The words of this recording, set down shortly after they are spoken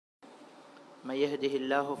من يهده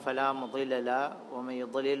الله فلا مضل له ومن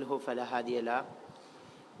يضلله فلا هادي له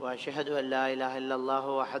وأشهد أن لا إله إلا الله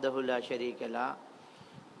وحده لا شريك له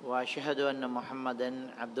وأشهد أن محمدا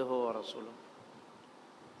عبده ورسوله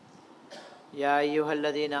يا أيها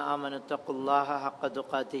الذين آمنوا اتقوا الله حق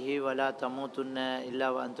تقاته ولا تموتن إلا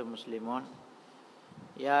وأنتم مسلمون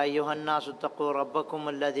يا أيها الناس اتقوا ربكم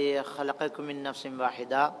الذي خلقكم من نفس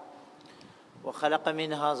واحدة وخلق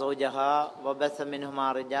منها زوجها وبث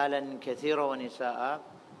منهما رجالا كثيرا ونساء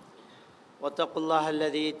واتقوا الله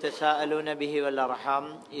الذي تساءلون به والأرحام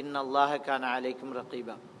إن الله كان عليكم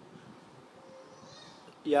رقيبا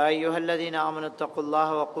يا أيها الذين آمنوا اتقوا الله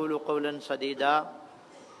وقولوا قولا سديدا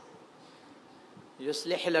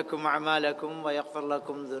يصلح لكم أعمالكم ويغفر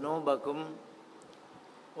لكم ذنوبكم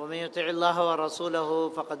ومن يطع الله ورسوله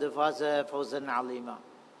فقد فاز فوزا عظيما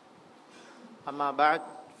أما بعد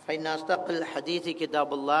فإن أصدق الحديث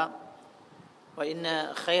كتاب الله وإن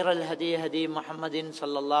خير الهدي هدي محمد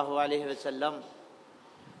صلى الله عليه وسلم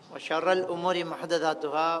وشر الأمور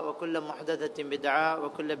محدثاتها وكل محدثة بدعة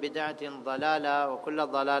وكل بدعة ضلالة وكل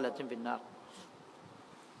ضلالة في النار.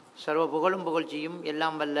 சர்வ புகழும் புகழ்ச்சியும்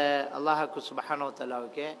எல்லாம் வல்ல அல்லாஹ்வுக்கு சுப்ஹானஹு வ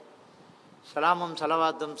தஆலாவுக்கே, சலாமும்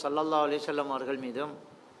சலவாத்தும் ஸல்லல்லாஹு அலைஹி வஸல்லம் அவர்கள் மீதும்,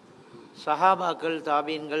 சஹாபாக்கள்,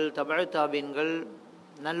 தாபீன்கள், தபஅ தாபீன்கள்,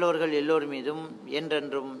 நல்லோர்கள் எல்லோர் மீதும்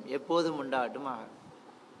என்றென்றும் எப்போதும் உண்டாகட்டுமாக.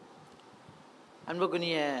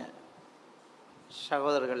 அன்புக்குரிய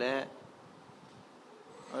சகோதரர்களே,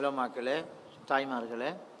 உலமாக்களே, தாய்மார்களே,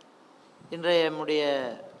 இன்றைய நம்முடைய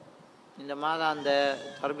இந்த மாதாந்த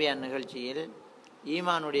தர்பியா நிகழ்ச்சியில்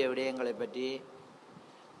ஈமானுடைய விடயங்களை பற்றி,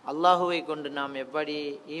 அல்லாஹுவை கொண்டு நாம் எப்படி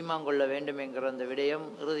ஈமான் கொள்ள வேண்டும் என்கிற அந்த விடயம்,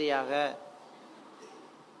 இறுதியாக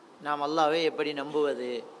நாம் அல்லாஹ்வை எப்படி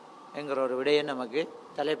நம்புவது என்கிற ஒரு விடயம் நமக்கு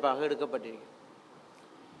தலைப்பாக எடுக்கப்பட்டிருக்கு.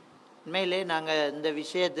 உண்மையிலே நாங்கள் இந்த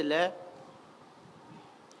விஷயத்தில்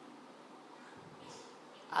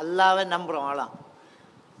அல்லாஹ்வை நம்புகிறோம். ஆளாம்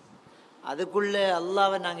அதுக்குள்ளே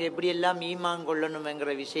அல்லாஹ்வை நாங்கள் எப்படியெல்லாம் ஈமான்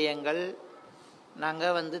கொள்ளணுங்கிற விஷயங்கள்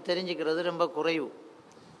நாங்கள் தெரிஞ்சுக்கிறது ரொம்ப குறைவு.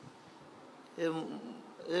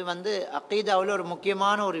 இது அக்கீதாவில் ஒரு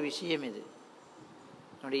முக்கியமான ஒரு விஷயம். இது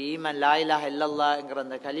நம்முடைய ஈமான், லா இலாஹ இல்லல்லாஹ்ங்கிற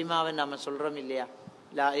அந்த கலிமாவை நம்ம சொல்கிறோம் இல்லையா?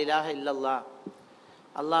 லா இலாஹ இல்லல்லாஹ்,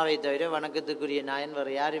 அல்லாஹ்வை தவிர வணக்கத்துக்குரிய நாயன்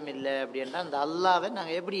வேறு யாரும் இல்லை அப்படின்னா, அந்த அல்லாஹ்வை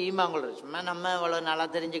நாங்கள் எப்படி ஈமான் கொள்கிறோம்? சும்மா நம்ம இவ்வளோ நாளாக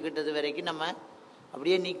தெரிஞ்சுக்கிட்டது வரைக்கும் நம்ம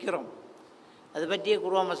அப்படியே நிற்கிறோம். அது பற்றிய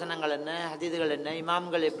குர்ஆன் வசனங்கள் என்ன, ஹதீதுகள் என்ன,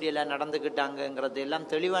 இமாம்கள் எப்படியெல்லாம் நடந்துக்கிட்டாங்கங்கிறது எல்லாம்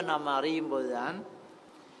தெளிவாக நாம் அறியும் போது தான்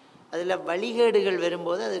அதில் வழிகேடுகள்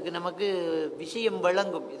வரும்போது அதுக்கு நமக்கு விஷயம்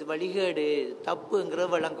விளங்கும். இது வழிகேடு, தப்புங்கிற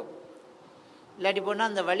விளங்கும். இல்லாட்டி போனால்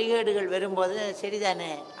அந்த வழிகேடுகள் வரும்போது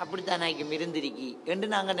சரிதானே, அப்படித்தானாக்கும் இருந்திருக்கி என்று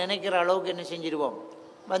நாங்கள் நினைக்கிற அளவுக்கு என்ன செஞ்சிருவோம்,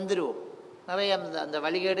 வந்துடுவோம். நிறைய அந்த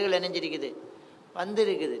வழிகேடுகள் இணைஞ்சிருக்குது,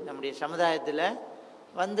 வந்திருக்குது, நம்முடைய சமுதாயத்தில்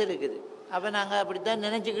வந்திருக்குது. அப்போ நாங்கள் அப்படித்தான்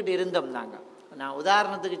நினச்சிக்கிட்டு இருந்தோம். நான்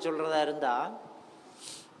உதாரணத்துக்கு சொல்கிறதா இருந்தால்,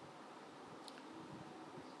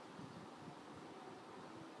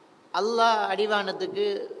 அல்லாஹ் அடிவானத்துக்கு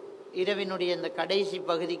இரவினுடைய இந்த கடைசி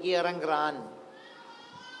பகுதிக்கு இறங்குறான்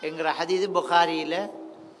என்கிற ஹதீது புகாரியில்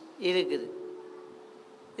இருக்குது.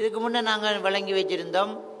 இதுக்கு முன்னே நாங்கள் விளங்கி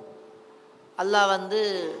வச்சிருந்தோம், அல்லாஹ்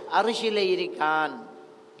அரிசியில் இருக்கான்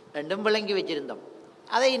ரெண்டும் விளங்கி வச்சிருந்தோம்.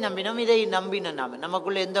 அதை நம்பினோம், இதை நம்பினோம்.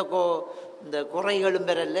 நமக்குள்ளே எந்த இந்த குறைகளும்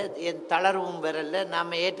பெறல, என் தளர்வும் பெறல,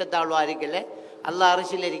 நாம் ஏற்றத்தாழ்வாக இருக்கல. அல்லாஹ்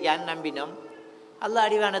அரிசியில் இருக்கான்னு நம்பினோம். அல்லாஹ்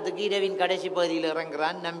அடிவானத்துக்கு இரவின் கடைசி பகுதியில்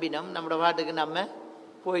இறங்குறான் நம்பினோம். நம்மளோட பாட்டுக்கு நம்ம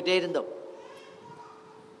போயிட்டே இருந்தோம்.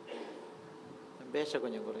 பேச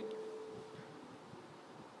கொஞ்சம் குறைக்கும்.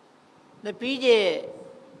 இந்த பிஜே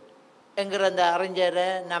என்கிற அந்த அறிஞரை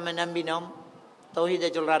நம்ம நம்பினோம். தௌஹீதை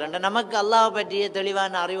சொல்கிறாருன்ற நமக்கு அல்லாஹ் பற்றிய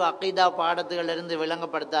தெளிவான அறிவு அக்கீதா பாடத்துகளிலிருந்து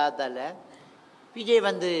விளங்கப்படுத்தாதால பிஜே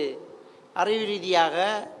அறிவு ரீதியாக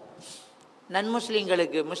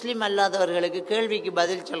நன்முஸ்லிம்களுக்கு, முஸ்லீம் அல்லாதவர்களுக்கு கேள்விக்கு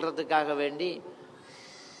பதில் சொல்கிறதுக்காக வேண்டி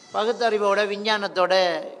பகுத்தறிவோட, விஞ்ஞானத்தோட,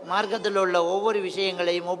 மார்க்கத்தில் உள்ள ஒவ்வொரு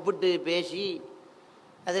விஷயங்களையும் ஒப்பிட்டு பேசி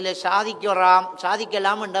அதில்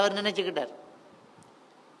சாதிக்கலாம் என்று அவர் நினச்சிக்கிட்டார்.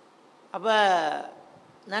 அப்போ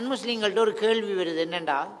நன்முஸ்லிம்கள்ட்ட ஒரு கேள்வி வருது,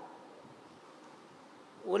 என்னென்னா,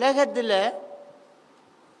 உலகத்தில்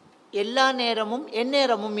எல்லா நேரமும்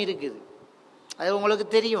எந்நேரமும் இருக்குது, அது உங்களுக்கு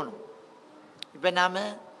தெரியணும். இப்போ நாம்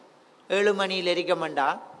 7 மணியில் இருக்கமாண்டா,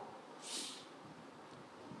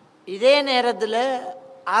 இதே நேரத்தில்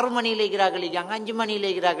 6 மணியில் இருக்கிறார்கள் இருக்காங்க, 5 மணியில்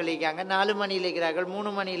இருக்கிறார்கள் இருக்காங்க, 4 மணியில் இருக்கிறார்கள்,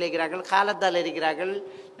 3 மணியில் இருக்கிறார்கள், காலத்தால் இருக்கிறார்கள்,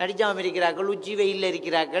 நடிச்சாமல் இருக்கிறார்கள், உச்சி வெயிலில்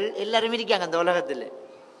இருக்கிறார்கள், எல்லாருமே இருக்காங்க அந்த உலகத்தில்.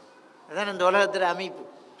 அதான் அந்த உலகத்தில் அமைப்பு.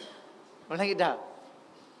 விளங்கிட்டா?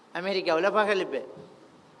 அமெரிக்காவில் பகல் இப்போ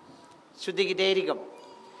சுற்றிக்கிட்டே இருக்கும்.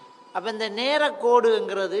 அப்போ இந்த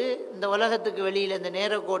நேரக்கோடுங்கிறது இந்த உலகத்துக்கு வெளியில் இந்த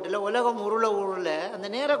நேரக்கோட்டில் உலகம் உருள அந்த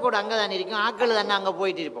நேரக்கோடு அங்கே தானே இருக்கும். ஆக்கள் தானே அங்கே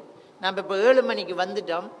போயிட்டு இருப்போம். நம்ம இப்போ 7 மணிக்கு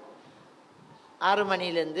வந்துட்டோம் 6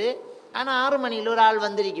 மணிலேருந்து. ஆனால் 6 மணியில் ஒரு ஆள்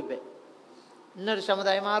வந்திருக்குப்போ இன்னொரு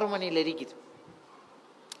சமுதாயம் 6 மணியில் இருக்குது.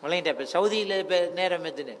 விளங்கிட்டேன். இப்போ சவுதியில் இப்போ நேரம்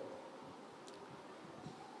எத்துன்னு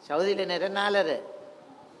சவுதியில் நேரம் 4:30.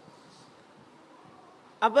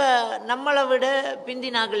 அப்போ நம்மளை விட பிந்தி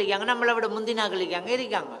நாக்களிக்காங்க, நம்மளை விட முந்தி நாக்களிக்காங்க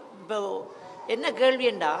இருக்காங்க. இப்போ என்ன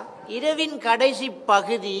கேள்விண்டா, இரவின் கடைசி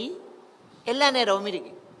பகுதி எல்லா நேரமும்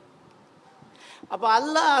இருக்கு. அப்போ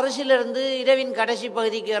அல்லாஹ் அரசிலிருந்து இரவின் கடைசி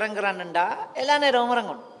பகுதிக்கு இறங்குறான்டா எல்லா நேரமும்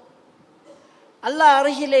இறங்கணும். அல்லாஹ்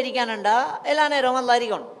அரசியல் இருக்கானண்டா எல்லா நேரமும் அல்லாஹ்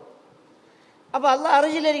இருக்கணும். அப்போ அல்லாஹ்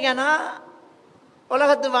அரசியல் இருக்கானா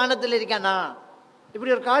உலகத்து வானத்தில் இருக்கானா?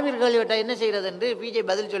 இப்படி ஒரு காவிர் கேள்வி விட்டா என்ன செய்கிறது என்று பிஜே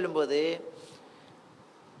பதில் சொல்லும்போது,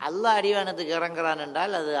 அல்லாஹ் அடிவானத்துக்கு இறங்குறான்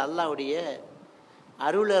என்றால் அது அல்லாஹ்வுடைய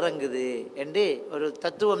அருள் இறங்குது என்று ஒரு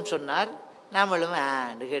தத்துவம் சொன்னார். நாமளும்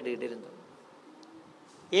ஆண்டு கேட்டுக்கிட்டு இருந்தோம்.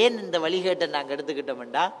 ஏன் இந்த வழிகேட்டை நாங்கள்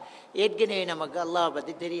எடுத்துக்கிட்டோம்டா, ஏற்கனவே நமக்கு அல்லாஹை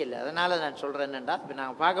பற்றி தெரியலை. அதனால் நான் சொல்கிறேன்னுடா, இப்போ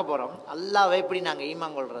நாங்கள் பார்க்க போகிறோம் அல்லாஹ்வை எப்படி நாங்கள்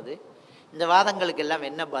ஈமான் கொள்வது, இந்த வாதங்களுக்கு எல்லாம்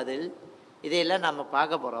என்ன பதில், இதையெல்லாம் நாம்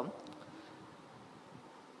பார்க்க போகிறோம்.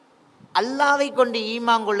 அல்லாஹ்வை கொண்டு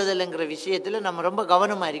ஈமான் கொள்ளுதல்ங்கிற விஷயத்தில் நம்ம ரொம்ப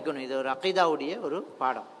கவனமாக இருக்கணும். இது ஒரு அகீதாவுடைய ஒரு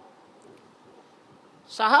பாடம்.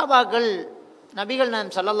 சஹாபாக்கள் நபிகள்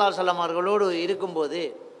நாயகம் ஸல்லல்லாஹு அலைஹி வஸல்லம் அவர்களோடு இருக்கும்போது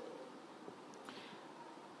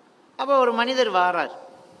அப்போ ஒரு மனிதர் வாரார்,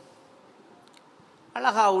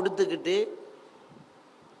 அழகா உடுத்துக்கிட்டு.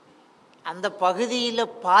 அந்த பகுதியில்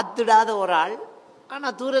பார்த்துடாத ஒரு ஆள்,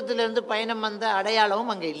 ஆனால் தூரத்திலிருந்து பயணம் வந்த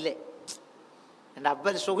அடையாளமும் அங்கே இல்லை. அப்போ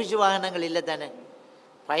சொகுசு வாகனங்கள் இல்லை தானே.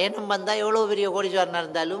 பயணம் வந்தால் எவ்வளோ பெரிய கோடீஸ்வரனாக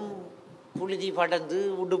இருந்தாலும் புழுதி படர்ந்து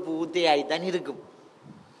உடுப்பு ஊத்தையாகித்தான் இருக்கும்.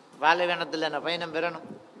 பாலைவனத்தில் நான் பயணம் பெறணும்.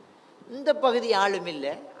 இந்த பகுதி ஆளும்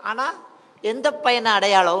இல்லை, ஆனால் எந்த பயண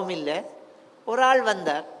அடையாளமும் இல்லை. ஒரு ஆள்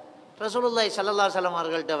வந்தார், ரசூலுல்லாஹி ஸல்லல்லாஹு அலைஹி வஸல்லம்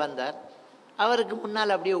அவர்கள்ட்ட வந்தார். அவருக்கு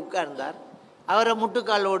முன்னால் அப்படியே உட்கார்ந்தார். அவரை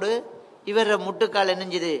முட்டுக்காலோடு இவரை முட்டுக்கால்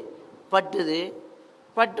என்னஞ்சுது பட்டுது.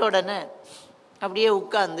 பட்ட உடனே அப்படியே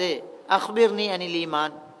உட்கார்ந்து அக்பிர்னி அனில்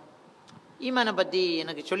ஈமான், ஈமானை பற்றி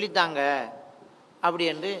எனக்கு சொல்லித்தாங்க அப்படி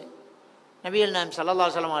என்று நபிகள் நாயகம் ஸல்லல்லாஹு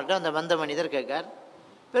அலைஹி வஸல்லம் அவர்கிட்ட அந்த வந்த மனிதர் கேட்கார்.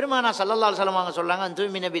 பெருமானா ஸல்லல்லாஹு அலைஹி வஸல்லம் அவங்க சொல்கிறாங்க,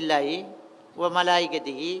 துமின பில்லாஹி வ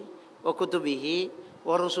மலாயிகத்திஹி வ குதுபிஹி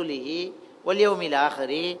வ ருசுலிஹி வல் யௌமில்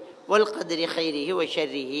ஆஹிரி வல் கத்ரி கைரிஹி வ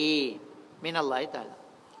ஷர்ரிஹி மினல்லாஹி தஆலா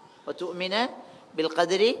வ துமின பில்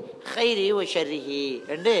கத்ரி கைரிஹி வ ஷர்ரிஹி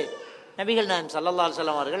என்று நபிகள் நாயகம் ஸல்லல்லாஹு அலைஹி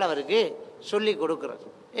வஸல்லம் அவர்கள் அவருக்கு சொல்லி கொடுக்குறார்.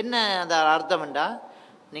 என்ன அந்த அர்த்தம்ண்டா,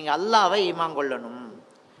 நீங்கள் அல்லாஹ்வை ஈமான் கொள்ளணும்,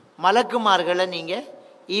 மலக்குமார்களை நீங்கள்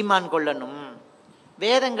ஈமான் கொள்ளணும்,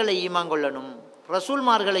 வேதங்களை ஈமான் கொள்ளணும்,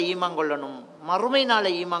 ரசூல்மார்களை ஈமான் கொள்ளணும், மறுமை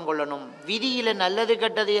நாளை ஈமான் கொள்ளணும், விதியில் நல்லது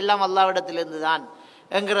கெட்டது எல்லாம் அல்லாஹ்விடத்திலிருந்து தான்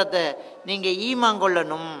என்கிறத நீங்கள் ஈமான்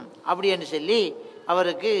கொள்ளணும் அப்படின்னு சொல்லி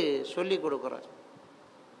அவருக்கு சொல்லி கொடுக்குறார்.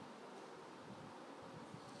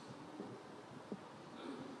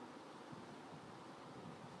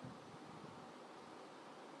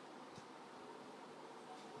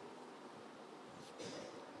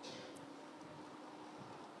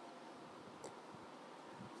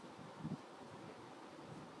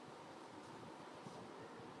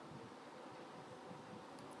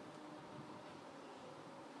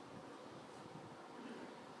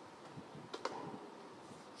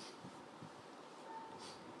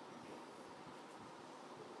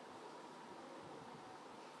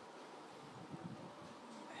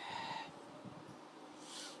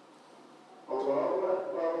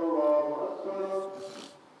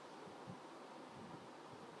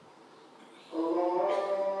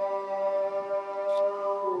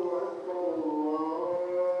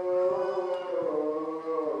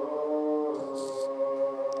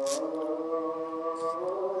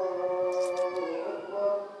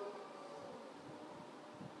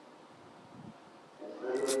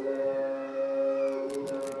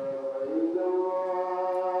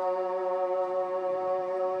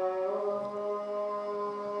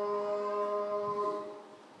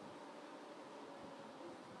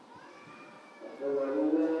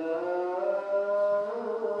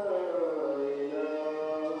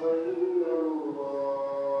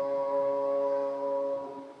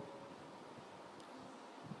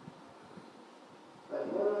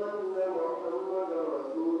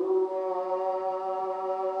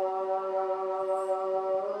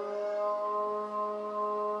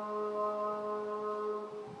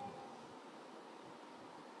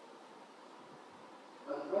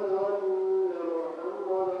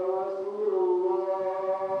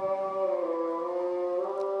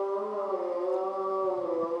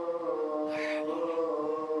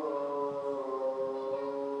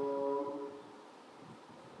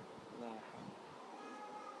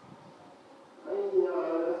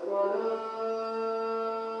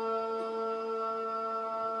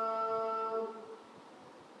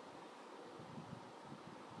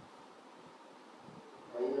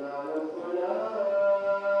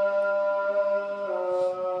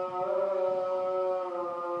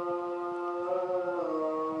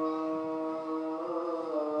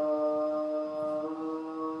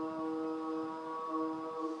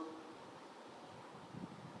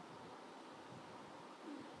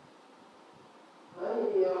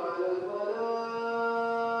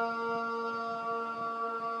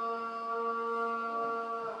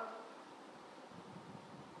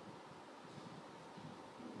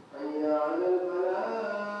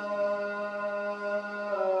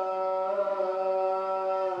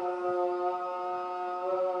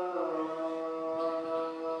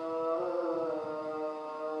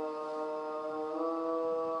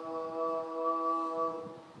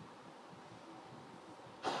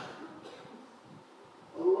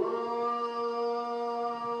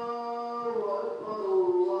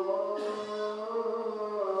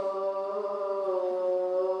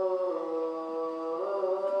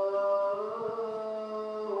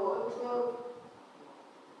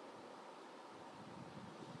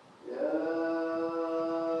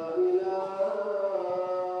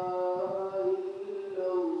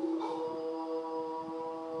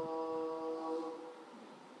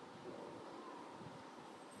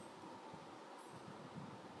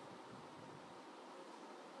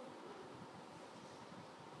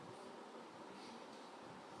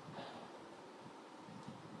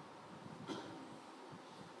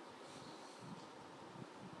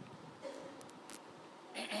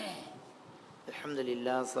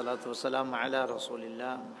 அல்ஹம்துலில்லாஹ் ஸலாத்து வஸ்ஸலாமு அலா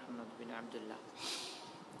ரசூலில்லாஹ் முஹம்மது பின் அப்துல்லா.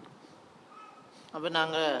 அப்போ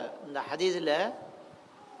நாங்கள் இந்த ஹதீஸில்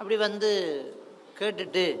அப்படி வந்து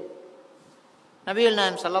கேட்டுட்டு நபிகள்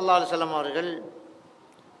நாயகம் ஸல்லல்லாஹு அலைஹி வஸல்லம் அவர்கள்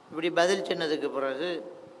இப்படி பதில் சொன்னதுக்கு பிறகு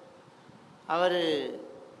அவர்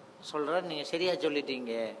சொல்கிறார், நீங்கள் சரியாக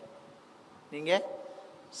சொல்லிட்டீங்க, நீங்கள்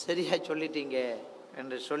சரியாக சொல்லிட்டீங்க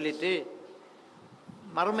என்று சொல்லிட்டு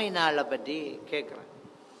மறுமை நாளை பற்றி கேட்குறேன்.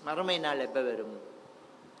 மறுமை நாள் எப்போ வரும்?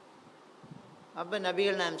 அப்போ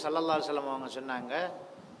நபிகள் நாயகம் ஸல்லல்லாஹு அலைஹி வஸல்லம் அவங்க சொன்னாங்க,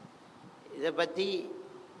 இதை பற்றி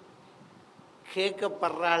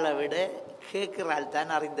கேட்கப்படுறாளை விட கேட்குறாள்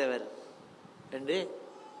தான் அறிந்தவர் என்று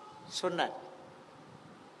சொன்னார்.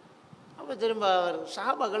 அப்போ திரும்ப அவர்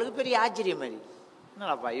சஹாபாக்களுக்கு பெரிய ஆச்சரியம் மாதிரி,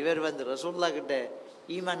 என்னப்பா இவர் வந்து ரசூல்லா கிட்ட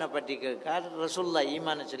ஈமானை பற்றி கேட்கார், ரசூல்லா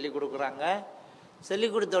ஈமானை சொல்லி கொடுக்குறாங்க, சொல்லி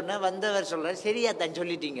கொடுத்தோடனே வந்தவர் சொல்கிறார் சரியா தான்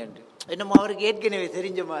சொல்லிட்டீங்கன்ட்டு. என்னமோ அவருக்கு ஏற்கனவே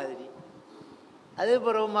தெரிஞ்ச மாதிரி. அதே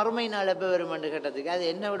பிறகு மறுமை நாள் எப்போ வருமென்று கேட்டதுக்கு அது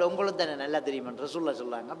என்னை விட உங்களுக்கு தானே நல்லா தெரியுமான்னு ரசூல்லா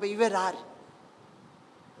சொல்கிறாங்க. அப்போ இவர் யார்?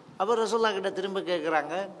 அப்போ ரசூல்லா கிட்ட திரும்ப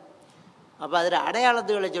கேட்குறாங்க, அப்போ அதில்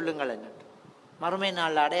அடையாளத்துகளை சொல்லுங்களேன், மறுமை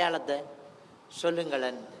நாளில் அடையாளத்தை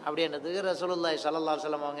சொல்லுங்களேன் அப்படின்றதுக்கு ரசூலுல்லாஹி ஸல்லல்லாஹு அலைஹி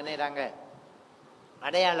வஸல்லம் அவங்க நேராங்க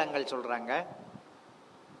அடையாளங்கள் சொல்கிறாங்க.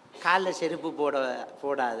 காலில் செருப்பு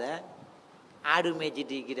போடாத, ஆடு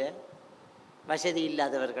மேய்ச்சிட்டு இருக்கிற வசதி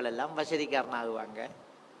இல்லாதவர்கள் எல்லாம் வசதிக்காரனாகுவாங்க.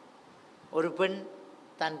 ஒரு பெண்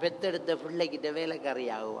தான் பெத்தெடுத்த பிள்ளைக்கிட்ட வேலைக்காரி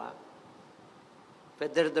ஆகுவா,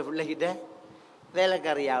 பெத்தெடுத்த பிள்ளைக்கிட்ட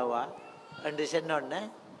வேலைக்காரி ஆகுவா என்று சொன்னோடனே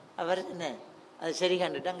அவர் என்ன அது சரி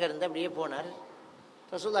கண்டுட்டு அங்கேருந்து அப்படியே போனார்.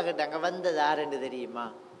 ரசூலுல்லாஹ் கேட்டாங்க, வந்தது யாருன்னு தெரியுமா?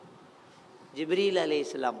 ஜிப்ரீல்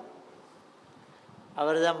அலைஹிஸ்ஸலாம்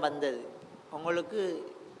அவர் தான் வந்தது, உங்களுக்கு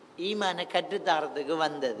ஈமானை கற்றுத்தாரத்துக்கு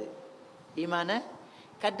வந்தது, ஈமானை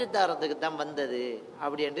கற்றுத்தாரத்துக்கு தான் வந்தது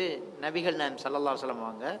அப்படி என்று நபிகள் நாயகம் ஸல்லல்லாஹு அலைஹி வஸல்லம்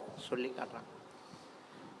அவங்க சொல்லி காட்டுறாங்க.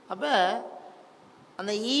 அப்போ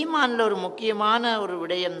அந்த ஈமானில் ஒரு முக்கியமான ஒரு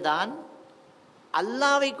விடயம்தான்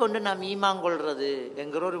அல்லாவை கொண்டு நாம் ஈமான் கொள்வது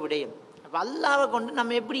என்கிற ஒரு விடயம். அப்போ அல்லாவை கொண்டு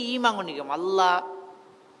நம்ம எப்படி ஈமான் கொண்டிருக்கோம்? அல்லாஹ்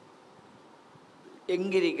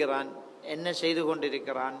எங்கிருக்கிறான், என்ன செய்து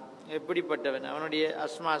கொண்டிருக்கிறான், எப்படிப்பட்டவன், அவனுடைய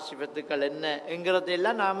அஸ்மா சிஃபத்துக்கள் என்ன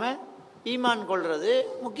என்கிறதையெல்லாம் நாம் ஈமான் கொள்வது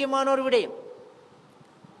முக்கியமான ஒரு விடயம்.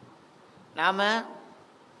 நாம்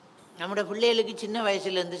நம்முடைய பிள்ளைகளுக்கு சின்ன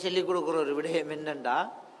வயசுலேருந்து சொல்லிக் கொடுக்குற ஒரு விடயம் என்னென்றா,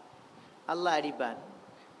 அல்லாஹ் அடிப்பான்,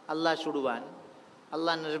 அல்லாஹ் சுடுவான்,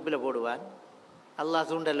 அல்லாஹ் நெருப்பில் போடுவான், அல்லாஹ்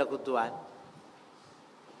தூண்டலில் குத்துவான்.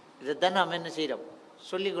 இதைத்தான் நாம் என்ன செய்கிறோம்?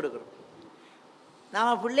 சொல்லிக் கொடுக்குறோம்.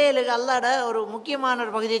 நாம் பிள்ளைகளுக்கு அல்லாட ஒரு முக்கியமான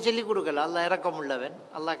ஒரு பகுதியை சொல்லிக் கொடுக்கல. அல்லாஹ் இரக்கம் உள்ளவன்,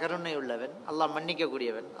 அல்லாஹ் கருணை உள்ளவன், அல்லாஹ்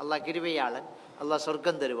மன்னிக்கக்கூடியவன், அல்லாஹ் கிருபையாளன், அல்லாஹ்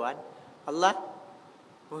சொர்க்கம் தருவான், அல்லாஹ்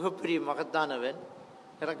மிகப்பெரிய மகத்தானவன்,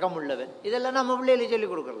 இரக்கம் உள்ளவன். இதெல்லாம் நம்ம பிள்ளைகளுக்கு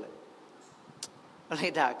சொல்லிக் கொடுக்குறல.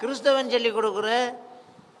 ரைட்டா? கிறிஸ்தவன் சொல்லிக் கொடுக்குற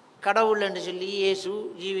கடவுள் என்று சொல்லி இயேசு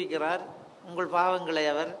ஜீவிக்கிறார், உங்கள் பாவங்களை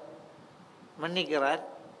அவர் மன்னிக்கிறார்,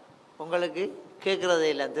 உங்களுக்கு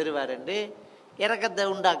கேட்குறதையெல்லாம் தருவார் என்று இரக்கத்தை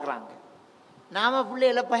உண்டாக்குறாங்க. நாம்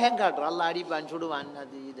பிள்ளைகளை பயம் காட்டுறோம், அல்லாஹ் அடிப்பான் சுடுவான்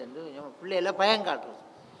அது இதுன்னு பிள்ளைகளை பயம் காட்டுறோம்.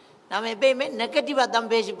 நாம் எப்பயுமே நெகட்டிவாக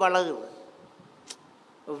தான் பேசி பழகுறோம்.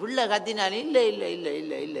 பிள்ளை கத்தினாலும் இல்லை இல்லை இல்லை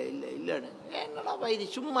இல்லை இல்லை இல்லை இல்லைன்னு, என்னடாப்பா இது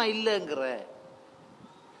சும்மா இல்லைங்கிற,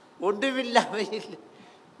 ஒன்றுமில்லாமல் இல்லை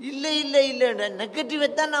இல்லை இல்லை இல்லைன்னு நெகட்டிவை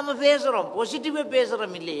தான் நாம் பேசுகிறோம், பாசிட்டிவாக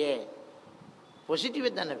பேசுகிறோம் இல்லையே.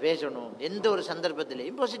 பாசிட்டிவாக தானே பேசணும், எந்த ஒரு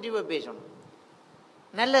சந்தர்ப்பத்திலையும் பாசிட்டிவாக பேசணும்,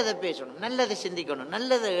 நல்லதை பேசணும், நல்லதை சிந்திக்கணும்,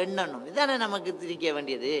 நல்லதை எண்ணணும். இதானே நமக்கு திரிக்க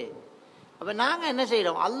வேண்டியது. அப்போ நாங்கள் என்ன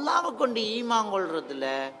செய்கிறோம்? அல்லாஹ்வை கொண்டு ஈமான் கொள்றதுல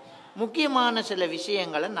முக்கியமான சில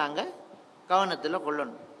விஷயங்களை நாங்கள் கவனத்தில்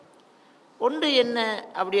கொள்ளணும். ஒன்று என்ன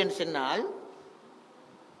அப்படின்னு சொன்னால்,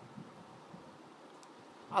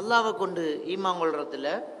 அல்லாஹ்வை கொண்டு ஈமான் கொள்றதுல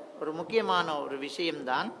ஒரு முக்கியமான ஒரு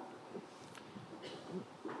விஷயம்தான்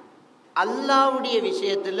அல்லாஹ்வுடைய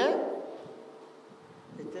விஷயத்தில்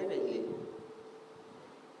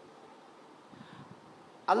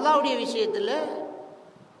அல்லாஹ்வுடைய விஷயத்தில்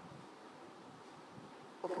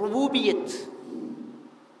ருபூபியத்,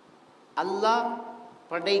 அல்லாஹ்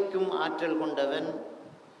படைக்கும் ஆற்றல் கொண்டவன்,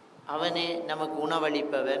 அவனே நமக்கு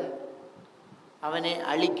உணவளிப்பவன், அவனே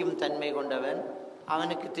அழிக்கும் தன்மை கொண்டவன்,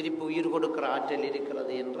 அவனுக்கு திருப்பி உயிர் கொடுக்கிற ஆற்றல்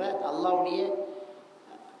இருக்கிறது என்ற அல்லாஹ்வுடைய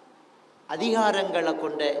அதிகாரங்களை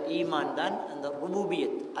கொண்ட ஈமான் தான் அந்த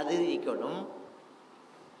ருபூபியத். அது இருக்கணும்.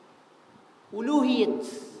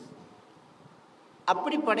 உலூஹியத்,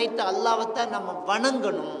 அப்படி படைத்த அல்லாஹ்வைத்தான் நம்ம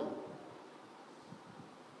வணங்கணும்.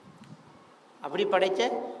 அப்படி படைத்த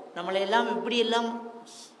நம்மளையெல்லாம் இப்படியெல்லாம்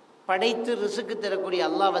படைத்து ரிசுக்கு தரக்கூடிய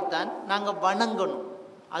அல்லாஹ்வைத்தான் நாங்கள் வணங்கணும்.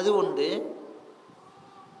 அது ஒன்று.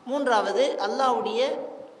 மூன்றாவது, அல்லாஹ்வுடைய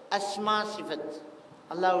அஸ்மா சிஃபத்,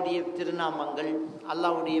 அல்லாஹ்வுடைய திருநாமங்கள்,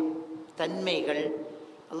 அல்லாஹ்வுடைய தன்மைகள்,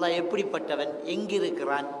 அல்லாஹ் எப்படிப்பட்டவன்,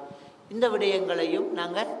 எங்கிருக்கிறான், இந்த விடயங்களையும்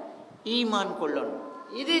நாங்கள் ஈமான் கொள்ளணும்.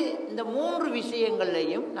 இது இந்த 3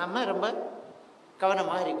 விஷயங்கள்லையும் நம்ம ரொம்ப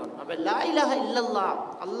கவனமாக இருக்கணும். அப்போ லா இலாஹ இல்லல்லாஹ்,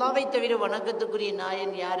 அல்லாவை தவிர வணக்கத்துக்குரிய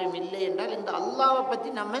நாயன் யாரும் இல்லை என்றால் இந்த அல்லாவை பற்றி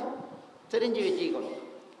நம்ம தெரிஞ்சு வச்சுக்கணும்.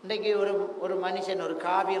 இன்றைக்கு ஒரு மனுஷன், ஒரு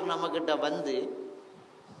காபீர் நம்மக்கிட்ட வந்து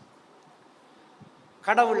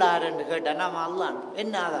கடவுள் ஆறுன்னு கேட்டால் நாம் அல்லான்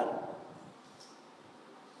என்ன ஆதாரம்?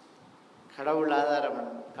 கடவுள் ஆதாரம்,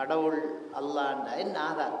 கடவுள் அல்லாண்டா என்ன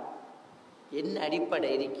ஆதாரம், என்ன அடிப்படை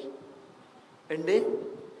இருக்கு என்று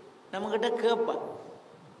நம்மக்கிட்ட கேட்பான்.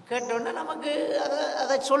 கேட்டோன்னா நமக்கு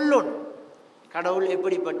அதை சொல்லணும். கடவுள்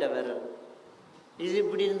எப்படிப்பட்டவர், இது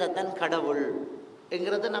இப்படி இருந்தால் தான் கடவுள்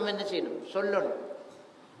என்கிறத நம்ம என்ன செய்யணும், சொல்லணும்.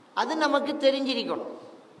 அது நமக்கு தெரிஞ்சிருக்கணும்.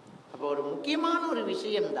 அப்போ ஒரு முக்கியமான ஒரு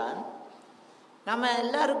விஷயம்தான் நம்ம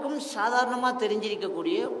எல்லாருக்கும் சாதாரணமாக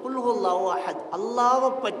தெரிஞ்சிருக்கக்கூடிய குல் ஹுவல்லாஹு அஹத், அல்லாஹ்வை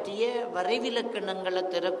பற்றிய வரைவிலக்கணங்களை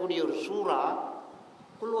தரக்கூடிய ஒரு சூறா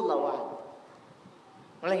குல் ஹுவல்லாஹு அஹத்.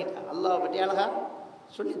 விளங்கிட்டா? அல்லாஹ்வை பற்றி அழகா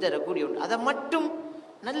சொல்லித்தரக்கூடிய ஒன்று. அதை மட்டும்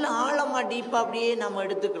நல்ல ஆழமாக டீப்பாக அப்படியே நம்ம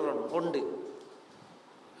எடுத்துக்கிறோம் கொண்டு.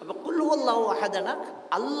 அப்போ குல் ஹுவல்லாஹு அஹத்னா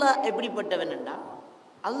அல்லாஹ் எப்படிப்பட்டவன்டா,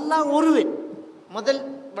 அல்லாஹ் ஒருவன். முதல்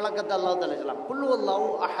விளக்கத்தை அல்லாஹ் தஆலா சொல்லலாம். குல் ஹுவல்லாஹு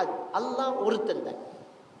அஹத், அல்லாஹ் ஒருத்தன் தான்,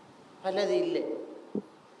 பலது இல்லை,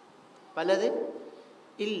 பலது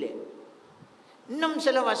இல்லை. இன்னும்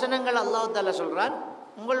சில வசனங்கள் அல்லாஹ் தஆலா சொல்றான்,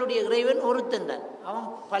 உங்களுடைய இறைவன் ஒருத்தன் தான், அவன்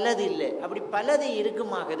பலது இல்லை. அப்படி பலது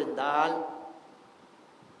இருக்குமாக இருந்தால்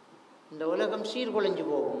இந்த உலகம் சீர்குலைஞ்சு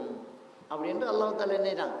போகும் அப்படின்ட்டு அல்லாஹ் தஆலா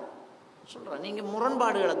என்னதான் சொல்றான். நீங்க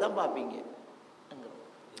முரண்பாடுகளை தான் பார்ப்பீங்க.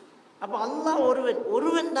 அப்போ அல்லாஹ்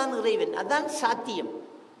ஒருவன் தான் இறைவன், அதான் சாத்தியம்.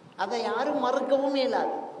 அதை யாரும் மறுக்கவும்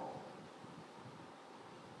இயலாது.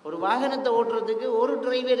 ஒரு வாகனத்தை ஓட்டுறதுக்கு ஒரு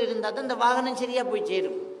டிரைவர் இருந்தால் தான் இந்த வாகனம் சரியாக போய்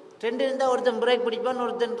சேரும். 2 இருந்தால் ஒருத்தன் பிரேக் பிடிப்பான்,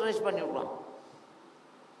 ஒருத்தன் ட்ரேஸ் பண்ணி விடுவான்.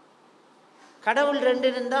 கடவுள் 2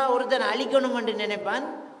 இருந்தால் ஒருத்தன் அழிக்கணும் என்று நினைப்பான்,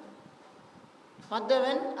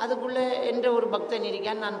 மற்றவன் அதுக்குள்ளே என்ற ஒரு பக்தன்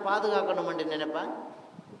இருக்கான், நான் பாதுகாக்கணும் என்று நினைப்பான்.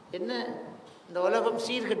 என்ன, இந்த உலகம்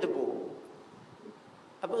சீர்கெட்டு போகும்.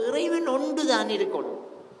 அப்போ இறைவன் ஒன்று தான் இருக்கணும்.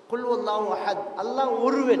 குல் ஹுவல்லாஹு அஹத், அல்லாஹ்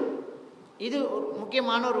ஒருவன். இது ஒரு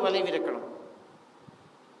முக்கியமான ஒரு வளைவிலக்கணம்.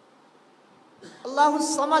 அல்லாஹு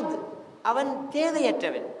சமத், அவன்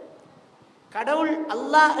தேவையற்றவன். கடவுள்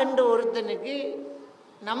அல்லாஹ் என்ற ஒருத்தனுக்கு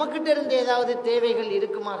நமக்கிட்ட இருந்து ஏதாவது தேவைகள்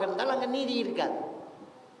இருக்குமாக இருந்தால் அங்கே நீதி இருக்காது.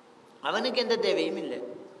 அவனுக்கு எந்த தேவையும் இல்லை,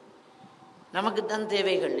 நமக்கு தான்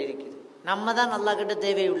தேவைகள் இருக்குது. நம்ம தான் அல்லாஹ் கிட்ட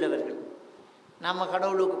தேவை உள்ளவர்கள். நாம்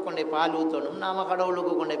கடவுளுக்கு கொண்டே பால் ஊற்றணும், நாம்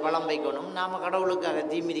கடவுளுக்கு கொண்டே பழம் வைக்கணும், நாம் கடவுளுக்காக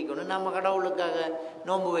தீமிதிக்கணும், நாம் கடவுளுக்காக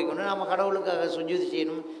நோன்பு வைக்கணும், நாம் கடவுளுக்காக சுஜூது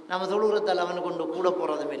செய்யணும், நம்ம தொழுகிறத்தால் அவனு கொண்டு கூட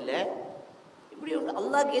போகிறதும் இல்லை. இப்படி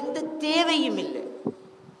அல்லாஹ்க்கு எந்த தேவையும் இல்லை.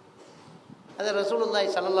 அதை ரசூலுல்லாஹி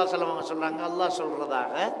ஸல்லல்லாஹு அலைஹி வஸல்லம் சொல்கிறாங்க. அல்லாஹ்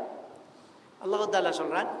சொல்கிறதாக அல்லாஹ் தஆலா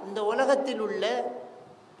சொல்கிறான், இந்த உலகத்தில் உள்ள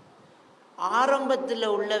ஆரம்பத்தில்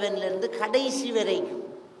உள்ளவன்லேருந்து கடைசி வரைக்கும்,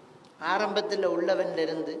 ஆரம்பத்தில்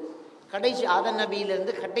உள்ளவன்லேருந்து கடைசி ஆதம்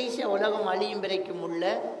நபியிலிருந்து கடைசி உலகம் அழியும் வரைக்கும் உள்ள,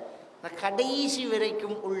 கடைசி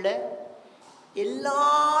வரைக்கும் உள்ள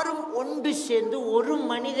எல்லாரும் ஒன்று சேர்ந்து ஒரு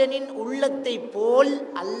மனிதனின் உள்ளத்தை போல்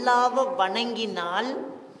அல்லாஹ்வை வணங்கினால்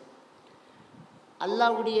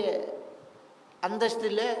அல்லாஹ்வுடைய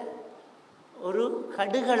அந்தஸ்தில் ஒரு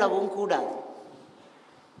கடுகளவும் கூடாது.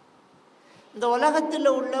 இந்த உலகத்தில்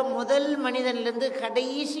உள்ள முதல் மனிதனிலிருந்து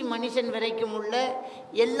கடைசி மனுஷன் வரைக்கும் உள்ள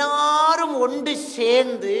எல்லாரும் ஒன்று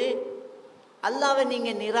சேர்ந்து அல்லாஹ்வை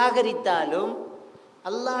நீங்கள் நிராகரித்தாலும்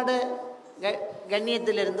அல்லாஹ்வோட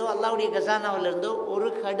கண்ணியத்திலிருந்தோ அல்லாஹ்வுடைய கசானாவிலிருந்தோ ஒரு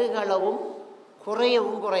கடுகளவும்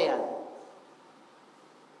குறையவும் குறையாது.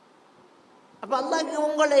 அப்போ அல்லாஹ்க்கு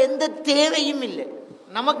உங்களை எந்த தேவையும் இல்லை,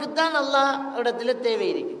 நமக்குத்தான் அல்லாஹ் இடத்துல தேவை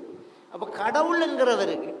இருக்கு. அப்போ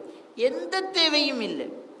கடவுளுங்கிறவருக்கு எந்த தேவையும் இல்லை,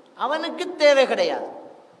 அவனுக்கு தேவை கிடையாது.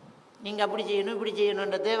 நீங்கள் அப்படி செய்யணும் இப்படி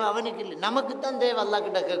செய்யணுன்ற தேவை அவனுக்கு இல்லை, நமக்குத்தான் தேவை. அல்லாஹ்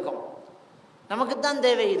கிட்ட கேட்கும், நமக்குத்தான்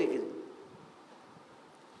தேவை இருக்குது.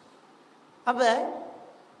 அப்போ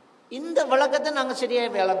இந்த வழக்கத்தை நாங்கள் சரியாக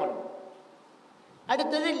விளங்கணும்.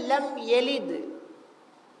 அடுத்தது லம் எலிது,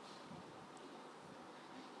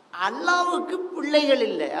 அல்லாஹ்வுக்கு பிள்ளைகள்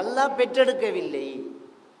இல்லை, அல்லாஹ் பெற்றெடுக்கவில்லை,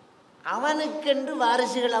 அவனுக்கென்று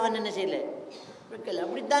வாரிசுகள் அவன் என்ன செய்யல, வைக்கல.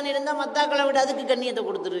 அப்படித்தான் இருந்தால் மத்தாக்களை விட அதுக்கு கண்ணியத்தை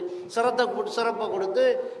கொடுத்துரு, சிறப்பை கொடுத்து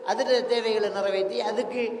அதில் தேவைகளை நிறைவேற்றி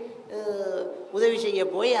அதுக்கு உதவி செய்ய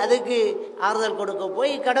போய் அதுக்கு ஆறுதல் கொடுக்க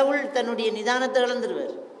போய் கடவுள் தன்னுடைய நிதானத்தை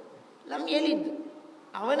இழந்துருவார். லம் எலித்,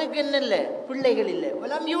 அவனுக்கு என்ன இல்லை, பிள்ளைகள் இல்லை.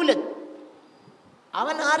 லம் யூலத்,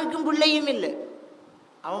 அவன் யாருக்கும் பிள்ளையும் இல்லை,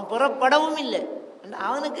 அவன் புறப்படவும் இல்லை,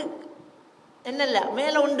 அவனுக்கு என்ன இல்லை,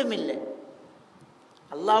 மேலே ஒன்றும் இல்லை.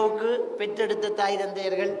 அல்லாவுக்கு பெற்றெடுத்த தாய்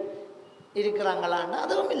தந்தையர்கள் இருக்கிறாங்களான்னா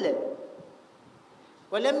அதுவும் இல்லை.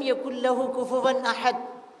 வலம் யகுல்லஹு குஃபுவன் அஹத்,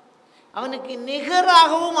 அவனுக்கு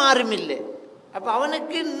நிகராகவும் யாரும் இல்லை. அப்போ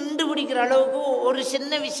அவனுக்கு நின்று பிடிக்கிற அளவுக்கு ஒரு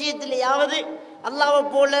சின்ன விஷயத்திலேயாவது அல்லாவை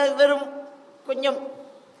போல வெறும் கொஞ்சம்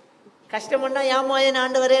கஷ்டம்னா மயன்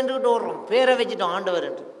ஆண்டவர் என்றுக்கிட்டு ஓடுறோம், பேரை வச்சுட்டோம் ஆண்டவர்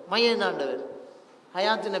என்று. மயன் ஆண்டவர்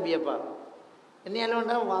ஹயாத்து நபியப்பா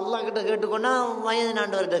என்னையால அல்லா கிட்ட கேட்டுக்கொண்டா மயன்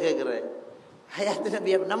ஆண்டவர்கிட்ட கேட்குறேன். ஹயாத்து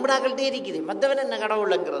நபியப்பா நம்மடாக்கள்கிட்டே இருக்குது. மற்றவன் என்ன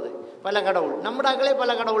கடவுளுங்கிறது பல கடவுள், நம்மடாக்களே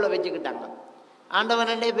பல கடவுளை வச்சுக்கிட்டாங்க.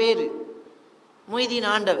 ஆண்டவனே பேர் மொய்தீன்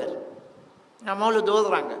ஆண்டவர், நம்மளு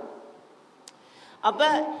தோதுறாங்க. அப்போ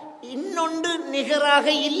இன்னொன்று நிகராக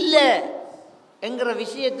இல்லை என்கிற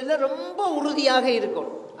விஷயத்தில் ரொம்ப உறுதியாக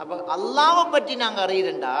இருக்கணும். அப்போ அல்லாவை பற்றி நாங்கள்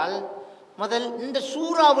அறிகிறென்றால் முதல் இந்த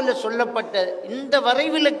சூறாவில் சொல்லப்பட்ட இந்த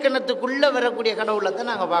வரைவிலக்கணத்துக்குள்ளே வரக்கூடிய கடவுளை தான்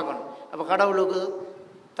நாங்கள் பார்க்கணும். அப்போ கடவுளுக்கு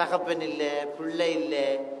தகப்பன் இல்லை, பிள்ளை இல்லை,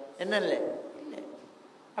 என்ன இல்லை இல்லை.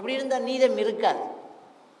 அப்படி இருந்தால் நீதம் இருக்காது,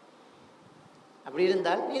 அப்படி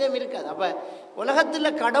இருந்தால் நீதம் இருக்காது. அப்போ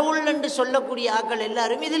உலகத்தில் கடவுள் என்று சொல்லக்கூடிய ஆக்கள்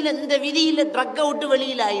எல்லாரும் இதில் இந்த விதியில் ட்ரக்கை விட்டு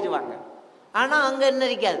வெளியில் ஆயிடுவாங்க. ஆனால் அங்கே என்ன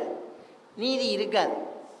இருக்காது, நீதி இருக்காது.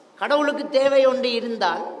 கடவுளுக்கு தேவை ஒன்று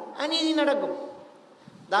இருந்தால் அநீதி நடக்கும்.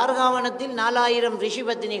 தார்காவனத்தில் 4000 ரிஷி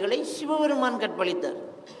பத்தினிகளை சிவபெருமான் கற்பழித்தார்,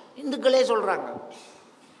 இந்துக்களே சொல்கிறாங்க.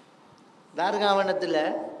 தார்காவனத்தில்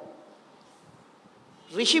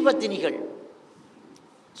ரிஷி பத்தினிகள்,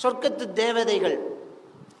 சொர்க்கத்து தேவதைகள்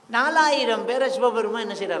 4000 பேரை சிவபெருமான்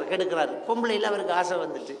என்ன செய்கிறார், கெடுக்கிறார். பொம்பளையில் அவருக்கு ஆசை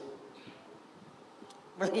வந்துட்டு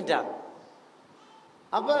விளங்கிட்டா.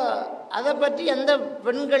 அப்போ அதை பற்றி அந்த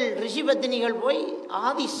பெண்கள் ரிஷி பத்தினிகள் போய்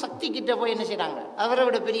ஆதி சக்தி கிட்ட போய் என்ன செய்கிறாங்க, அவரை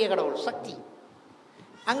விட பெரிய கடவுள் சக்தி,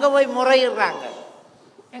 அங்கே போய் முறையிடுறாங்க.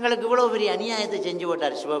 எங்களுக்கு இவ்வளோ பெரிய அநியாயத்தை செஞ்சு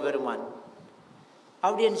போட்டார் சிவபெருமான்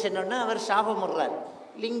அப்படின்னு சொன்னோன்னா அவர் சாபமுறார்,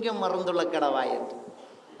 லிங்கம் மறந்துள்ள கடவாய் என்று.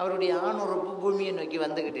 அவருடைய ஆணுறுப்பு பூமியை நோக்கி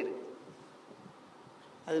வந்துக்கிட்டு இருக்கு.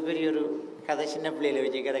 அது பெரிய ஒரு கதை, சின்ன பிள்ளையில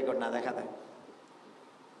வச்சு கதை கொண்டாத கதை.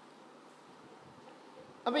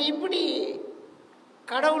 அப்போ இப்படி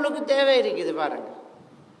கடவுளுக்கு தேவை இருக்குது பாருங்க.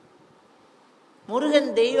 முருகன்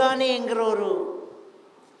தெய்வானே என்கிற ஒரு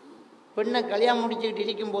பெண்ணை கல்யாணம் முடிச்சுக்கிட்டு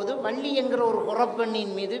இருக்கும்போது வள்ளி என்கிற ஒரு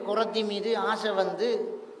குறப்பெண்ணின் மீது, குறத்தி மீது ஆசை வந்து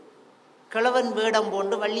கிழவன் வேடம்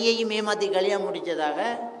போண்டு வள்ளியையும் ஏமாற்றி கல்யாணம் முடித்ததாக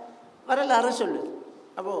வரலாறு சொல்லுது.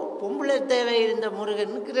 அப்போது பொம்பளை தேவை இருந்த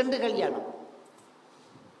முருகனுக்கு 2 கல்யாணம்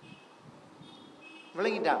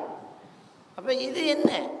விளங்கிட்டான். அப்போ இது என்ன,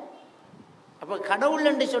 அப்போ கடவுள்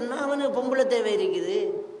என்று சொன்னால் அவனுக்கு பொம்பளை தேவை இருக்குது,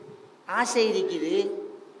 ஆசை இருக்குது.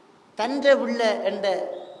 தன்ற பிள்ளை என்ற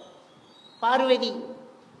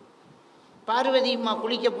பார்வதிம்மா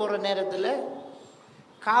குளிக்க போகிற நேரத்தில்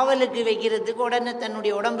காவலுக்கு வைக்கிறதுக்கு உடனே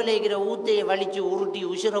தன்னுடைய உடம்புல இருக்கிற ஊத்தையை வலித்து உருட்டி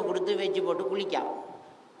உசுரை கொடுத்து வச்சு போட்டு குளிக்கா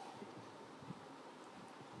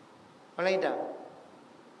விளங்கிட்டா.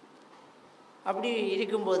 அப்படி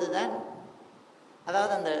இருக்கும்போது தான்,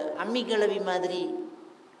 அதாவது அந்த அம்மிக்கிழவி மாதிரி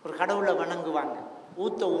ஒரு கடவுளை வணங்குவாங்க,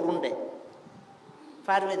 ஊத்த உருண்டை,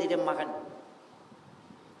 பார்வதியிடம் மகன்,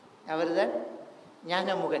 அவர் தான்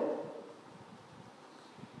ஞானமுகன்.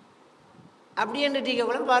 அப்படி என்றிருக்க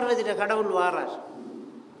கூட பார்வதியிட கடவுள் வாரார்.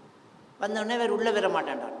 வந்தோடனே வேறு உள்ளே வர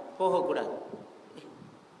மாட்டான்டான், போகக்கூடாது.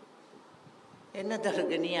 என்ன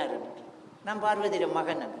தடுக்க நீ யார்? நான் பார்வதியிட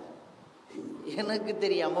மகன். எனக்கு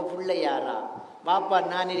தெரியாமல் பிள்ளை யாரா, பாப்பா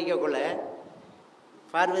நான் இருக்கக்குள்ள,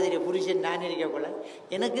 பார்வதியிட புருஷன் நான் இருக்கக்குள்ள,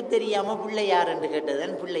 எனக்கு தெரியாமல் பிள்ளை யார் என்று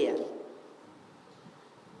கேட்டதன் பிள்ளையார்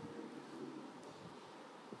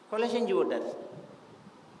கொலை செஞ்சு போட்டார்,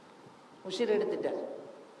 உசிர் எடுத்துட்டார்.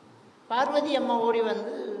 பார்வதி அம்மா ஓடி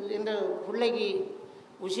வந்து இந்த பிள்ளைக்கு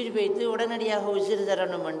உசிர் வைத்து உடனடியாக உசிர்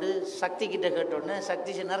தரணும் என்று சக்தி கிட்ட கேட்டோன்னே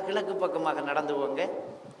சக்தி சொன்னார், கிழக்கு பக்கமாக நடந்து போங்க,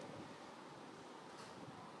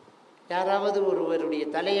 யாராவது ஒருவருடைய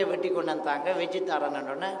தலையை வெட்டி கொண்டாந்தாங்க வச்சு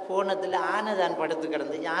தரணுன்னொன்னே போனத்தில் ஆனை தான் படுத்து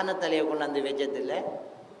கிடந்து யானை தலையை கொண்டாந்து வச்சதில்லை,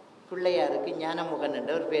 பிள்ளையாருக்கு ஞானமுகன்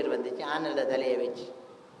என்ற ஒரு பேர் வந்துச்சு, ஆனையில் தலையை வச்சு.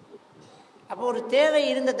 அப்போ ஒரு தேவை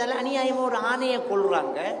இருந்ததால் அநியாயமாக ஒரு ஆணையை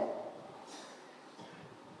கொள்றாங்க.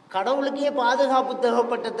 கடவுளுக்கே பாதுகாப்பு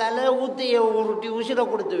தேவைப்பட்டதால ஊத்தையை உருட்டி உசிரை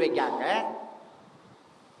கொடுத்து வைக்காங்க.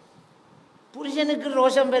 புருஷனுக்கு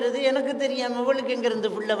ரோஷம் பெறுது, எனக்கு தெரியாமல் இவளுக்கு எங்கிருந்து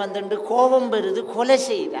பிள்ளை வந்துட்டு கோபம் பெறுது, கொலை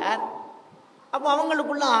செய்தார். அப்போ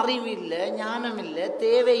அவங்களுக்குள்ள அறிவு இல்லை, ஞானம் இல்லை,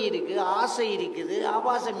 தேவை இருக்குது, ஆசை இருக்குது,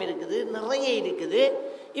 ஆபாசம் இருக்குது, நிறைய இருக்குது.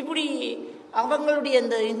 இப்படி அவங்களுடைய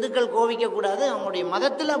இந்த இந்துக்கள் கோபிக்கக்கூடாது, அவங்களுடைய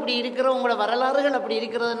மதத்தில் அப்படி இருக்கிறவங்களோட வரலாறுகள் அப்படி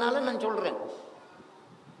இருக்கிறதுனால நான் சொல்கிறேன்.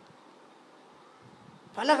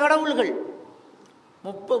 பல கடவுள்கள்,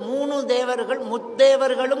 3 தேவர்கள்,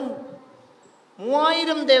 முத்தேவர்களும்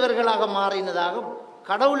 3000 தேவர்களாக மாறினதாக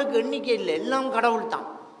கடவுளுக்கு எண்ணிக்கை இல்லை, எல்லாம் கடவுள் தான்.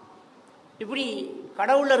 இப்படி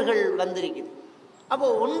கடவுளர்கள் வந்திருக்குது. அப்போ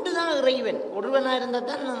ஒன்று தான் இறைவன், ஒருவனாக இருந்தால்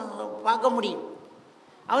தான் பார்க்க முடியும்.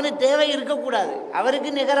 அவனுக்கு தேவை இருக்கக்கூடாது,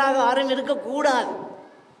 அவருக்கு நிகராக யாரும் இருக்கக்கூடாது.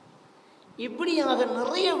 இப்படியாக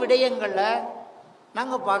நிறைய விடயங்களை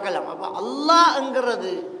நாங்கள் பார்க்கலாம். அப்போ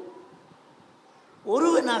அல்லாஹ்ங்கிறது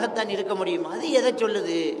ஒருவனாகத்தான் இருக்க முடியும். அது எதை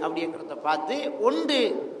சொல்லுது அப்படிங்கிறத பார்த்து ஒன்று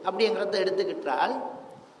அப்படிங்கிறத எடுத்துக்கிட்டால்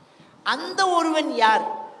அந்த ஒருவன் யார்,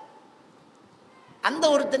 அந்த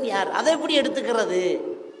ஒருத்தன் யார், அதை எப்படி எடுத்துக்கிறது?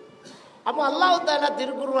 அப்போ அல்லாஹ் தஆலா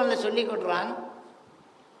திருக்குர்ஆன்ல சொல்லி கொடுறான்,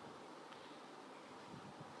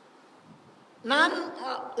 நான்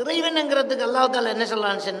இறைவன்ங்கிறதுக்கு அல்லாஹ் தஆலா என்ன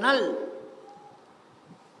சொல்றான்னு சொன்னால்,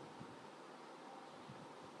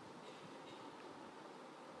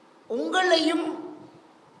 உங்களையும்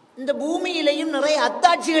இந்த பூமியிலையும் நிறைய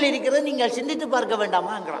அத்தாட்சிகள் இருக்கிறது, நீங்கள் சிந்தித்து பார்க்க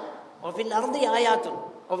வேண்டாமாங்கிறான். ஒஃபில் அர்தி ஆயாத்துன்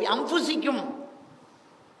ஒஃபி அன்ஃபுசிக்கும்,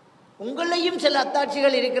 உங்களையும் சில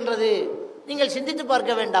அத்தாட்சிகள் இருக்கின்றது, நீங்கள் சிந்தித்து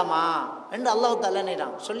பார்க்க வேண்டாமா என்று அல்லாஹ் தஆலா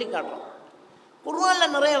சொல்லி காட்டுறான்.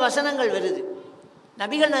 குர்ஆனில் நிறைய வசனங்கள் வருது.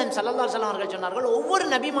 நபிகள் நாயகம் ஸல்லல்லாஹு அலைஹி வஸல்லம் அவர்கள் சொன்னார்கள், ஒவ்வொரு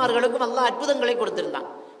நபிமார்களுக்கும் அல்லாஹ் அற்புதங்களை கொடுத்திருந்தான்,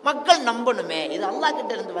 மக்கள் நம்பணுமே இது அல்லாஹ்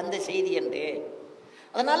கிட்ட இருந்து வந்த செய்தி என்று.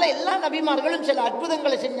 அதனால எல்லா நபிமார்களும் சில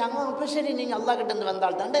அற்புதங்களை செஞ்சாங்க. அப்போ சரி நீங்கள் அல்லாஹ் கிட்ட இருந்து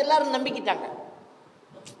வந்தால் தான் எல்லாரும் நம்பிக்கிட்டாங்க.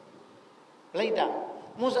 ரைட்டா?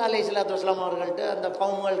 மூசா அலைஹிஸ்ஸலாத்து வஸ்ஸலாம் அவர்கள்ட்ட அந்த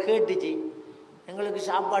கவும்கள் கேட்டுச்சு, எங்களுக்கு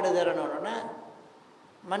சாப்பாடு தரணும்னா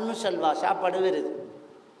மண்ணு சல்வா சாப்பாடு வருது,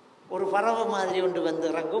 ஒரு பறவை மாதிரி ஒன்று வந்து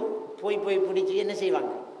இறங்கும், போய் பிடிச்சி என்ன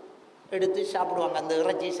செய்வாங்க, எடுத்து சாப்பிடுவாங்க, அந்த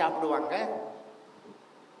இறைச்சியை சாப்பிடுவாங்க.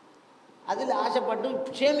 அதில் ஆசைப்பட்டு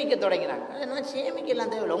சேமிக்க தொடங்கினாங்க. அதனால்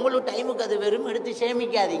சேமிக்கலாம் தேவையில்லை, உங்களுக்கு டைமுக்கு அது வெறும், எடுத்து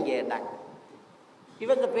சேமிக்காதீங்கன்னாங்க.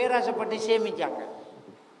 இவங்க பேராசைப்பட்டு சேமிச்சாங்க.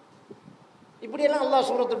 இப்படியெல்லாம் அல்லாஹ்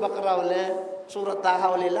சூரத்துல் பக்ராவில் சூரத்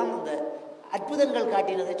தாஹாவில் எல்லாம் அந்த அற்புதங்கள்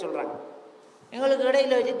காட்டினதை சொல்கிறாங்க. எங்களுக்கு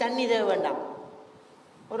இடையில வச்சு தண்ணி தேவை வேண்டாம்,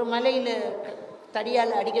 ஒரு மலையில்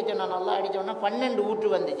தடியால் அடிக்க சொன்னான், நல்லா அடித்தோன்னா 12 ஊற்று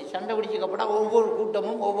வந்துச்சு. சண்டை பிடிச்சிக்கப்படா ஒவ்வொரு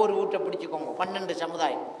கூட்டமும் ஒவ்வொரு ஊற்றை பிடிச்சிக்கோங்க, 12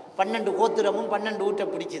 சமுதாயம், 12 கோத்திரமும் 12 ஊற்றை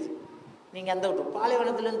பிடிச்சிது. நீங்கள் அந்த ஊற்று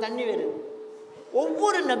பாலைவனத்துலேருந்து தண்ணி வருது.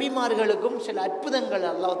 ஒவ்வொரு நபிமார்களுக்கும் சில அற்புதங்கள்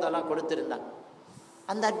அல்லாஹ் தஆலா கொடுத்துருந்தாங்க.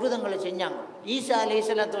 அந்த அற்புதங்களை செஞ்சாங்க. ஈசா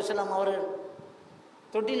அலைஹிஸ்ஸலாத்து வஸ்ஸலாம் அவர்கள்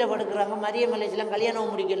தொட்டியில் படுக்கிறாங்க. மரியம் அலைஹிஸ்ஸலாம்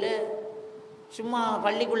கல்யாணம் முடிக்கல, சும்மா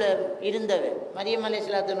பள்ளிக்குள்ளே இருந்தவ. மரியம்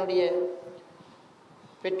அலைஹிஸ்ஸலாத்தினுடைய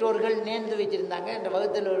பெற்றோர்கள் நேர்ந்து வச்சுருந்தாங்க, இந்த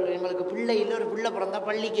வகுத்தில் எங்களுக்கு பிள்ளை இல்லை, ஒரு பிள்ளை பிறந்தா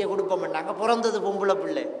பள்ளிக்கே கொடுக்க மாட்டாங்க. பிறந்தது பொம்பளை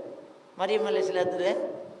பிள்ளை. மரியம் அலைஹிஸ்ஸலாத்துல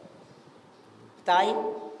தாய்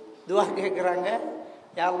துவா கேட்குறாங்க,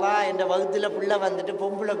 யா அல்லாஹ் என்ற வகுத்தில் பிள்ளை வந்துட்டு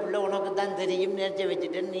பொம்பளை பிள்ளை உனக்கு தான் தெரியும், நேர்ச்சி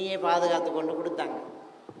வச்சுட்டேன்னு நீயே பாதுகாத்து கொண்டு கொடுத்தாங்க.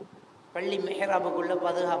 பள்ளி மெஹராபுக்குள்ளே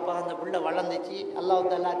பாதுகாப்பாக அந்த பிள்ளை வளர்ந்துச்சு. அல்லாஹ்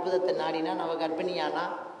தஆலா அற்புதத்தை நாடினா, அவ கர்ப்பிணியானா,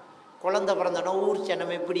 குழந்தை பிறந்தோன்னா ஊர்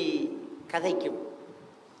சனம் எப்படி கதைக்கும்.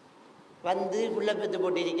 வந்து புள்ள பெற்று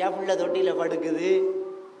போட்டிருக்கா, புள்ள தொட்டியில் படுக்குது.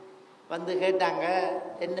 வந்து கேட்டாங்க,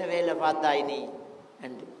 என்ன வேலை பார்த்தாய் நீ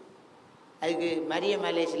என்று. அதுக்கு மரியம்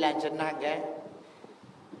அலைஹிஸ்ஸலாம் சொன்னாங்க,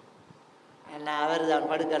 நான் அவர் தான்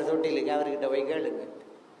படுக்கிற தொட்டிலுக்கு, அவர்கிட்ட போய் கேளுங்க.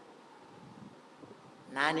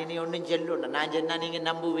 நான் இனி ஒன்றும் சொல்லணும், நான் சொன்னால் நீங்கள்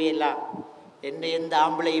நம்புவீங்களா? என்ன எந்த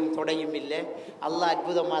ஆம்பளையும் தொடையும் இல்லை, அல்லாஹ்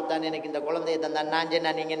அற்புதமாக தான் எனக்கு இந்த குழந்தைய தந்தான், நான்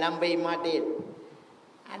சொன்னால் நீங்கள் நம்பவே மாட்டேன்.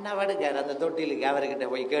 அண்ணா படுக்கார் அந்த தொட்டிலுக்கு, அவர்கிட்ட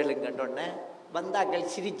போய் கேளுங்கன்னொன்னே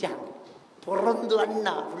வந்தாக்கள் சிரித்தாங்க. பிறந்து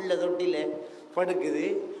அண்ணா புள்ள தொட்டியில் படுக்குது,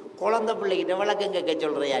 குழந்தை பிள்ளைகிட்ட விளக்கம் கேட்க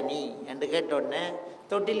சொல்கிறியா நீ என்று கேட்டோடனே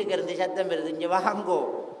தொட்டிலுக்கு இருந்து சத்தம் பெறுது, இங்கே வாங்கோ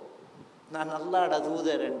நான் அல்லாஹ்வுடைய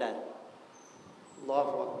தூதர் என்றார்.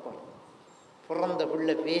 அல்லாஹு அக்பர். பிறந்த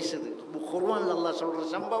பிள்ளை பேசுது. குர்ஆன்ல அல்லாஹ் சொல்கிற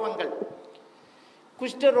சம்பவங்கள்.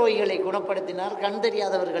 குஷ்டரோகிகளை குணப்படுத்தினார், கண்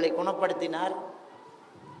தெரியாதவர்களை குணப்படுத்தினார்.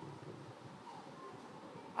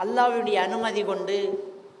 அல்லாஹ்வுடைய அனுமதி கொண்டு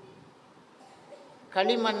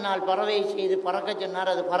களிமண்ணால் பறவை செய்து பறக்க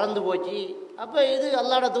சொன்னார், அது பறந்து போச்சு. அப்போ இது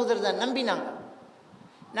அல்லாஹ்வுடைய தூதர் தான் நம்பினாங்க.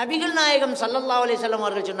 நபிகள் நாயகம் ஸல்லல்லாஹு அலைஹி வஸல்லம்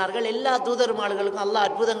அவர்கள் சொன்னார்கள், எல்லா தூதர்மார்களுக்கும் அல்லாஹ்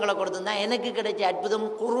அற்புதங்களை கொடுத்துருந்தான், எனக்கு கிடைச்ச அற்புதம்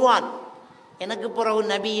குர்ஆன். எனக்கு பிறகு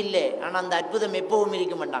நபி இல்லை, ஆனால் அந்த அற்புதம் எப்பவும்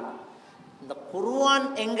இருக்க மாட்டாங்க. இந்த குர்ஆன்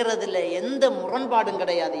என்கிறதுல எந்த முரண்பாடும்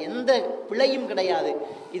கிடையாது, எந்த பிழையும் கிடையாது.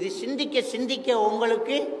 இது சிந்திக்க சிந்திக்க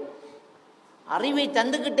உங்களுக்கு அறிவை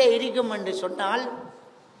தந்துக்கிட்டே இருக்கும் என்று சொன்னால்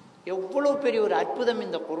எவ்வளோ பெரிய ஒரு அற்புதம்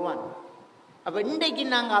இந்த குர்ஆன். அப்போ இன்றைக்கு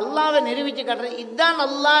நாங்கள் அல்லாவை நிரூபித்து காட்டுறோம், இதுதான்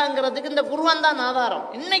அல்லாஹ்ங்கிறதுக்கு இந்த குர்ஆன் தான் ஆதாரம்.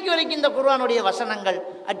 இன்னைக்கு வரைக்கும் இந்த குர்ஆனுடைய வசனங்கள்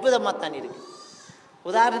அற்புதமாக தான் இருக்கு.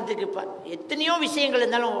 உதாரணத்துக்கு இப்போ எத்தனையோ விஷயங்கள்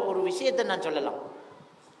இருந்தாலும் ஒரு விஷயத்தை நான் சொல்லலாம்.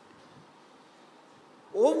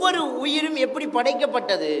 ஒவ்வொரு உயிரும் எப்படி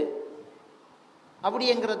படைக்கப்பட்டது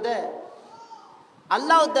அப்படிங்கிறத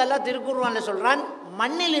அல்லாஹ் தஆலா திருக்குர்ஆன்ல சொல்றான்.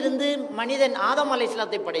 மண்ணிலிருந்து மனிதன் ஆதம்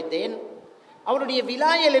அலைஹிஸ்ஸலாத்தை படைத்தேன், அவருடைய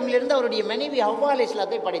விலாயலிலிருந்து அவருடைய மனைவி ஹவ்வா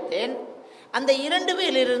அலைஹிஸ்ஸலாத்தை படைத்தேன். அந்த 2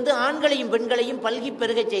 பேரிலிருந்து ஆண்களையும் பெண்களையும் பல்கி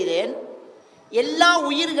பெருகச் செய்தேன், எல்லா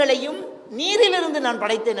உயிர்களையும் நீரிலிருந்து நான்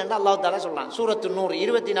படைத்தேன் என்று அல்லாஹ் தஆலா சொல்றான். சூரத்து நூர்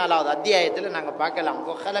 24வது அத்தியாயத்தில் நாங்கள் பார்க்கலாம்.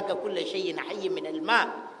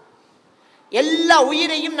 எல்லா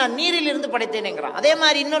உயிரையும் நான் நீரிலிருந்து படைத்தேன் என்கிறான். அதே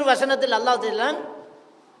மாதிரி இன்னொரு வசனத்தில் அல்லாஹ் தஆலா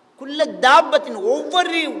குல்ல தாபத்தின்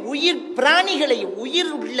ஒவ்வொரு உயிர் பிராணிகளையும்,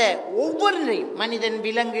 உயிர் உள்ள ஒவ்வொன்றையும், மனிதன்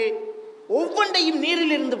விலங்கு ஒவ்வொன்றையும்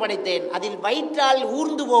நீரிலிருந்து படைத்தேன். அதில் வயிற்றால்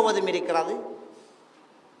ஊர்ந்து போவதும் இருக்கிறது,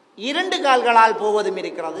 2 கால்களால் போவதும்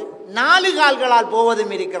இருக்கிறது, 4 கால்களால்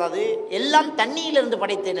போவதும் இருக்கிறது. எல்லாம் தண்ணியிலிருந்து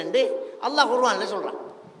படைத்தேன் என்று அல்லாஹ் குர்ஆன்ல சொல்றான்.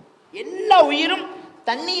 எல்லா உயிரும்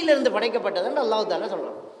தண்ணியிலிருந்து படைக்கப்பட்டது என்று அல்லாஹ் தஆலா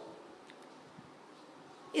சொல்றான்.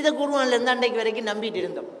 இதை குர்ஆன்ல இருந்து அன்றைக்கு வரைக்கும் நம்பிட்டு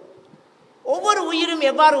இருந்தோம். ஒவ்வொரு உயிரும்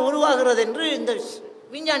எவ்வாறு உருவாகிறது என்று இந்த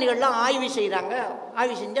விஞ்ஞானிகள்லாம் ஆய்வு செய்கிறாங்க.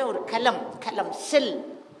 ஆய்வு செஞ்சால் ஒரு கலம்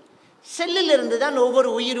செல்லிலிருந்து தான் ஒவ்வொரு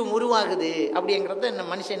உயிரும் உருவாகுது அப்படிங்கிறத இந்த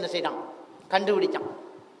மனுஷன் என்ன செய்யறான், கண்டுபிடிச்சான்.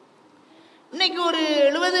 இன்னைக்கு ஒரு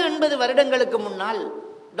 70-80 வருடங்களுக்கு முன்னால்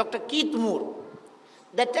doctor Keith Moore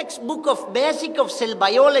the text book of basic of cell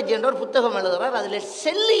biology என்ற ஒரு புத்தகம் எழுதுகிறார். அதில்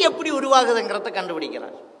செல்லு எப்படி உருவாகுதுங்கிறத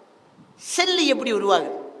கண்டுபிடிக்கிறார். செல்லு எப்படி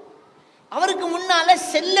உருவாகுது. அவருக்கு முன்னால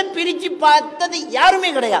செல்லை பிரித்து பார்த்தது யாருமே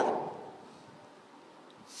கிடையாது.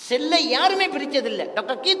 செல்லை யாருமே பிரித்ததில்லை.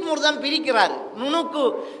 டாக்டர் கீத் மூர் தான் பிரிக்கிறார்.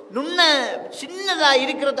 நுண்ண சின்னதாக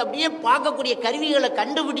இருக்கிறது அப்படியே பார்க்கக்கூடிய கருவிகளை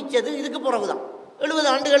கண்டுபிடிச்சது இதுக்கு பிறகுதான், 70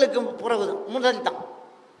 ஆண்டுகளுக்கு பிறகுதான், முதல் தான்.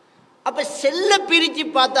 அப்போ செல்லை பிரித்து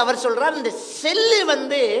பார்த்து அவர் சொல்றார், இந்த செல்லு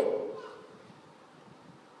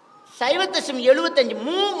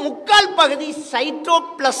 0.75 முக்கால் பகுதி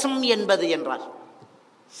சைட்டோபிளசம் என்பது என்றார்.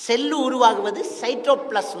 செல்லு உருவாகுவது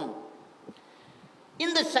சைட்டோபிளசம்.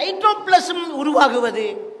 இந்த சைட்டோபிளசம் உருவாகுவது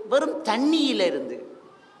வெறும் தண்ணியிலிருந்து.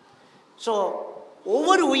 ஸோ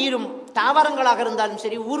ஒவ்வொரு உயிரும் தாவரங்களாக இருந்தாலும்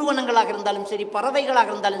சரி, ஊர்வனங்களாக இருந்தாலும் சரி, பறவைகளாக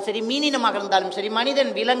இருந்தாலும் சரி, மீனினமாக இருந்தாலும் சரி,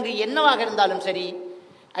 மனிதன் விலங்கு என்னவாக இருந்தாலும் சரி,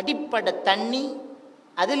 அடிப்படை தண்ணி,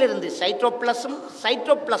 அதிலிருந்து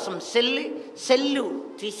சைட்டோபிளசம் செல்லு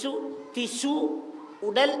திசு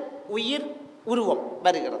உடல் உயிர் உருவம்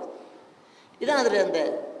வருகிறது. இதான் அதில் அந்த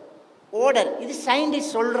ஓர்டர். இது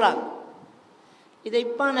சயின்டிஸ்ட் சொல்கிறாங்க. இதை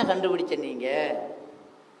இப்போ நான் கண்டுபிடிச்சேன். நீங்கள்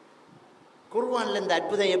குர்ஆன்ல இந்த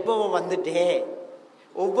அற்புதம் எப்போ வந்துட்டே,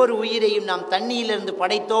 ஒவ்வொரு உயிரையும் நாம் தண்ணியிலிருந்து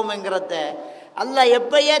படைத்தோம்ங்கிறத அல்லாஹ்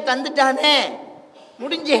எப்பயே தந்துட்டானே,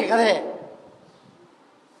 முடிஞ்சே கதை.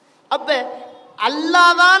 அப்போ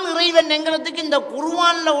அல்லாஹ் தான் இறைவன் என்கிறதுக்கு இந்த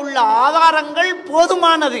குர்ஆன்ல உள்ள ஆதாரங்கள்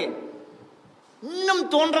போதுமானது. இன்னும்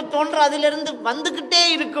தோன்ற அதிலிருந்து வந்துக்கிட்டே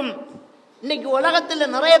இருக்கும். இன்னைக்கு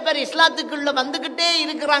உலகத்தில் நிறைய பேர் இஸ்லாத்துக்குள்ள வந்துக்கிட்டே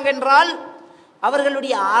இருக்கிறாங்க என்றால்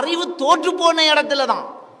அவர்களுடைய அறிவு தோற்று போன இடத்துல தான்.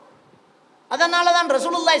 அதனால தான்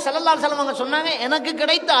ரசூலுல்லாஹி ஸல்லல்லாஹு அலைஹி வஸல்லம் அவங்க சொன்னாங்க, எனக்கு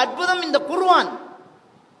கிடைத்த அற்புதம் இந்த குர்ஆன்,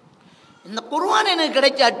 எனக்கு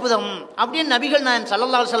கிடைச்ச அற்புதம் அப்படின்னு நபிகள் நாயகம்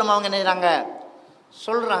ஸல்லல்லாஹு அலைஹி வஸல்லம் அவங்க நினைக்கிறாங்க,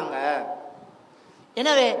 சொல்றாங்க.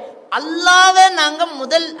 எனவே அல்லாஹ்வை நாங்கள்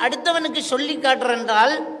முதல் அடுத்தவனுக்கு சொல்லி காட்டுறோம்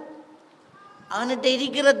என்றால் அவன்கிட்ட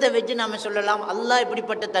இருக்கிறத வச்சு நாம சொல்லலாம் அல்லாஹ்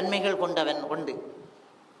இப்படிப்பட்ட தன்மைகள் கொண்டவன் உண்டு.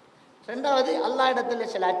 ரெண்டாவது, அல்லாஹ் இடத்துல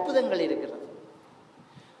சில அற்புதங்கள் இருக்கிறது.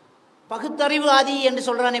 பகுத்தறிவாதி என்று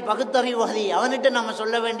சொல்றானே, பகுத்தறிவாதி, அவன்கிட்ட நம்ம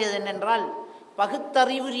சொல்ல வேண்டியது என்னென்றால்,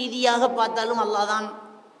 பகுத்தறிவு ரீதியாக பார்த்தாலும் அல்லாஹ் தான்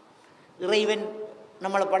இறைவன்,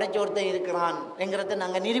 நம்மளை படைச்ச ஒருத்தன் இருக்கிறான் என்கிறத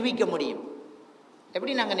நாங்கள் நிரூபிக்க முடியும்.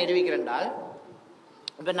 எப்படி நாங்கள் நிரூபிக்கிறோன்றால்,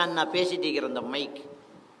 இப்போ நான் பேசிட்டு இருக்கிற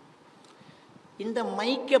இந்த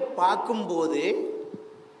மைக்கை பார்க்கும்போது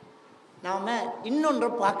நாம் இன்னொன்றை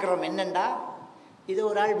பார்க்குறோம். என்னென்னா, இது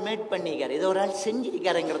ஒரு ஆள் மேட் பண்ணிக்கார், இது ஒரு ஆள்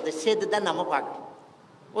செஞ்சிருக்காருங்கிறத சேர்த்து தான் நம்ம பார்க்குறோம்.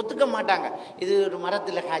 ஒத்துக்க மாட்டாங்க. இது ஒரு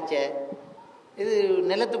மரத்தில் காய்ச்ச, இது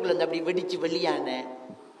நிலத்துக்குள்ளே அப்படி வெடித்து வெளியான,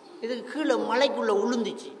 இது கீழே மலைக்குள்ளே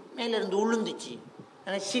உளுந்துச்சு, மேலேருந்து உளுந்துச்சு.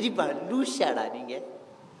 ஆனால் சிரிப்பாங்க, லூஸாடா நீங்கள்,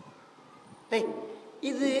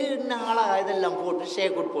 இது நாளாக இதெல்லாம் போட்டு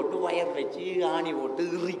சேக்கூட் போட்டு வயர் வச்சு ஆணி போட்டு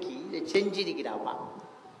இறுக்கி இதை செஞ்சிருக்கிறாப்பா.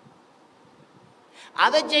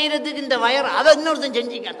 அதை செய்யறதுக்கு இந்த வயர் அதை இன்னொருத்தன்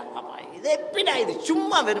செஞ்சுக்காட்டாப்பா. இது எப்படிடா, இது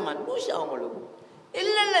சும்மா வருமா லூஸ் அவங்களுக்கு?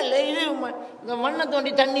 இல்லை இல்லை இல்லை, இது இந்த மண்ணை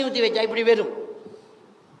தோண்டி தண்ணி ஊற்றி வச்சா இப்படி வரும்.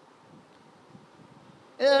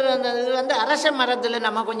 இது அரச மரத்தில்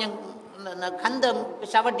நம்ம கொஞ்சம் கந்த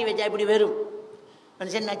சவட்டி வச்சா இப்படி வரும்.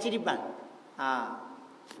 மனுஷன் நச்சிரிப்பான்.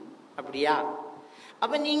 அப்படியா?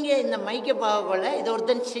 அப்போ நீங்கள் இந்த மைக்கை பார்க்கல, இதை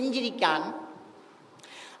ஒருத்தன் செஞ்சிருக்கான்,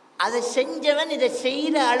 அதை செஞ்சவன் இதை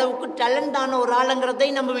செய்கிற அளவுக்கு டேலண்டான ஒரு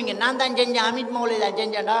ஆளுங்கிறதையும் நம்புவீங்க. நான் தான் செஞ்சேன், ஹமீத் மௌலவி தான்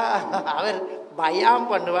செஞ்சேன்டா, அவர் பயம்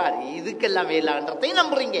பண்ணுவார், இதுக்கெல்லாம் வேலான்றதையும்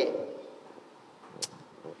நம்புறீங்க.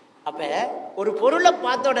 அப்போ ஒரு பொருளை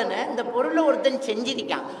பார்த்த உடனே இந்த பொருளை ஒருத்தன்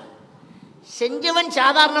செஞ்சிருக்கான், செஞ்சவன்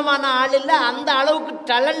சாதாரணமான ஆள் இல்லை, அந்த அளவுக்கு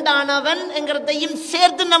டேலண்ட் ஆனவன் என்கிறதையும்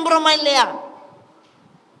சேர்த்து நம்புறோமா இல்லையா?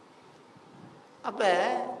 அப்ப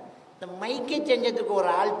இந்த மைக்கை செஞ்சதுக்கு ஒரு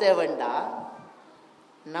ஆள் தேவைண்டா,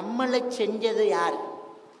 நம்மளை செஞ்சது யார்?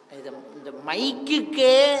 இந்த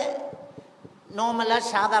மைக்குக்கே நோமலா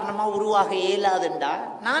சாதாரணமா உருவாக இயலாதுண்டா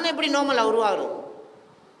நான் எப்படி நோமலா உருவாகிறது?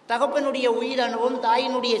 தகப்பனுடைய உயிரணுவும்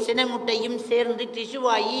தாயினுடைய சினைமுட்டையும் சேர்ந்து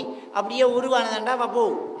டிஷ்யூவாகி அப்படியே உருவானதுண்டா பப்போ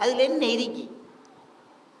அதுல என்ன இருக்கி?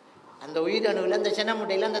 அந்த உயிரணுவில், அந்த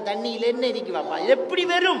சினைமுட்டையில், அந்த தண்ணியில் என்ன இருக்கி பாப்பா? எப்படி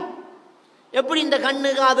வரும்? எப்படி இந்த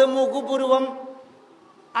கண்ணு, காது, மூக்கு, புருவம்,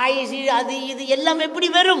 ஆயுசு, அது இது எல்லாம் எப்படி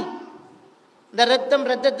வரும்? இந்த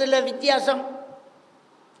ரத்தத்தில் வித்தியாசம்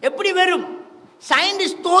எப்படி வரும்?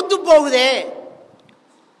 சயின்டிஸ்ட் தோத்து போகுதே.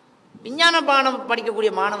 விஞ்ஞான பாடம்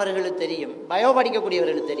படிக்கக்கூடிய மாணவர்களுக்கு தெரியும், பயோ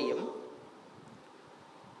படிக்கக்கூடியவர்களுக்கு தெரியும்,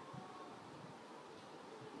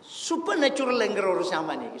 சூப்பர் நேச்சுரல் என்கிற ஒரு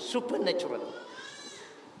சாமானிய சூப்பர் நேச்சுரல்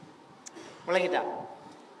விளங்கிட்டா?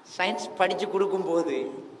 சயின்ஸ் படித்து கொடுக்கும்போது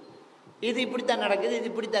இது இப்படித்தான் நடக்குது, இது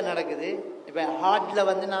இப்படித்தான் நடக்குது. இப்போ ஹார்ட்டில்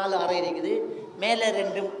வந்து 4 அறை இருக்குது, மேலே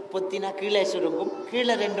 2 பொத்தினா கீழே சுருங்கும்,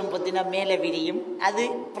 கீழே 2 பொத்தினா மேலே விரியும், அது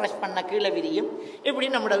ப்ரெஸ் பண்ண கீழே விரியும், இப்படி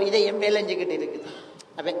நம்மளோட இதயம் வேலைஞ்சிக்கிட்டு இருக்குது.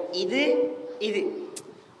 அப்போ இது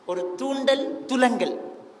ஒரு தூண்டல் துலங்கல்,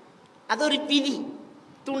 அது ஒரு விதி,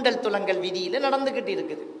 தூண்டல் துலங்கல் விதியில் நடந்துக்கிட்டு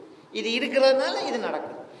இருக்குது. இது இருக்கிறதுனால இது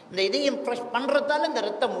நடக்குது. இந்த இதயம் ப்ரெஸ் பண்ணுறதால இந்த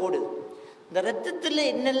ரத்தம் ஓடுது. இந்த ரத்தத்தில்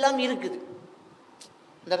என்னெல்லாம் இருக்குது?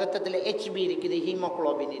 இந்த ரத்தத்தில் HB இருக்குது,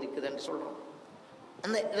 ஹீமோகுளோபின் இருக்குதுன்னு சொல்கிறோம்,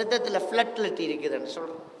 அந்த ரத்தத்தில் ஃப்ளட்லெட் இருக்குதுன்னு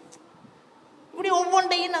சொல்கிறோம். இப்படி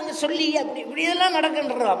ஒவ்வொன்றையும் நாங்கள் சொல்லி அப்படி இப்படி இதெல்லாம்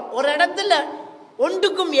நடக்கின்றோம். ஒரு இடத்துல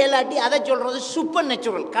ஒன்றுக்கும் ஏலாட்டி அதை சொல்கிறது சூப்பர்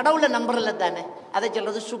நேச்சுரல். கடவுளை நம்புறல தானே, அதை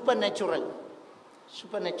சொல்கிறது சூப்பர் நேச்சுரல்.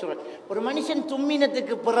 Super natural. ஒரு மனுஷன்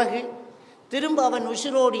தும்மினத்துக்கு பிறகு திரும்ப அவன்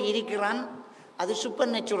உசுரோடு இருக்கிறான், அது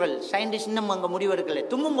சூப்பர் நேச்சுரல். சயின்டிஸ்ட் இன்னும் அங்கே முடிவெடுக்கலை.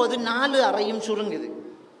 தும்மும்போது 4 அறையும் சுருங்குது.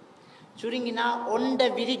 சுருங்கினா ஒன்றை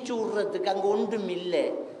விரிச்சு விடுறதுக்கு அங்கே ஒன்றும் இல்லை,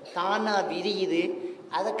 தானாக விரியுது.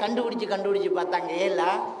 அதை கண்டுபிடிச்சு பார்த்தாங்க.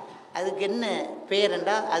 ஏலா அதுக்கு என்ன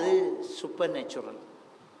பேருண்டா, அது சூப்பர் நேச்சுரல்.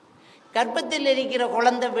 கர்ப்பத்தில் இருக்கிற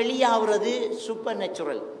குழந்தை வெளியாகிறது சூப்பர்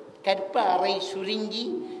நேச்சுரல். கர்ப்ப அறை சுருங்கி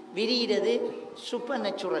விரிகிறது சூப்பர்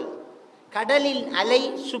நேச்சுரல். கடலில் அலை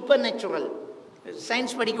சூப்பர் நேச்சுரல்.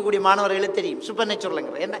 சயின்ஸ் படிக்கக்கூடிய மாணவர்களுக்கு தெரியும் சூப்பர்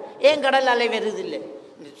நேச்சுரல்ங்கிற. என்ன ஏன் கடல் அலை வருது? இல்லை,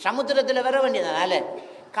 சமுத்திரத்தில் வர வேண்டியதான் அலை.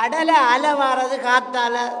 கடலை அலை வாரது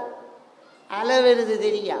காத்தால அலை வருது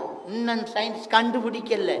தெரியா? இன்னும் சயின்ஸ்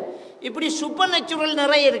கண்டுபிடிக்கல. இப்படி சூப்பர் நேச்சுரல்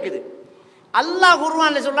நிறைய இருக்குது. அல்லாஹ்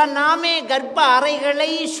குர்ஆன்ல சொல்றான், நாமே கர்ப்ப அறைகளை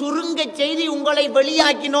சுருங்க செய்து உங்களை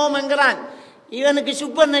வெளியாக்கினோம் என்கிறான். இவனுக்கு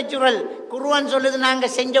சூப்பர் நேச்சுரல். குர்ஆன் சொல்லுது நாங்க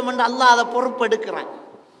செஞ்சோம், அல்லாஹ் அதை பொறுப்பெடுக்கிறான்.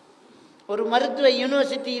 ஒரு மருத்துவ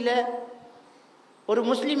யூனிவர்சிட்டியில் ஒரு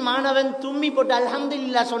முஸ்லீம் மாணவன் தும்மி போட்டு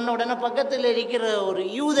அல்ஹம்துலில்லாஹ் சொன்ன உடனே பக்கத்தில் இருக்கிற ஒரு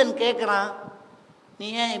யூதன் கேட்குறான், நீ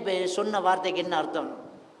ஏன் இப்போ சொன்ன வார்த்தைக்கு என்ன அர்த்தம்?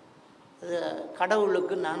 அது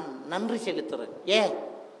கடவுளுக்கு நான் நன்றி செலுத்துறேன். ஏன்?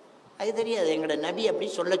 அது தெரியாது, எங்களோட நபி அப்படி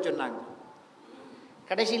சொல்ல சொன்னாங்க.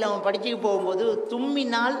 கடைசியில் அவன் படிச்சுக்கு போகும்போது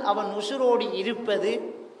தும்மினால் அவன் உசுரோடு இருப்பது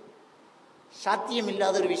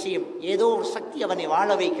சாத்தியமில்லாத ஒரு விஷயம், ஏதோ ஒரு சக்தி அவனை வாழ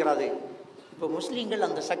வைக்கிறது. இப்போ முஸ்லீம்கள்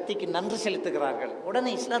அந்த சக்திக்கு நன்றி செலுத்துகிறார்கள். உடனே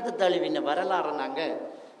இஸ்லாத்தை தழுவின வரலாறு நாங்கள்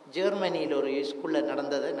ஜெர்மனியில் ஒரு ஸ்கூலில்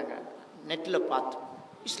நடந்ததை நாங்கள் நெட்டில் பார்த்தோம்.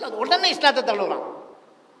 உடனே இஸ்லாத்தை தழுவுறான்.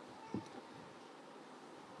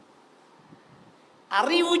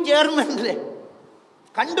 அறிவு ஜெர்மன்ல,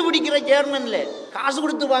 கண்டுபிடிக்கிற ஜெர்மன்ல, காசு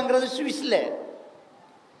கொடுத்து வாங்குறது சுவிஸ்ல.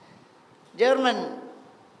 ஜெர்மன்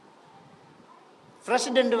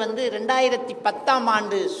பிரசிடென்ட் வந்து 2010ஆம்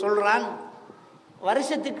ஆண்டு சொல்றான்,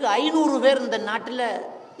 வருஷத்துக்கு 500 பேர் இந்த நாட்டில்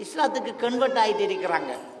இஸ்லாத்துக்கு கன்வெர்ட் ஆகிட்டு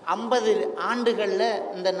இருக்கிறாங்க. 50 ஆண்டுகளில்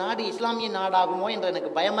இந்த நாடு இஸ்லாமிய நாடாகுமோ என்று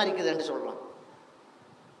எனக்கு பயமா இருக்குதுன்னு சொல்றான்.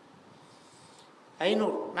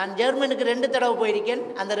 500. நான் ஜெர்மனுக்கு 2 தடவை போயிருக்கேன்.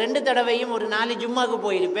 அந்த 2 தடவையும் ஒரு 4 ஜும்மாவுக்கு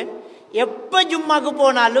போயிருப்பேன். எப்போ ஜும்மாவுக்கு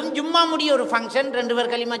போனாலும் ஜும்மா முடிய ஒரு ஃபங்க்ஷன், 2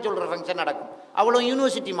 பேர் களிமா சொல்கிற ஃபங்க்ஷன் நடக்கும். அவ்வளோ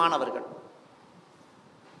யூனிவர்சிட்டி மாணவர்கள்.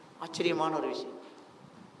 ஆச்சரியமான ஒரு விஷயம்.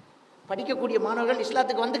 படிக்கக்கூடிய மாணவர்கள்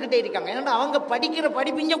இஸ்லாத்துக்கு வந்துக்கிட்டே இருக்காங்க. ஏன்னா அவங்க படிக்கிற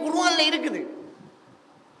படிப்பிங்க குர்ஆன்ல இருக்குது.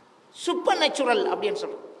 சூப்பர் நேச்சுரல் அப்படின்னு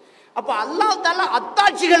சொல்றோம். அப்போ அல்லாஹ் தஆலா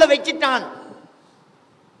அத்தாட்சிகளை வச்சுட்டான்.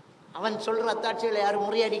 அவன் சொல்ற அத்தாட்சிகளை யாரும்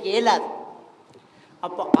முறியடிக்க இயலாது.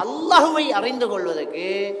 அப்போ அல்லாஹ்வை அறிந்து கொள்வதற்கு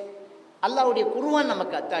அல்லாஹ்வுடைய குர்ஆன்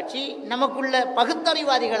நமக்கு அத்தாட்சி. நமக்குள்ள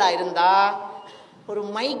பகுத்தறிவாதிகளாக இருந்தா ஒரு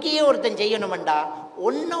மைக்கையே ஒருத்தன் செய்யணுமெண்டா,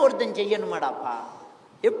 ஒருத்தன் செய்யணுமாடாப்பா.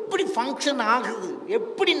 எப்படி ஃபங்க்ஷன் ஆகுது,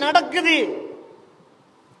 எப்படி நடக்குது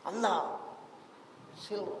அல்லாஹ்.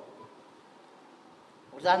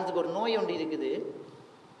 உதாரணத்துக்கு ஒரு நோய் ஒன்று இருக்குது,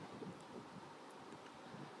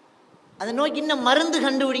 அந்த நோய்க்கு இன்னும் மருந்து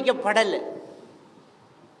கண்டுபிடிக்கப்படலை.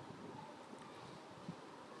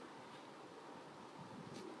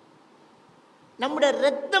 நம்முடைய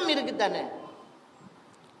ரத்தம் இருக்குத்தானே,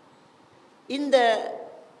 இந்த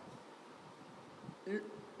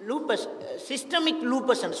லூப்பஸ், சிஸ்டமிக்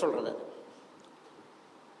லூப்பஸ் சொல்றது,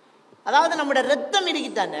 அதாவது நம்முடைய ரத்தம்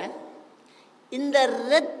இருக்குத்தானே, இந்த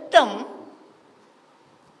ரத்தம்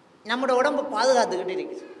நம்முடைய உடம்பு பாதுகாத்துக்கிட்டு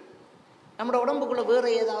இருக்குது. நம்முடைய உடம்புக்குள்ள வேற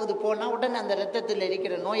ஏதாவது போனால் உடனே அந்த ரத்தத்தில்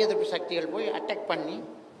இருக்கிற நோய் எதிர்ப்பு சக்திகள் போய் அட்டாக் பண்ணி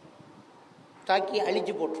தாக்கி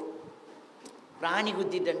அழிச்சு போட்டுரும். பிராணி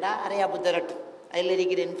குத்திட்டா அரையாப்பு திரட்டும், அதில்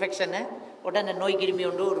இருக்கிற இன்ஃபெக்ஷனை உடனே நோய் கிருமி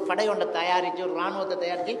ஒன்று ஒரு படை ஒன்றை தயாரித்து ஒரு இராணுவத்தை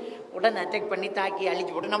தயாரித்து உடனே அட்டாக் பண்ணி தாக்கி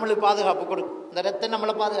அழிச்சு போட்டு நம்மளுக்கு பாதுகாப்பு கொடுக்கும். இந்த ரத்தம்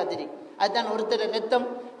நம்மளை பாதுகாத்துருக்கு. அதுதான் ஒருத்தர் ரத்தம்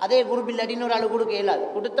அதே குரூப் இல்லாட்டின்னு ஒரு ஆள் கொடுக்க இயலாது.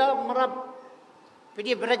 கொடுத்தா முறை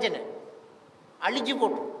பெரிய பிரச்சனை, அழிச்சு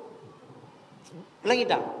போட்டு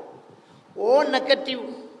விளங்கிட்டா. ஓ நெகட்டிவ்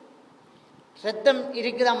ரத்தம்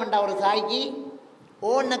இருக்குதாமண்டா ஒரு தாய்க்கு,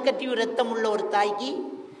 ஓ நெகட்டிவ் ரத்தம் உள்ள ஒரு தாய்க்கு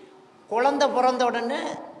குழந்தை பிறந்த உடனே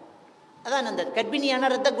அதான் அந்த கர்ப்பிணியான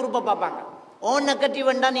ரத்த குரூப்பை பார்ப்பாங்க. ஓ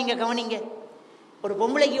நெகட்டிவ் என்றால் நீங்கள் கவனிங்க, ஒரு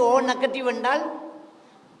பொம்பளைக்கு ஓ நெகட்டிவ் என்றால்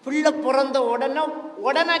பிள்ளை பிறந்த உடனே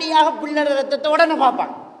உடனடியாக பிள்ளோட ரத்தத்தை உடனே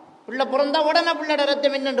பார்ப்பாங்க. பிள்ளை பிறந்தா உடனே பிள்ளோட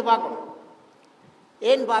ரத்தம் என்னென்று பார்க்கணும்.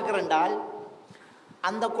 ஏன் பார்க்குறேன்டால்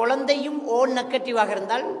அந்த குழந்தையும் ஓ நெகட்டிவாக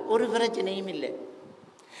இருந்தால் ஒரு பிரச்சனையும் இல்லை.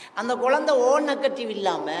 அந்த குழந்தை ஓ நெகட்டிவ்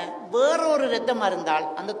இல்லாமல் வேறொரு ரத்தமாக இருந்தால்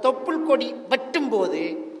அந்த தொப்புள் கொடி வெட்டும் போது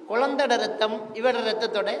குழந்தையோட ரத்தம் இவரோட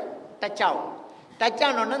ரத்தத்தோட டச் ஆகும். டச்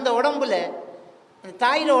ஆனோன்னு இந்த உடம்புல, அந்த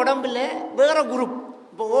தாயோட உடம்புல வேற குரூப்,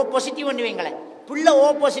 இப்போ ஓ பாசிட்டிவ் பண்ணி வைங்களேன், புள்ள ஓ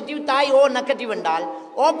பாசிட்டிவ் தாய் ஓ நெகட்டிவ் என்றால்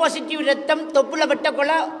ஓ பாசிட்டிவ் ரத்தம் தொப்புல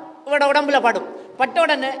வெட்டக்கொள்ள இவட உடம்புல படும். பட்ட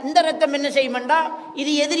உடனே இந்த ரத்தம் என்ன செய்யுமெண்டா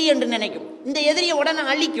இது எதிரி என்று நினைக்கும், இந்த எதிரியை உடனே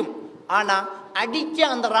அழிக்கும். ஆனால் அடித்த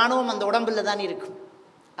அந்த இராணுவம் அந்த உடம்புல தான் இருக்கும்.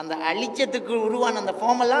 அந்த அழிச்சத்துக்கு உருவான அந்த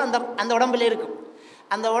ஃபார்மெல்லாம் அந்த உடம்புல இருக்கும்.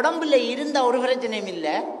 அந்த உடம்புல இருந்த ஒரு பிரச்சனையும்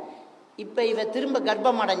இல்லை. இப்போ இவ திரும்ப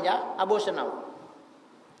கர்ப்பம் அடைஞ்சா அபோஷன் ஆகும்.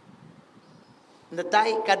 இந்த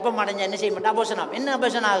தாய் கர்ப்பம் அடைஞ்சா என்ன செய்ய மாட்டா அபோஷன் ஆகும். என்ன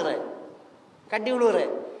அபோஷன் ஆகுற, கட்டி விழுவுற,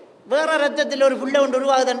 வேற ரத்தத்தில் ஒரு புள்ள ஒன்று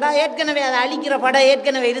உருவாகுதுண்டா ஏற்கனவே அதை அழிக்கிற படம்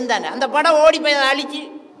ஏற்கனவே இருந்தானே அந்த படம் ஓடி போய் அதை அழிச்சு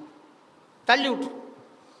தள்ளி விட்டு.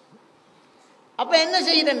 அப்போ என்ன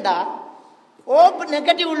செய்யுதுண்டா, ஓப்பு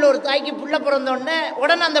நெகட்டிவ் உள்ள ஒரு தாய்க்கு புள்ள பிறந்தோடனே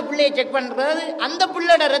உடனே அந்த பிள்ளையை செக் பண்ணுறது, அந்த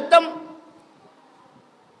பிள்ளையோட ரத்தம்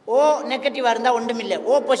ஓ நெகட்டிவாக இருந்தால் ஒன்றுமில்லை,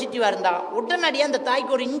 ஓ பாசிட்டிவாக இருந்தால் உடனடியாக அந்த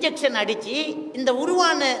தாய்க்கு ஒரு இன்ஜெக்ஷன் அடித்து இந்த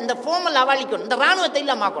உருவான இந்த ஃபோமல் அவாளிக்கணும், இந்த இராணுவத்தை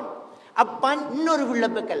இல்லாமாக்கணும். அப்பான் இன்னொரு பிள்ளை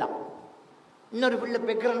பெக்கலாம், இன்னொரு பிள்ளை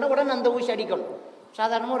பெக்கிறோன்னா உடனே அந்த ஊசி அடிக்கணும்.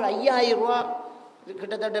 சாதாரணமாக ஒரு 5000 ரூபா,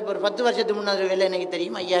 கிட்டத்தட்ட இப்போ ஒரு 10 வருஷத்துக்கு முன்னாடி வேலை எனக்கு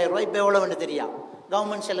தெரியும். 5000 ரூபா இப்போ எவ்வளோ வேணும் தெரியும்.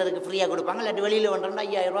 கவர்மெண்ட் சிலருக்கு ஃப்ரீயாக கொடுப்பாங்க, இல்லாட்டி வெளியில் வேண்டோம்னா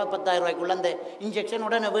 5000 ரூபா 10,000 ரூபாய்க்குள்ள அந்த இன்ஜெக்ஷன்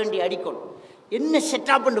உடனே வேண்டி அடிக்கணும். என்ன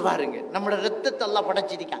செட்டாப்னு பாருங்க, நம்மளோட ரத்தத்தை எல்லாம்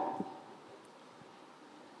படைச்சிருக்காங்க.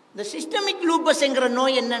 இந்த சிஸ்டமிக் லூப்பஸ்ங்கிற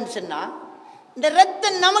நோய் என்னன்னு சொன்னால், இந்த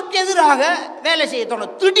ரத்தம் நமக்கு எதிராக வேலை செய்ய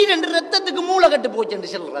தோணும். திடீரென்று ரத்தத்துக்கு மூளை கட்டு போச்சுன்னு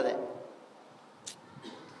சொல்றத.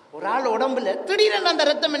 ஒரு ஆள் உடம்புல திடீரென்று அந்த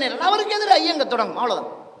ரத்தம் என்ன அவருக்கு எதிராக இயங்க தொடங்கும்,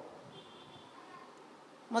 அவ்வளோதான்.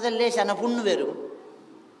 முதல்ல சன புண்ணு வரும்,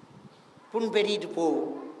 புண் பெருகிட்டு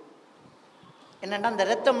போகும். என்னென்னா அந்த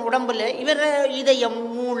ரத்தம் உடம்புல இவர இதயம்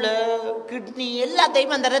மூளை கிட்னி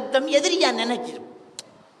எல்லாத்தையும் அந்த ரத்தம் எதிரியாக நினைச்சிடும்.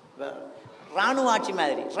 இராணுவ ஆட்சி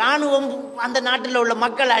மாதிரி, இராணுவம் அந்த நாட்டில் உள்ள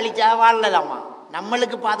மக்களை அழிச்சா வாழலாமா?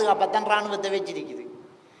 நம்மளுக்கு பாதுகாப்பாகத்தான் இராணுவத்தை வச்சிருக்குது.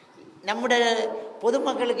 நம்முடைய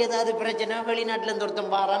பொதுமக்களுக்கு ஏதாவது பிரச்சனை, வெளிநாட்டிலேருந்து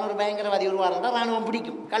ஒருத்தன் வாரான்னு ஒரு பயங்கரவாதி உருவாருன்னா இராணுவம்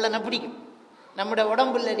பிடிக்கும், கல்லனை பிடிக்கும். நம்முடைய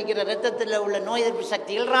உடம்புல இருக்கிற ரத்தத்தில் உள்ள நோய் எதிர்ப்பு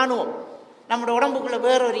சக்திகள் இராணுவம். நம்முடைய உடம்புக்குள்ளே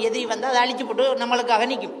வேறொரு எதிரி வந்து அதை அழிச்சு போட்டு நம்மளுக்காக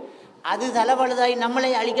நிற்கும். அது தலைவழுதாகி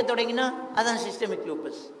நம்மளை அழிக்க தொடங்கினா அதான் சிஸ்டமிக்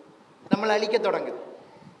லூப்பஸ், நம்மளை அழிக்க தொடங்குது.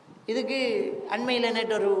 இதுக்கு அண்மையில்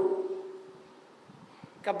நேற்று ஒரு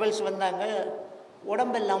கப்பல்ஸ் வந்தாங்க,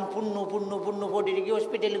 உடம்பெல்லாம் புண்ணு புண்ணு புண்ணு போட்டிருக்கு.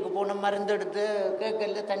 ஹாஸ்பிட்டலுக்கு போன மருந்து எடுத்து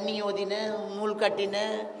கேட்கல, தண்ணி ஓதின, நூல் கட்டின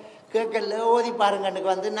கேட்கல, ஓதி பாருங்கன்னுக்கு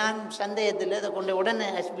வந்து நான் சந்தேகத்தில் அதை கொண்டு உடனே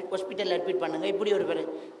ஹாஸ்பிட்டலில் அட்மிட் பண்ணுங்க. இப்படி ஒரு பேர்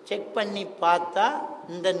செக் பண்ணி பார்த்தா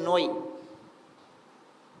இந்த நோய்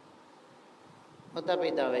மொத்தா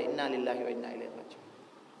பைத்தாவே இன்னாலில்லாஹி வ இன்னா இலைஹி ராஜிஊன்.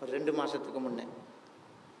 ஒரு 2 மாதத்துக்கு முன்னே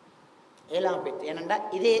 7ஆம் பேத்து. ஏனண்டா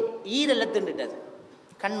இதே ஈரெல்லாம் திண்டுட்டது,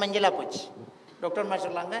 கண் மஞ்சளாக போச்சு. டாக்டர்மார்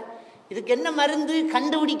சொல்லாங்க இதுக்கு என்ன மருந்து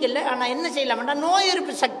கண்டுபிடிக்கல, ஆனால் என்ன செய்யலாம்டா நோய்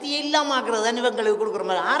எதிர்ப்பு சக்தியை இல்லாமல் ஆக்குறது தான் இவங்களுக்கு கொடுக்குற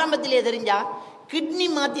மாதிரி. ஆரம்பத்திலே தெரிஞ்சால் கிட்னி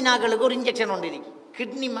மாற்றினாக்களுக்கு ஒரு இன்ஜெக்ஷன் ஒன்று இருக்கு.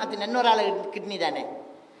 கிட்னி மாற்றின இன்னொரு ஆள் கிட்னி தானே,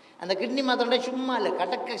 அந்த கிட்னி மாத்திரோட சும்மா இல்லை,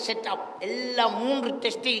 கடக்க செட்டப் எல்லாம் 3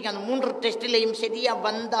 டெஸ்ட் இருக்கு. அந்த 3 டெஸ்ட்லையும் சரியாக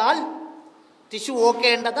வந்தால் டிஷ்யூ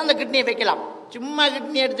ஓகேன்றா தான் அந்த கிட்னியை வைக்கலாம். சும்மா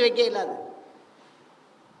கிட்னி எடுத்து வைக்க இல்லாது.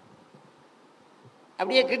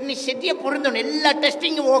 அப்படியே கிட்னி செட்டியை பொருந்தணும், எல்லா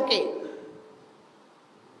டெஸ்டிங்கும் ஓகே,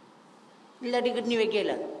 இல்லாட்டி கிட்னி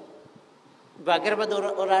வைக்கல. இப்போ அக்கரபத்து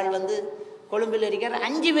ஒரு ஆள் வந்து கொழும்பில் இருக்கிற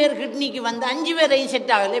 5 பேர் கிட்னிக்கு வந்து 5 பேரையும்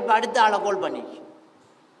செட் ஆகலை. இப்போ அடுத்த ஆளை கால் பண்ணிச்சு.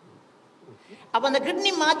 அப்போ அந்த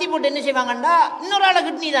கிட்னி மாற்றி போட்டு என்ன செய்வாங்கண்டா, இன்னொரு ஆளை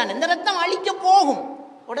கிட்னி தானே, இந்த ரத்தம் அழிக்க போகும்.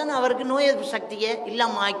 உடனே அவருக்கு நோய் எதிர்ப்பு சக்தியை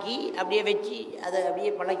இல்லாமாக்கி அப்படியே வச்சு அதை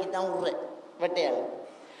அப்படியே பழக்கித்தான் விடுற வெட்டையால்.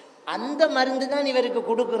 அந்த மருந்து தான் இவருக்கு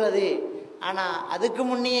கொடுக்குறது. ஆனால் அதுக்கு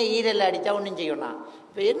முன்னே ஈரல் அடித்தா ஒன்றும் செய்யணும்.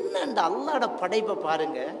 இப்போ என்ன அந்த அல்லாஹ்வோட படைப்பை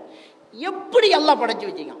பாருங்க, எப்படி அல்லாஹ் படைச்சு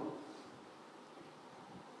வச்சுக்கான்.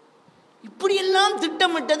 இப்படியெல்லாம்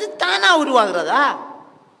திட்டமிட்டது தானா உருவாகிறதா?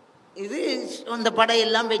 இது அந்த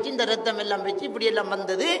படையெல்லாம் வச்சு இந்த ரத்தம் எல்லாம் வச்சு இப்படியெல்லாம்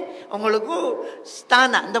வந்தது உங்களுக்கு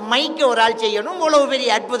தானா. இந்த மைக்க ஒரு ஆள் செய்யணும், இவ்வளவு பெரிய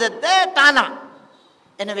அற்புதத்தை தானா.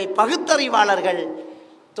 எனவே பகுத்தறிவாளர்கள்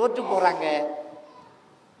தோற்று போகிறாங்க.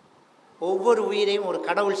 ஒவ்வொரு உயிரையும் ஒரு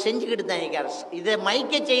கடவுள் செஞ்சுக்கிட்டு தான் இருக்கார். இதை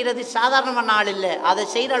மைக்க செய்கிறது சாதாரணமான ஆள் இல்லை, அதை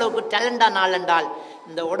செய்கிற அளவுக்கு டேலண்டான ஆள் என்றால்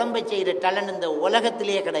இந்த உடம்பை செய்கிற டேலண்ட் இந்த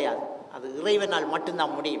உலகத்திலேயே கிடையாது. அது இறைவனால்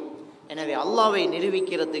மட்டும்தான் முடியும். எனவே அல்லாஹ்வை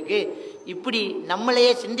நிரூபிக்கிறதுக்கு இப்படி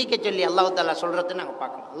நம்மளையே சிந்திக்க சொல்லி அல்லாஹ் தாலா சொல்கிறத நாங்கள்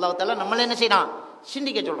பார்க்கணும். அல்லாஹ் தாலா நம்மளை என்ன செய்யறான்,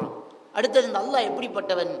 சிந்திக்க சொல்கிறோம். அடுத்தது இந்த அல்லாஹ்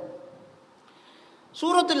எப்படிப்பட்டவன்.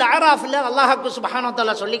 சூரத்துல் அராஃபில் அல்லாஹ் சுப்ஹானஹு வ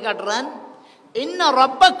தஆலா சொல்லி காட்டுறான், இன்ன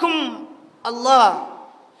ரப்பக்கும் அல்லாஹ்,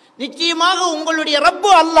 நிச்சயமாக உங்களுடைய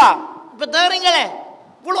ரப்பு அல்லாஹ். இப்போ தேறீங்களே,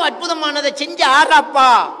 இவ்வளோ அற்புதமானதை செஞ்ச ஆராப்பா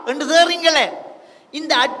என்று தேறீங்களே,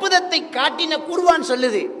 இந்த அற்புதத்தை காட்டின குர்ஆன்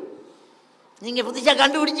சொல்லுது. நீங்கள் புதுசாக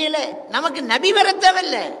கண்டுபிடிச்சீங்கள, நமக்கு நபி வர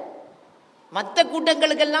தேவையில்லை. மற்ற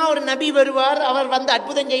கூட்டங்களுக்கெல்லாம் ஒரு நபி வருவார், அவர் வந்து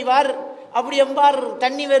அற்புதம் செய்வார். அப்படி எம்பார்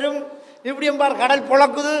தண்ணி வரும், இப்படி எம்பார் கடல்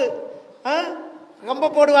புழக்குது,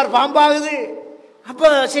 கம்ப போடுவார் பாம்பாகுது. அப்போ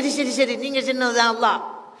சரி சரி சரி நீங்கள் சின்னதுதான் அல்லாஹ்.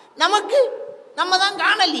 நமக்கு நம்ம தான்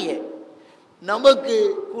காணலையே. நமக்கு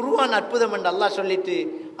குர்ஆன் அற்புதம் என்று அல்லாஹ் சொல்லிட்டு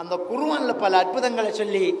அந்த குர்ஆனில் பல அற்புதங்களை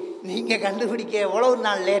சொல்லி நீங்கள் கண்டுபிடிக்க எவ்வளவு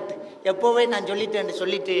நாள் லேட், எப்போவே நான் சொல்லிட்டேன்னு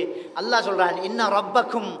சொல்லிட்டு அல்லாஹ் சொல்கிறான், இன்ன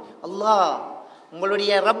ரப்பக்கும் அல்லாஹ்,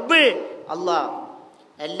 உங்களுடைய ரப்பு அல்லாஹ்,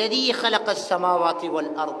 அல்லதீ ஹலகஸ் ஸமாவாதி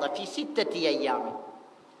வல் அர்த ஃபி சித்தத்தி அய்யாமி.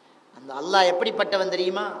 அந்த அல்லாஹ் எப்படிப்பட்டவன்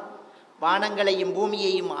தெரியுமா? வானங்களையும்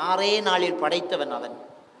பூமியையும் 6 நாளில் படைத்தவன் அவன்.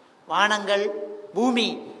 வானங்கள் பூமி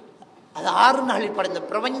அது 6 நாளில் படைத்த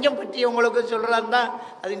பிரபஞ்சம் பற்றி உங்களுக்கு சொல்கிறாருந்தா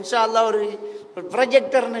அது இன்ஷா அல்லாஹ் ஒரு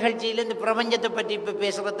ப்ரொஜெக்டர் நிகழ்ச்சியில் இந்த பிரபஞ்சத்தை பற்றி இப்போ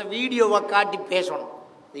பேசுகிறத வீடியோவாக காட்டி பேசணும்.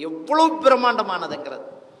 இது எவ்வளோ பிரமாண்டமானதுங்கிறது.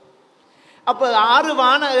 அப்போ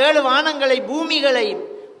 7 வானங்களை பூமிகளை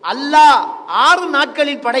அல்லாஹ் 6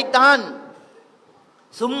 நாட்களில் படைத்தான்.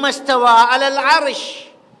 சும்மஸ்தவா அலல் அர்ஷ்,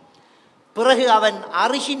 பிறகு அவன்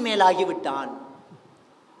அரிசின் மேலாகிவிட்டான்.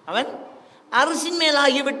 அவன் அரிசின்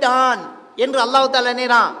மேலாகிவிட்டான் என்று அல்லாஹ் தஆலா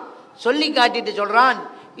நேரான் சொல்லி காட்டிட்டு சொல்றான்,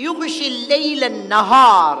 யுக்ஷில் லைலன்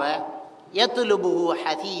நஹார யத்லுபுஹு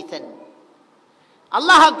ஹதீஸன்.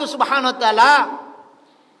 அல்லாஹ் சுப்ஹானஹு வ தஆலா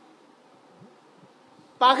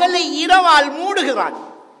பகலை இரவால் மூடுகிறான்.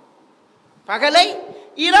 பகலை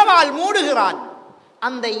இரவால் மூடுகிறான்.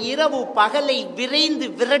 அந்த இரவு பகலை விரைந்து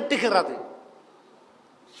விரட்டுகிறது.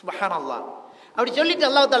 சுப்ஹானல்லாஹ். அப்படி சொல்லிட்டு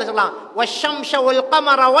அல்லாஹ் தஆலா சொல்றான், வஷம்ஸ வல்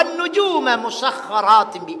கமர வன் நுஜூம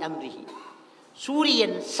முஸக்கராத்தின் பிஅம்ரிஹி.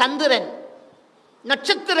 சூரியன் சந்திரன்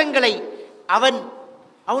நட்சத்திரங்களை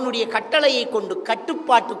அவனுடைய கட்டளையை கொண்டு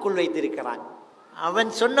கட்டுப்பாட்டுக்குள் வைத்திருக்கிறான். அவன்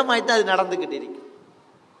சொன்ன மாதிரி தான் அது நடந்துகிட்டு இருக்கு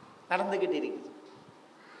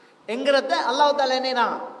என்கிறத அல்லாஹ் தஆலா என்ன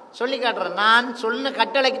சொல்லி காட்டுறான். நான் சொன்ன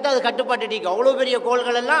கட்டளைக்கு தான் அது கட்டுப்பாட்டு இருக்கு. அவ்வளோ பெரிய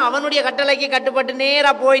கோள்கள் எல்லாம் அவனுடைய கட்டளைக்கு கட்டுப்பட்டு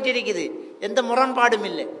நேராக போயிட்டு இருக்குது, எந்த முரண்பாடும்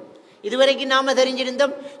இல்லை. இதுவரைக்கும் நாம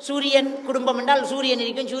தெரிஞ்சிருந்தோம் சூரியன் குடும்பம் என்றால் சூரியன்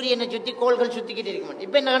இருக்கும், சூரியனை சுற்றி கோள்கள் சுற்றிக்கிட்டு இருக்க மாட்டோம்.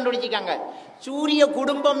 இப்போ என்ன கண்டுபிடிச்சிக்காங்க, சூரிய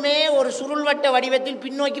குடும்பமே ஒரு சுருள்வட்ட வடிவத்தில்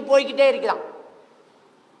பின்னோக்கி போய்கிட்டே இருக்கலாம்.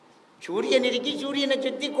 சூரியன் இருக்கு, சூரியனை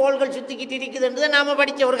சுற்றி கோள்கள் சுற்றிக்கிட்டு இருக்குதுன்றதை நாம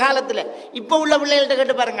படித்த ஒரு காலத்தில். இப்போ உள்ள பிள்ளைகள்கிட்ட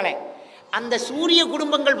கேட்டு பாருங்களேன், அந்த சூரிய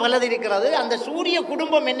குடும்பங்கள் பலது இருக்கிறது. அந்த சூரிய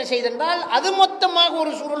குடும்பம் என்ன செய்தென்றால் அது மொத்தமாக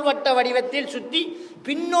ஒரு சுருள்வட்ட வடிவத்தில் சுற்றி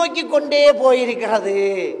பின்னோக்கி கொண்டே போயிருக்கிறது.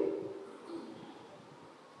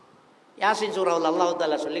 யாசின் சூராவில் அல்லாஹ்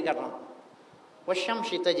தஆலா சொல்லி காட்டுறான்,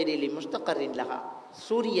 வஷம்ஸி தஜ்ரி லி முஸ்தகர்ரின் லஹா.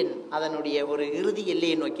 சூரியன் அதனுடைய ஒரு இறுதி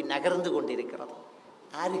எல்லையை நோக்கி நகர்ந்து கொண்டிருக்கிறது.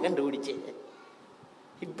 யாரு கண்டுபிடிச்சே?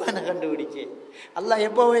 இப்போ நான் கண்டுபிடிச்சேன். அல்லாஹ்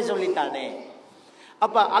எப்போவே சொல்லிட்டானே.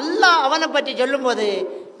 அப்போ அல்லாஹ் அவனை பற்றி சொல்லும்போது,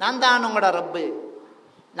 நான் தான் உங்களோட ரப்பு,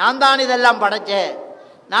 நான் தான் இதெல்லாம் படைச்சேன்,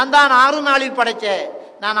 நான் தான் 6 நாளில் படைச்சேன்,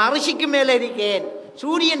 நான் அரிசிக்கு மேலே இருக்கேன்,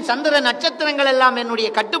 சூரியன் சந்திரன் நட்சத்திரங்கள் எல்லாம் என்னுடைய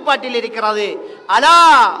கட்டுப்பாட்டில் இருக்கிறது. அலா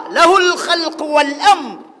லஹுல் கல்கு வல்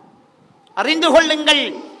அம்ர், அறிந்து கொள்ளுங்கள்,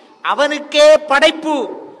 அவனுக்கே படைப்பு,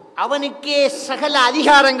 அவனுக்கே சகல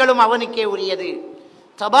அதிகாரங்களும் அவனுக்கே உரியது.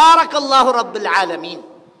 தபாரக்கல்லாஹு ரப்புல் ஆலமீன்.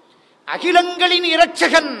 அகிலங்களின்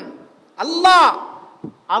இரட்சகன் அல்லாஹ்,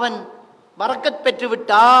 அவன் பரக்கத் பெற்று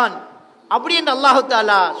விட்டான் அப்படி என்று அல்லாஹு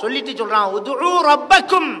தஆலா சொல்லிட்டு சொல்றான், உதுஉ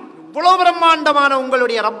ரப்பக்கும், இவ்வளவு பிரம்மாண்டமான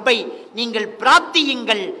உங்களுடைய ரப்பை நீங்கள்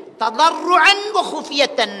பிரார்த்தியுங்கள், ததர்ருஅன் வ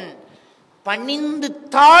குஃபியத்தன், பணிந்து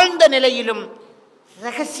தாழ்ந்த நிலையிலும்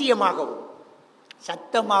ரகசியமாகவும்.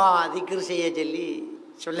 சத்தமா திக்ர் செய்ய சொல்லி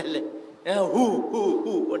சொல்லல, ஹூ ஹூ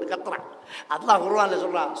ஹூ போட்டு கத்துறான். அல்லாஹ் குர்ஆன்ல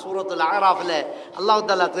சொல்றான், சூரத்துல் அஅராஃப்ல அல்லாஹ்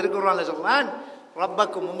தஆலா திருக்குர்ஆன்ல சொல்றான்,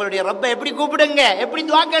 ரப்பக்கும், உங்களுடைய ரப்பை எப்படி கூப்பிடுங்க, எப்படி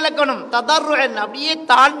துஆ கேட்கணும், ததர்ருஅன், அப்படியே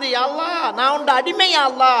தாழ்ந்து, யா அல்லாஹ் நான் உன்னுடைய அடிமை யா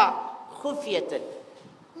அல்லாஹ், குஃபியத்தன்,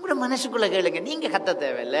 உங்களோட மனசுக்குள்ள கேளுங்க, நீங்க கத்த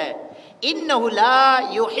தேவையில்ல. இன்னஹு லா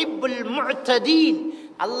யுஹிப்புல் முஅ்ததீன்,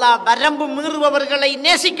 அல்லாஹ் வரம்பு மீறுபவர்களை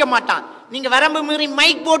நேசிக்க மாட்டான். நீங்க வரம்பு மீறி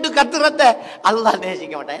மைக் போட்டு கத்துறத அல்லாஹ்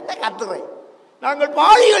நேசிக்க மாட்டான். என்ன கத்துற, நாங்கள்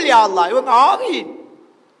பாவிகள் யா அல்லாஹ், இவங்க ஆமீன்,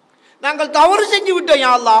 நாங்கள் தவறு செஞ்சு விட்டோம்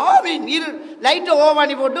யா அல்லாஹ் ஆமீன். லைட்டை ஓ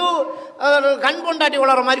பண்ணி போட்டு கண் கொண்டாட்டி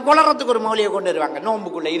உளற மாதிரி குளறத்துக்கு ஒரு மௌலியை கொண்டு வருவாங்க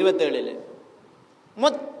நோம்புக்குள்ள 27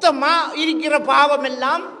 மொத்தமா இருக்கிற பாவம்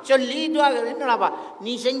எல்லாம் சொல்லி, என்னடாப்பா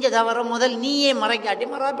நீ செஞ்ச தவற முதல் நீயே மறைக்காட்டி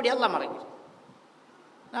மறாப்படி எல்லாம் மறைக்க,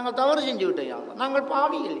 நாங்கள் தவறு செஞ்சு விட்டோம் யா அல்லாஹ், நாங்கள்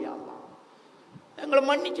பாவிகள் யா அல்லாஹ், எங்களை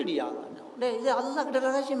மன்னிச்சுடி யா அல்லாஹ். இது அல்லாஹ் கிட்ட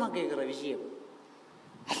ரகசியமா கேட்கிற விஷயம்.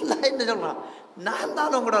 அல்லாஹ் என்ன சொல்றான், நான்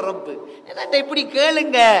தான் உங்களோட ரப்பு, என்னட்ட இப்படி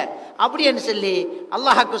கேளுங்க அப்படின்னு சொல்லி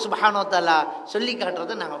அல்லாஹ்க்கு சுப்ஹானஹு வ தஆலா சொல்லி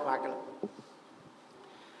காட்டுறதை நாங்க பார்க்கலாம்.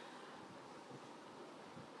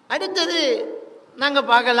 அடுத்தது நாங்க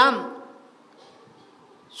பார்க்கலாம்,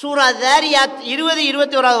 சூரா தாரியாத்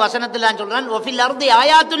 20-21 வசனத்தில் சொல்றான், வஃபில் அர்தி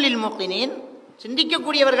ஆயாத்துல் லில் முக்மினீன்,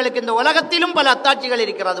 சிந்திக்கக்கூடியவர்களுக்கு இந்த உலகத்திலும் பல அத்தாட்சிகள்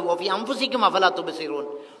இருக்கிறது, வஃபி அன்ஃபுசிக்கும் அஃபலா துப்சிரூன்,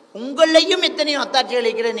 உங்களையும் எத்தனையோ அத்தாட்சிகள்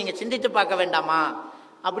இருக்கிறது, நீங்க சிந்தித்து பார்க்க வேண்டாமா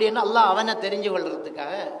அப்படின்னு அல்லாஹ் அவனை தெரிஞ்சு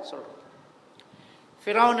கொள்றதுக்காக சொல்றான்.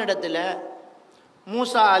 ஃபிரௌனிடத்துல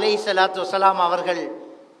மூசா அலைஹிஸ்ஸலாத்து வஸலாம் அவர்கள்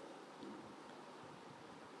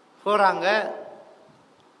போறாங்க.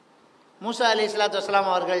 மூசா அலைஹிஸ்ஸலாத்து வஸலாம்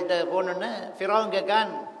அவர்கள்ட்ட போனோன்னு ஃபிரௌன்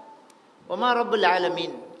கேட்கான், ஒமா ரப்புல்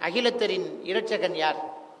ஆலமீன், அகிலத்தரின் இரட்சகன் யார்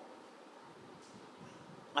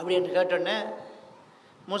அப்படி என்று கேட்டோன்னு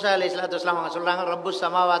மூசா அலைஹிஸ்ஸலாத்து வஸலாம் அவங்க சொல்றாங்க, ரப்பு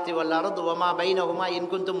ஸமாவாத்தி வல் அர்து வமா பைனஹுமா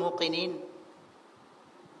இன் குன்தும் மூகினீன்,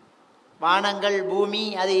 வானங்கள் பூமி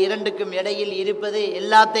அது இரண்டுக்கும் இடையில் இருப்பது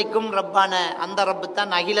எல்லாத்தைக்கும் ரப்பான அந்த ரப்பு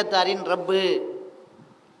தான் அகிலத்தாரின் ரப்பு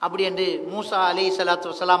அப்படி என்று மூசா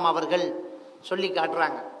அலைஹிஸ்ஸலாத்து வஸலாம் அவர்கள் சொல்லி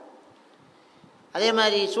காட்டுறாங்க. அதே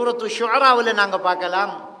மாதிரி சூரத்து ஷுஆராவில் நாங்க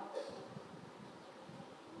பார்க்கலாம்,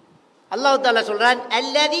 அல்லாஹ் தஆலா சொல்றான்,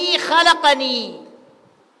 அல்லதீ ஹலகனி,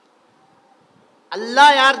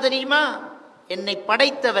 அல்லாஹ் யார் தெரியுமா, என்னை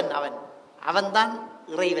படைத்தவன் அவன், அவன்தான்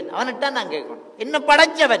இறைவன், அவன்கிட்ட நான் கேட்கணும், என்ன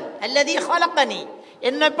படைச்சவன், அல்லதீ ஹலகனி,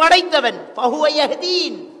 என்னை படைத்தவன், ஃபஹுவ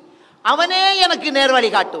யஹ்தீன், அவனே எனக்கு நேர்வழி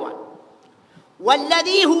காட்டுவான்,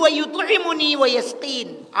 வல்லதீ ஹுவ யுத்இமுனி வ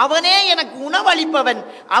யஸ்கீன், அவனே எனக்கு உணவளிப்பவன்,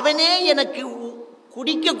 அவனே எனக்கு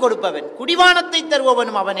குடிக்க கொடுப்பவன், குடிவானத்தை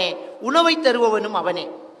தருபவனும் அவனே, உணவை தருபவனும் அவனே,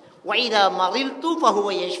 வைதா மரில்து ஃபஹுவ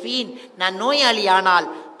யஷ்ஃபீன், நான் நோயாளியானால்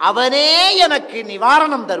அவனே எனக்கு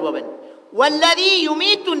நிவாரணம் தருபவன், வல்லதீ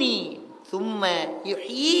யுமீத்துனி சும்ம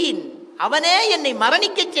யுஹீன், அவனே என்னை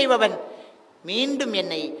மரணிக்க செய்பவன், மீண்டும்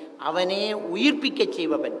என்னை அவனே உயிர்ப்பிக்க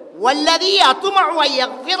செய்பவன், வல்லதீ அத்மஉ அன்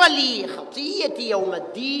யக்ஃபிர லீ ஹதீயதி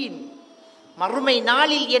யௌமத்தீன், மறுமை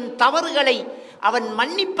நாளில் என் தவறுகளை அவன்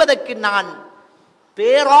மன்னிப்பதற்கு நான்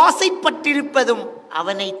பேராசைப்பட்டிருப்பதும்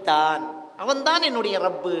அவனைத்தான், அவன்தான் என்னுடைய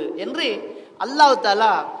ரப்பு என்று அல்லாஹ்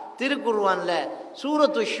தஆலா திருக்குர்ஆன்ல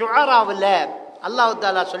சூரத்து ஷுஆராவில் அல்லாஹ்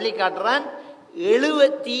தஆலா சொல்லி காட்டுறான்.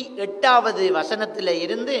 78வது வசனத்தில்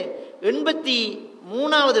இருந்து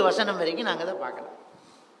 83வது வசனம் வரைக்கும் நாங்கள் அதை பார்க்கலாம்.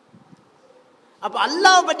 அப்போ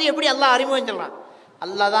அல்லாஹ் பற்றி எப்படி அல்லாஹ் அறிமுகம் சொல்றான்,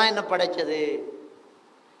 அல்லாஹ் தான் என்ன படைச்சது,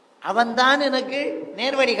 அவன்தான் எனக்கு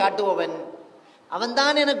நேர்வழி காட்டுபவன்,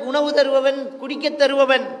 அவன்தான் எனக்கு உணவு தருபவன், குடிக்க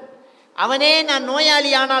தருபவன், அவனே நான்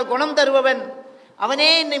நோயாளி ஆனால் குணம் தருபவன், அவனே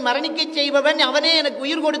என்னை மரணிக்க செய்பவன், அவனே எனக்கு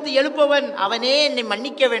உயிர் கொடுத்து எழுப்பவன், அவனே என்னை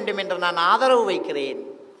மன்னிக்க வேண்டும் என்று நான் ஆதரவு வைக்கிறேன்.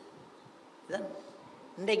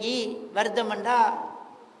 இன்றைக்கு வருத்தம்ண்டா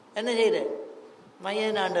என்ன செய்யுற,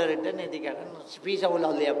 மையனாண்டவர்கிட்ட நேத்திக்காக பீசாவுல்லா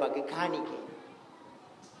இல்லையாப்பாக்கு காணிக்க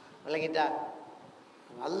விளங்கிட்டா,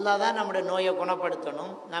 அல்லாஹ் தான் நம்முடைய நோயை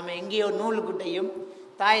குணப்படுத்தணும். நம்ம எங்கேயோ நூலுக்கிட்டையும்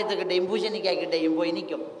தாயத்துக்கிட்டையும் பூசணிக்காய்கிட்டையும் போய்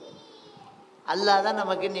நிற்கும். அல்லாஹ் தான்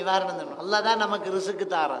நமக்கு நிவாரணம் தரணும், அல்லாஹ் தான் நமக்கு ரிசுக்கு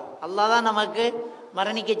தாராது, அல்லாஹ் தான் நமக்கு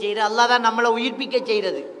மரணிக்க செய்கிறது, அல்லாஹ் தான் நம்மளை உயிர்ப்பிக்க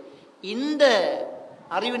செய்கிறது. இந்த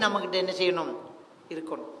அறிவு நம்மக்கிட்ட என்ன செய்யணும்,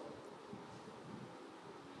 இருக்கணும்.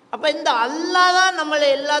 அப்போ இந்த அல்லாஹ் தான் நம்மளை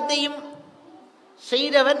எல்லாத்தையும்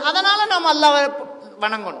செய்கிறவன், அதனால் நாம் அல்லாஹ்வை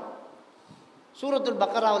வணங்கணும். சூரத்துல்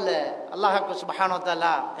பக்கராவில் அல்லாஹ் சுப்ஹானஹு வ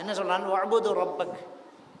தஆலா என்ன சொல்றான், வஅபுது ரப்பக்,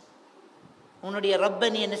 உன்னுடைய ரப்ப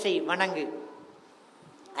நீ என்ன செய், வணங்கு.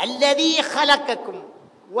 அல்லதீ ஹலக்கக்கும்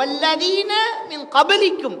வல்லதீன மின்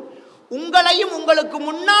கபலிக்கும், உங்களையும் உங்களுக்கு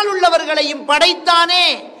முன்னால் உள்ளவர்களையும் படைத்தானே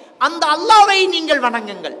அந்த அல்லாஹ்வை நீங்கள்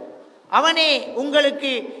வணங்குங்கள். அவனே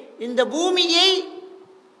உங்களுக்கு இந்த பூமியை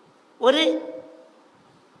ஒரு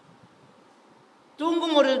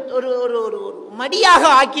தூங்கும் ஒரு ஒரு மடியாக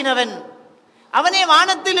ஆக்கினவன். அவனே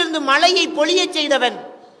வானத்திலிருந்து மழையை பொழிய செய்தவன்,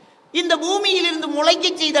 இந்த பூமியிலிருந்து முளைக்க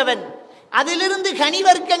செய்தவன், அதிலிருந்து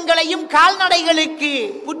கனிவர்க்கங்களையும் கால்நடைகளுக்கு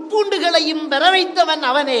புட்பூண்டுகளையும் பெற வைத்தவன்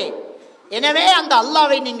அவனே. எனவே அந்த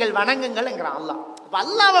அல்லாஹ்வை நீங்கள் வணங்குங்கள் என்கிறான் அல்லாஹ். அப்ப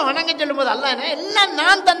அல்லாஹ்வை வணங்க சொல்லும் போது அல்லாஹ் என்ன எல்லாம்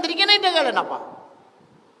நான் தந்திருக்கேன்ப்பா.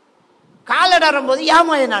 காலடறும் போது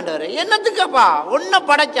ஏமாண்டாரு என்னத்துக்கப்பா, ஒன்ன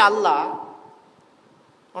படைச்ச அல்லாஹ்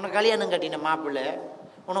உனக்கு கல்யாணம் கட்டின மாப்பிள்ளை,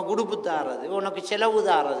 உனக்கு உடுப்பு தாரது, உனக்கு செலவு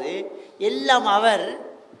தாரது எல்லாம் அவர்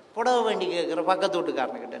புடவை வேண்டி கேட்குற பக்கத்து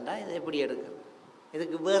வீட்டுக்காரனுக்கிட்டா இதை எப்படி எடுக்கிறது?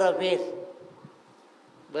 இதுக்கு வேற பேர்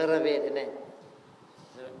என்ன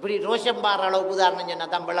இப்படி ரோஷம் பாடுற அளவுக்கு உதாரணம்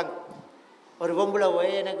சொன்னால் தம்பளம். ஒரு பொம்பளை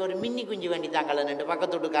போய் எனக்கு ஒரு மின்னி குஞ்சு வேண்டி தாங்கலன்னு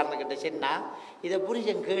பக்கத்து வீட்டுக்காரனுக்கிட்ட சொன்னா இதை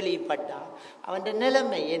புரிஞ்சன் கேள்விப்பட்டா அவன்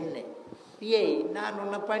நிலைமை என்ன? ஏய் நான்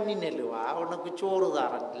உன்னை பண்ணி நெல்லுவா, உனக்கு சோறு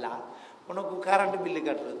தாரங்களா, உனக்கு கரண்ட் பில்லு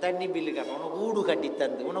கட்டுறது, தண்ணி பில்லு கட்டுறது, உனக்கு ஊடு கட்டி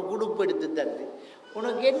தந்து, உனக்கு உடுப்பு எடுத்து தந்து,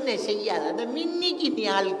 உனக்கு என்ன செய்யாது? அந்த மின்னிக்கு நீ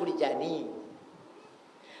ஆள் பிடிச்சா நீ?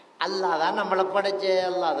 அல்லாஹ் தான் நம்மளை படைச்ச,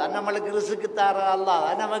 அல்லாஹ் தான் நம்மளுக்கு ரிசுக்கு தார, அல்லாஹ்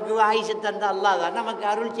தான் நமக்கு ஆயுசு தந்த, அல்லாஹ் தான் நமக்கு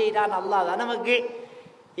அருள் செய்கிறான், அல்லாஹ் தான் நமக்கு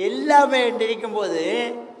எல்லாமே இருக்கும் போது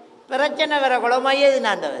பிரச்சனை வர குளமாயே இது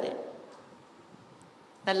நாண்டவர்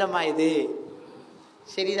நல்லம்மா இது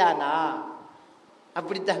சரிதானா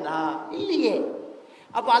அப்படித்தானா இல்லையே.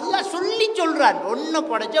 அப்போ அல்லாஹ் சொல்லி சொல்கிறான், ஒன்று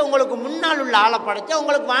படைச்சா உங்களுக்கு முன்னால் உள்ள ஆளை படைச்சா,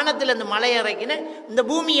 உங்களுக்கு வானத்தில் இந்த மலை இறக்கின, இந்த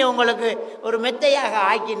பூமியை உங்களுக்கு ஒரு மெத்தையாக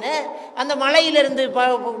ஆக்கின, அந்த மலையிலிருந்து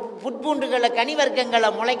புட்பூண்டுகளை கனிவர்க்கங்களை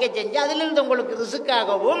முளைக்க செஞ்சு அதிலிருந்து உங்களுக்கு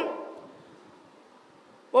ரிசுக்காகவும்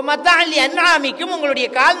மத்தாலி அன்ஆமிக்கும் உங்களுடைய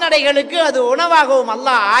கால்நடைகளுக்கு அது உணவாகவும்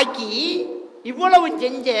அல்லாஹ் ஆக்கி இவ்வளவு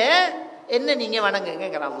செஞ்ச என்ன நீங்கள்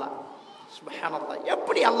வணங்குங்கிற அல்லாஹ் சுப்ஹானல்லாஹ்.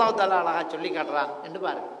 எப்படி அல்லாஹ் தஆலா அழகா சொல்லி காட்டுறான் என்று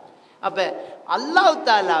பாருங்க. அப்போ அல்லாஹ்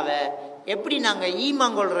தாலாவை எப்படி நாங்கள்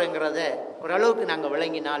ஈமான் கொள்கிறோங்கிறத ஓரளவுக்கு நாங்கள்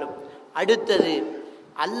விளங்கினாலும், அடுத்தது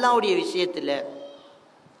அல்லாஹ்வுடைய விஷயத்தில்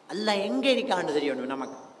அல்லாஹ் எங்கே இருக்கான்னு தெரியணும்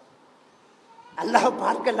நமக்கு. அல்லாஹ்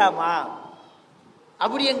பார்க்கலாமா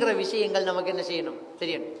அப்படிங்கிற விஷயங்கள் நமக்கு என்ன செய்யணும்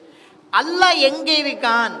தெரியணும். அல்லாஹ் எங்கே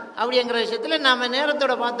இருக்கான் அப்படிங்கிற விஷயத்தில் நாம்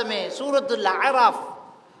நேரத்தோட பார்த்தோமே சூரத்துல் அராஃப்.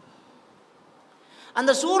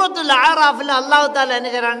 அந்த சூரத்துல் அராஃபில் அல்லாஹ் தஆலா என்ன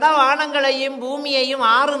செய்றான்டா, வானங்களையும் பூமியையும்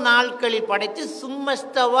 6 நாட்களில் படைத்து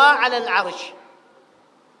சும்மஸ்தவா அலல் அர்ஷ்,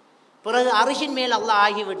 பிறகு அரிசின் மேல் அல்லாஹ்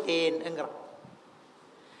ஆகிவிட்டேன் என்கிறான்.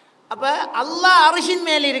 அப்ப அல்லாஹ் அரிசின்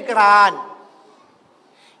மேல் இருக்கிறான்,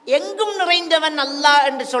 எங்கும் நிறைந்தவன் அல்லாஹ்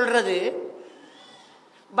என்று சொல்றது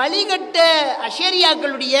வழிகட்ட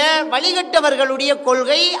அஷரியாக்களுடைய வழிகட்டவர்களுடைய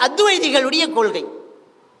கொள்கை, அத்வைதிகளுடைய கொள்கை.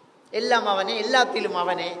 எல்லாம் அவனே, எல்லாத்திலும்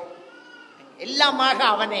அவனே, எல்லாமாக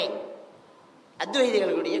அவனே,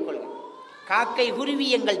 அத்வைதிகளுடைய கொள்கை. காக்கை குருவி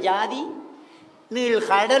எங்கள் ஜாதி, நீள்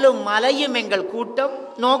கடலும் மலையும் எங்கள் கூட்டம்,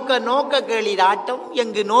 நோக்க நோக்க கேளிர் ஆட்டம்,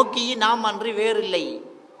 எங்கு நோக்கியும் நாம் அன்றி வேறில்லை.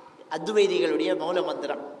 அத்வைதிகளுடைய மூல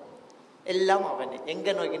மந்திரம் எல்லாம் அவனே, எங்க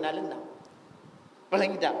நோக்கினாலும் நாம்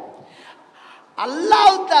வழங்கிட்டான்.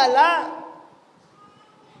 அல்லாஹ் தஆலா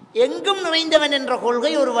எங்கும் நிறைந்தவன் என்ற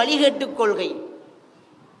கொள்கை ஒரு வழிகட்டு கொள்கை.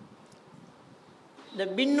 இந்த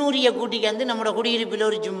பின்னூரிய கூட்டிக்கு வந்து நம்மளோட குடியிருப்பில்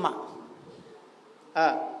ஒரு ஜும்மா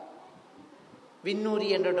பின்னூரி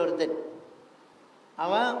என்ற ஒருத்தன்,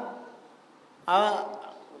 அவன் அவன்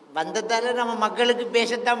வந்ததால நம்ம மக்களுக்கு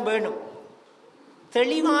பேசத்தான் வேணும்.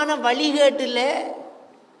 தெளிவான வழிகேட்டில்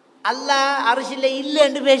அல்லாஹ் அரசியல் இல்லை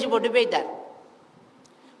என்று பேசி போட்டு போயிட்டார்.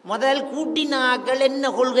 முதல் கூட்டினாக்கள் என்ன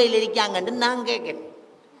கொள்கையில் இருக்காங்கன்னு நான் கேட்குறேன்.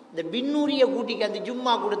 இந்த பின்னூரிய கூட்டிக்கு அந்த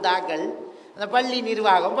ஜும்மா கொடுத்த ஆக்கள், அந்த பள்ளி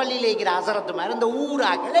நிர்வாகம், பள்ளியில் இருக்கிற அசரத்து மாதிரி இந்த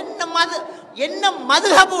ஊராக்கள் என்ன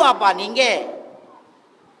மதுஹபு வாப்பா? நீங்க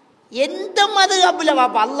எந்த மதுஹபுல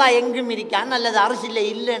வாப்பா அல்லாஹ் எங்கும் இருக்கான் அல்லது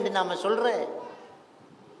அரசியல் இல்லைன்னு நாம சொல்ற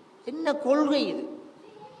என்ன கொள்கை இது?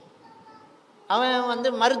 அவன் வந்து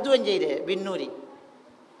மருத்துவம் செய்த பின்னூரி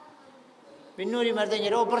மருத்துவம்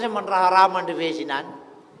செய்கிற ஆப்ரேஷன் பண்ணுறான் ஹராமன்று பேசினான்.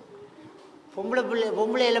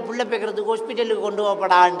 பொம்பளையில பிள்ளை பேக்கிறதுக்கு ஹாஸ்பிட்டலுக்கு கொண்டு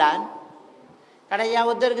போகப்படாண்டான். கடைசியாக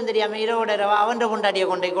ஒருத்தருக்கும் தெரியாமல் இரவோட அவன் கொண்டாடிய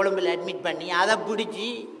கொண்டை கொழும்பில் அட்மிட் பண்ணி அதை பிடிச்சி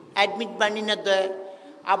அட்மிட் பண்ணினத்தை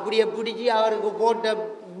அப்படியே பிடிச்சி அவருக்கு போட்ட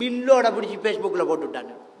பில்லோட பிடிச்சி ஃபேஸ்புக்கில் போட்டு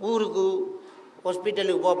விட்டாங்க. ஊருக்கு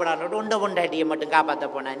ஹாஸ்பிட்டலுக்கு போகப்படான்னு ஒன்றை கொண்டாட்டியை மட்டும் காப்பாற்ற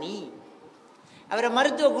போனா நீ. அவரை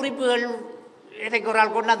மருத்துவ குறிப்புகள் எனக்கு ஒரு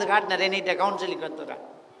ஆள் கொண்டாந்து காட்டினார், என்னைட்ட கவுன்சிலிங் வந்துடுறான்.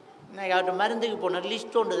 நான் அவர்கிட்ட மருந்துக்கு போனார்,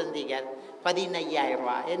 லிஸ்ட் ஒன்று தந்திக்கார். 15,000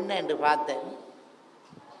 ரூபா. என்ன என்று பார்த்தேன்.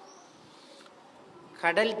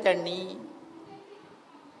 கடல் தண்ணி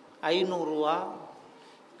 500 ரூபா,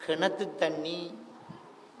 கிணத்து தண்ணி,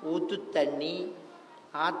 ஊத்து தண்ணி,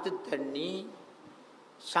 ஆற்று தண்ணி,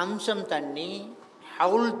 சம்சம் தண்ணி,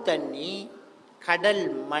 ஹவுல் தண்ணி, கடல்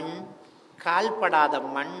மண், கால்படாத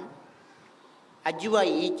மண், அஜ்வா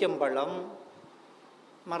ஈச்சம்பழம்,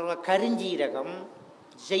 மறுவ கருஞ்சீரகம்,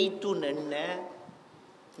 ஜெய்த்தூன் எண்ணெய்,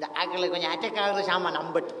 இந்த ஆக்களை கொஞ்சம் அட்டக்காகிற சாமான்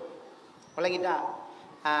நம்பட்டு உலகிட்டா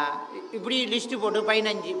இப்படி லிஸ்ட்டு போட்டு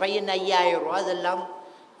 15,000 ரூபா. அதெல்லாம்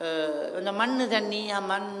இந்த மண் தண்ணி,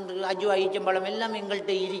 மண், அஜ்வா ஈச்சம்பழம் எல்லாம்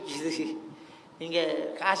எங்கள்கிட்ட இருக்குது. நீங்கள்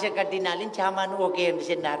காசை கட்டினாலும் சாமான் ஓகே என்று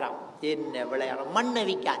சொன்னாராம். என்ன விளையாடும், மண்ணை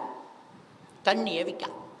விற்கான், தண்ணியை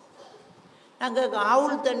விற்கான். நாங்கள்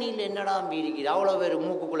ஆவுள் தண்ணியில் என்னடா இருக்குது, அவ்வளோ பேர்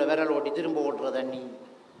மூக்குக்குள்ளே விரல் ஓட்டி திரும்ப ஓட்டுற தண்ணி,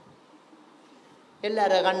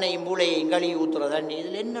 எல்லாரும் கண்ணையும் மூளையையும் கழுவி ஊற்றுற தண்ணி,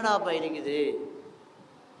 இதில் என்னடாப்பா இருக்குது.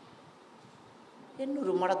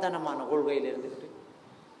 என்னொரு மடத்தனமான கொள்கையில் இருந்துக்கிட்டு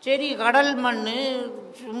சரி கடல் மண்,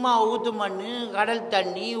 சும்மா ஊற்று மண், கடல்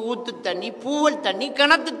தண்ணி, ஊற்று தண்ணி, பூவல் தண்ணி,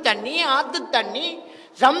 கிணத்து தண்ணி, ஆற்று தண்ணி,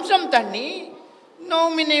 சம்சம் தண்ணி,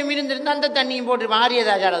 நோமினை இருந்திருந்த அந்த தண்ணியும் போட்டு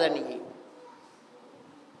மாறியதாச்சார தண்ணிக்கு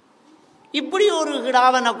இப்படி ஒரு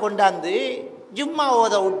கிடாவனை கொண்டாந்து ஜும்மா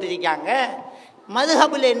ஓத விட்டுருக்காங்க.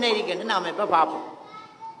 மதுஹபில் என்ன இருக்குன்னு நாம் இப்போ பார்ப்போம்.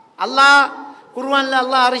 அல்லாஹ் குர்ஆன்ல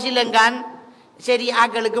அல்லாஹ் அரிசிலங்கான், சரி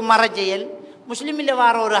ஆக்களுக்கு மரச்செயல். முஸ்லிமில்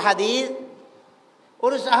வார ஒரு ஹதீஸ்,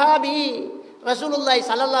 ஒரு சஹாபி ரசூலுல்லாஹி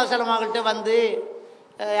ஸல்லல்லாஹு அலைஹி வஸல்லம் அவங்கள்ட்ட வந்து,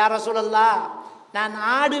 யா ரசூலல்லாஹ், நான்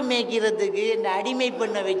ஆடு மேய்க்கிறதுக்கு இந்த அடிமை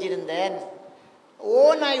பண்ண வச்சுருந்தேன்.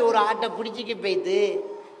 ஓநாய் ஒரு ஆட்டை பிடிச்சிக்கு போய்த்து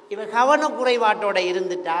இவன் கவனக்குறைவாட்டோட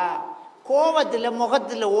இருந்துட்டா, கோபத்தில்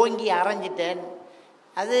முகத்தில் ஓங்கி அரைஞ்சிட்டேன்.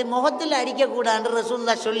 அது முகத்தில் அடிக்கக்கூடாதுன்னு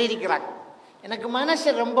ரசூலுல்லாஹ் சொல்லியிருக்கிறாங்க. எனக்கு மனசு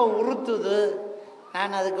ரொம்ப உறுத்துது,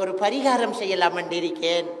 நான் அதுக்கு ஒரு பரிகாரம் செய்யலாமண்டு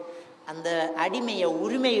இருக்கேன். அந்த அடிமையை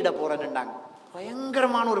உரிமையிட போகிறேன்னுட்டாங்க.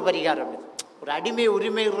 பயங்கரமான ஒரு பரிகாரம் இது. ஒரு அடிமை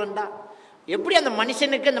உரிமை விடுறா எப்படி அந்த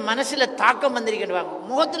மனுஷனுக்கு அந்த மனசில் தாக்கம் வந்திருக்கேன்.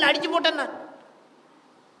 முகத்தில் அடித்து போட்டேன்,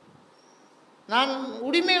 நான்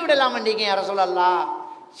உரிமை விடலாமண்டிருக்கேன். யார சொல்லலாம்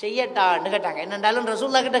செய்யட்டான்னு கேட்டாங்க. என்னென்றாலும்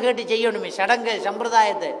ரசூலுல்லாஹ் கிட்ட கேட்டு செய்யணுமே, சடங்கு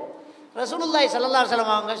சம்பிரதாயத்தை. ரசூலுல்லாஹி ஸல்லல்லாஹு அலைஹி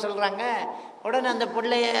வஸல்லம் அவங்க சொல்கிறாங்க, உடனே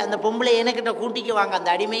அந்த பொம்பளை எனக்கிட்ட கூட்டிக்கு வாங்க, அந்த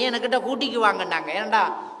அடிமையை எனக்கிட்ட கூட்டிக்கு வாங்கினாங்க. ஏன்டா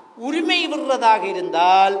உரிமை விடுறதாக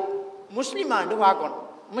இருந்தால் முஸ்லிமாண்டு பார்க்கணும்.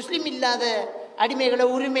 முஸ்லீம் இல்லாத அடிமைகளை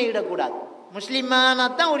உரிமையிடக்கூடாது,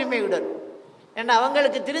 முஸ்லிமானாத்தான் உரிமை விடணும். ஏன்னா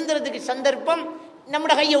அவங்களுக்கு திருந்துறதுக்கு சந்தர்ப்பம்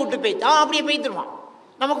நம்மளோட கையை விட்டு போய்த்தான் அப்படியே போய்த்துருவான்.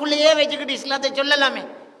 நமக்குள்ளேயே வச்சுக்கிட்டு இஸ்லாத்தை சொல்லலாமே,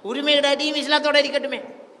 உரிமையிடாட்டியும் இஸ்லாத்தோட இருக்கட்டுமே.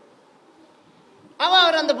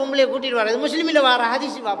 அவர் அந்த பொம்பளையை கூட்டிட்டு வர்றது முஸ்லீமில் வர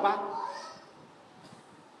ஹதீஸ் வாப்பா.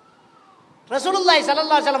 ரசூலுல்லாஹி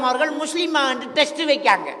ஸல்லல்லாஹு அலைஹி வஸல்லம் அவர்கள் முஸ்லீமாண்டு டெஸ்ட்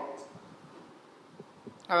வைக்காங்க.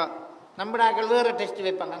 நம்மடாக்கள் வேறு டெஸ்ட்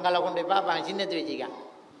வைப்பாங்க, அங்கே கொண்டு போய் பார்ப்பாங்க, சின்னத்து வச்சுக்காங்க.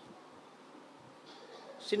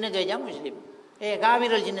 சின்னத்து வச்சா முஸ்லீம்,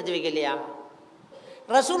 காவிரல் சின்னத்து வைக்கலையா?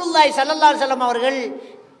 ரசூலுல்லாஹி ஸல்லல்லாஹு அலைஹி வஸல்லம் அவர்கள்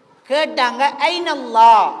கேட்டாங்க,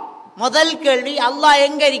 ஐனல்லாஹ், முதல் கேள்வி அல்லாஹ்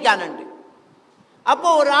எங்க இருக்கானு. அப்போ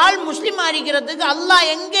ஒரு ஆள் முஸ்லீம் இருக்கிறதுக்கு அல்லாஹ்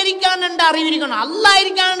எங்க இருக்கான்னு அறிவிக்கணும். அல்லாஹ்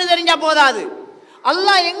இருக்கான்னு தெரிஞ்சா போதாது,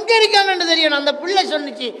 அல்லாஹ் எங்க இருக்கான்னு தெரியணும். அந்த பிள்ளை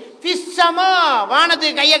சொன்னிச்சு, ஃபிஸ்ஸமா,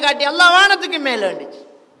 வானத்துக்கு கையை காட்டி அல்லாஹ் வானத்துக்கு மேலே இருந்துச்சு.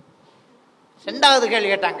 ரெண்டாவது கேள்வி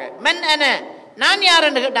கேட்டாங்க, மென் என்ன, நான்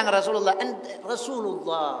யாருன்னு கேட்டாங்க. ரசூலுல்லாஹ்,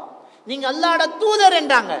 ரசூலுல்லாஹ், நீங்க அல்லாஹ்வோட தூதர்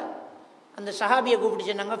என்றாங்க. அந்த சஹாபியை கூப்பிட்டு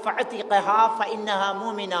சொன்னாங்க, ஃபஅதிகஹா ஃபஇன்னஹா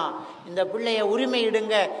மூமினா, இந்த பிள்ளைய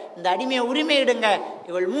உரிமையிடுங்க, இந்த அடிமையை உரிமையிடுங்க,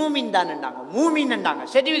 இவள் மூமின் தான் என்றாங்க. மூமின் என்றாங்க,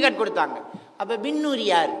 சர்டிஃபிகேட் கொடுத்தாங்க. அப்ப பின்னூரி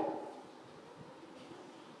யார்?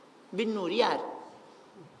 பின்னூரி யார்?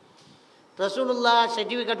 ரசூலுல்லாஹ்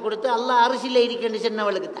சர்டிஃபிகேட் கொடுத்து அல்லாஹ் அரசியல் இருக்குன்னு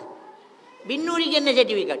சொன்னவளுக்கு தான். பின்னூரிக்கு என்ன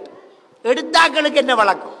சர்டிஃபிகேட்? எடுத்தாக்களுக்கு என்ன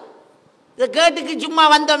வழக்கம்? இதை கேட்டுக்கு சும்மா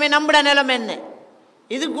வந்தோமே, நம்மட நிலைமை என்ன?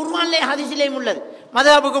 இது குர்ஆன்லேயும் ஹதீஸ்லேயும் உள்ளது.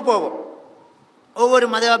 மதஹபுக்கு போவோம், ஒவ்வொரு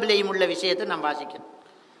மதஹபிலேயும் உள்ள விஷயத்தை நாம் வாசிக்கணும்.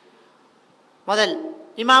 முதல்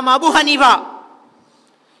இமாம் அபு ஹனீஃபா.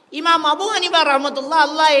 இமாம் அபு ஹனீஃபா ரஹ்மத்துல்லாஹ்,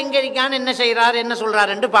 அல்லாஹ் எங்க இருக்கான்னு என்ன செய்கிறார் என்ன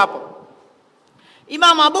சொல்றார் என்று பார்ப்போம்.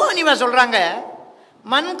 இமாம் அபு ஹனீஃபா சொல்றாங்க,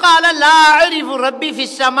 மன் கால லா அரிஃபு ரப்பி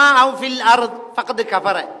ஃபிஸ் ஸமா அவ் ஃபில் அர்த் ஃபக்த்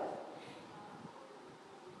கஃபர.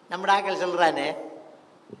 நம்மட ஆக்கள் சொல்றானே,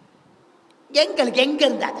 எங்களுக்கு எங்க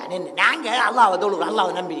இருந்தா தானே, நாங்கள் அல்லாஹ்வை தொழுகிறோம்,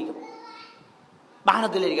 அல்லாஹ்வை நம்பியிருக்கோம்,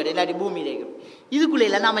 வானத்தில் இருக்கட்டும் இல்லாட்டி பூமியில் இருக்கட்டும், இதுக்குள்ளே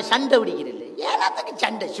இல்லை நாம சண்டை பிடிக்கிறது. ஏனாத்துக்கு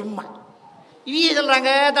சண்டை சும்மா. இவங்க சொல்றாங்க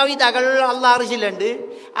தவிதாக்கள் அல்லாஹ் அரசியல்,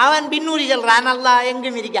 அவன் பின்னூரி சொல்றான் அல்லாஹ்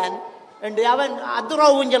எங்கும் இருக்கான் என்று, அவன்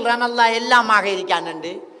அத்துரோவும் சொல்றான் அல்லாஹ் எல்லாமாக இருக்கான்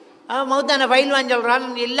என்று, அவன் மௌத்தான பயில்வான் சொல்றான்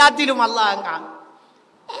எல்லாத்திலும் அல்லாஹ்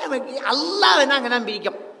அல்லாஹ்வை நாங்கள்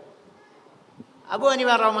நம்பியிருக்கோம். அபு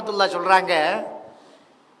ஹனீஃபா ரஹ்மத்துல்லாஹ் சொல்றாங்க,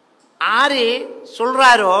 ஆறு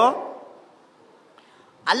சொல்றாரோ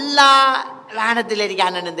அல்லாஹ் வானத்தில்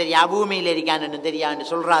இருக்கான்னு தெரியா, பூமியில் இருக்கான்னு தெரியான்னு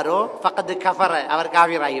சொல்றாரோ ஃபக்கத் கஃபர, அவர்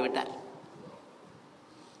காஃபிராகி விட்டார்.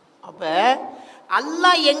 அப்ப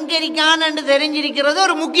அல்லாஹ் எங்க இருக்கான்னு தெரிஞ்சிருக்கிறது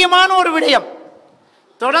ஒரு முக்கியமான ஒரு விடயம்.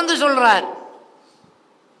 தொடர்ந்து சொல்றார்,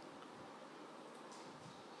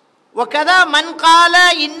 وكذا من قال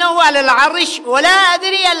انه على العرش ولا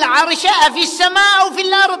ادري العرش في السماء او في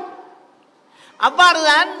الارض.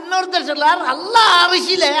 அவ்வாறுதான் இன்னொருத்தர் சொல்றார், அல்லாஹ்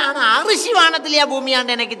அரிசில, ஆனா அரிசி வானத்திலேயா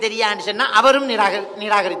பூமியாண்டு எனக்கு தெரியான்னு சொன்னா அவரும்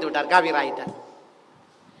நிராகரித்து விட்டார், காபிராயிட்டார்.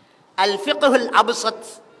 அல் ஃபிக்ஹுல் அப்ஸத்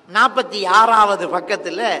 46வது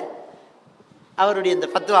பக்கத்தில் அவருடைய இந்த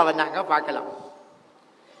ஃபத்வாவை நாங்கள் பார்க்கலாம்.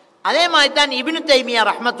 அதே மாதிரி தான் இப்னு தைமியா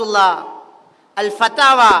ரஹ்மத்துல்லாஹ் அல்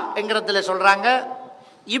ஃபத்தாவா என்கிறதுல சொல்றாங்க.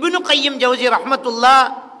 இப்னு கையம் ஜௌசி ரஹ்மத்துல்லாஹ்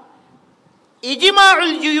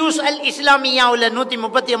இஜ்மாஉல் ஜுயூஸ் அல் இஸ்லாமியாவுல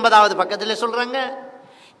 139வது பக்கத்தில் சொல்றாங்க.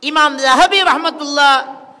 இமாம் ஸஹபி ரஹ்மத்துல்லாஹ்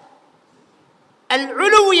அல்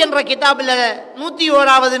உலு என்ற கிதாபில்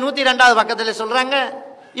 101வது 102வது பக்கத்தில் சொல்றாங்க.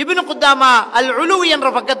 இப்னு குத்தாமா அல் உலு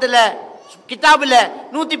என்ற பக்கத்தில் கிதாபில்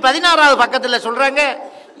 116வது பக்கத்தில் சொல்றாங்க.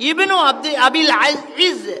 இப்னு அபில்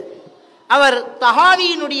அஸீஸ் அவர்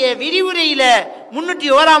தஹாவியினுடைய விரிவுரையில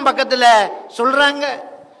 301ஆம் பக்கத்தில் சொல்றாங்க.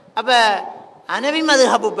 அப்ப அனவி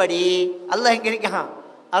மதுஹபு படி அல்லாஹ் எங்க இருக்கான்,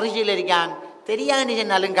 அரிசியில் இருக்கான் தெரியான்னு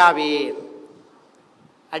சொன்னாலும் காபீர்.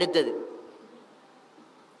 அடுத்தது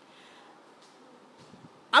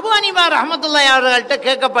அபு ஹனீஃபா ரஹ்மத்துல்லாஹி அவர்கள்ட்ட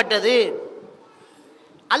கேட்கப்பட்டது,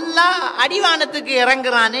 அல்லாஹ் அடிவானத்துக்கு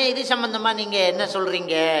இறங்குறானே, இது சம்பந்தமா நீங்க என்ன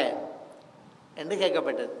சொல்றீங்க என்று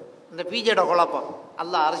கேட்கப்பட்டது. இந்த பீஜோட குழப்பம்,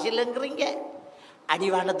 அல்லாஹ் அரசியல்ங்கிறீங்க,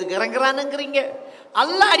 அடிவானத்துக்கு இறங்குறானுங்கிறீங்க.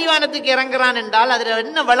 அல்லாஹ் அடிவானத்துக்கு இறங்குறான் என்றால் அதுல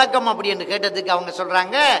என்ன விளக்கம் அப்படி என்று கேட்டதுக்கு அவங்க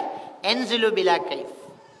சொல்றாங்க, என்சிலு பிலா கைஃப்,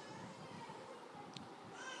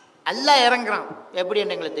 அல்லாஹ் இறங்குறான் எப்படி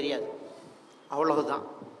என்று எங்களுக்கு தெரியாது, அவ்வளவுதான்.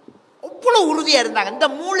 அவ்வளவு உறுதியா இருந்தாங்க. இந்த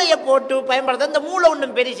மூளையை போட்டு பயன்படுத்த, இந்த மூளை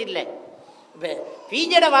ஒன்றும் பெருசு இல்லை.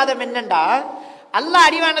 பீஜட வாதம் என்னண்டா, அல்லாஹ்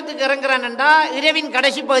அடிவானத்துக்கு இறங்குறான்டா, இரவின்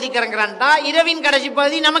கடைசி பகுதிக்கு இறங்குறான்டா, இரவின் கடைசி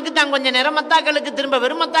பகுதி நமக்கு தான் கொஞ்ச நேரம், மத்தாக்களுக்கு திரும்ப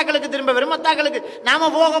வரும், மத்தாக்களுக்கு திரும்ப வரும், மத்தாக்களுக்கு நாம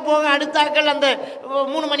போக போக அடுத்தாக்கள் அந்த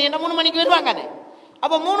 3 மணி என்ன 3 மணிக்கு வருவாங்க.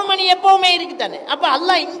 அப்ப 3 மணி எப்பவுமே இருக்குதானே. அப்ப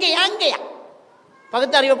அல்லாஹ் இங்கேயா அங்கேயா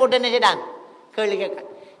பகுத்தறிவை போட்டு என்ன செய்தான் கேள்வி கேட்க.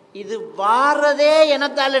 இது வாரதே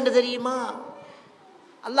எனத்தால் என்று தெரியுமா?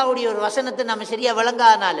 அல்லாஹ்வுடைய ஒரு வசனத்தை நம்ம சரியா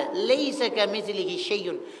விளங்காதனால, லைஸ கமிஸ்லிஹி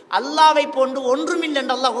ஷையுன், அல்லாஹ்வை போன்று ஒன்றுமில்லை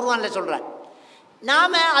என்று அல்லாஹ் குர்ஆன்ல சொல்றார்.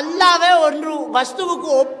 நாம அல்லாஹ்வை ஒன்று வஸ்துவுக்கு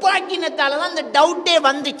ஒப்பாக்கினத்தால தான் அந்த டவுட்டே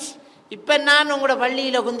வந்துச்சு. இப்ப நான் உங்களோட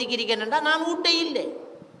பள்ளியில குந்திக்கிறேன்னா நான் ஊட்டே இல்லை,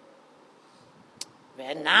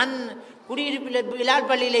 நான் குடியிருப்பில் பிலால்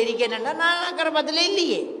பள்ளியில இருக்கேன்னா நான் அக்கரபத்தில்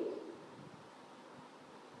இல்லையே.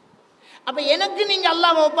 அப்ப எனக்கு நீங்க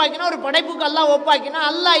அல்லாஹ்வை ஒப்பாக்கினா, ஒரு படைப்புக்கு அல்லாஹ் ஒப்பாக்கினா,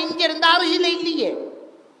 அல்லாஹ் இங்க இருந்த அரசியல இல்லையே,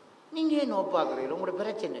 நீங்க ஏன் ஒப்பாக்குறீங்க? உங்களோட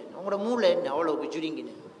பிரச்சனை, உங்களோட மூளை என்ன அவ்வளவுக்கு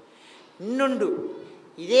சுருங்கின. இன்னொன்று,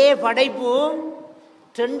 இதே படைப்பு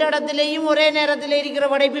 2 இடத்துலையும் ஒரே நேரத்தில் இருக்கிற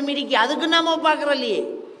படைப்பும் இருக்கு, அதுக்கு நாம ஒப்பாக்குறோம் இல்லையே.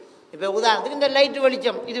 இப்ப உதாரணத்துக்கு இந்த லைட்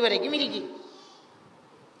வெளிச்சம் இது வரைக்கும் இருக்கு,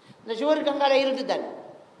 இந்த சுவர் கங்கால இருக்குதானே,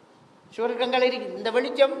 சுவர் கங்கால இருக்கு, இந்த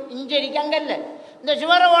வெளிச்சம் இங்கே இருக்கு அங்க இல்ல, இந்த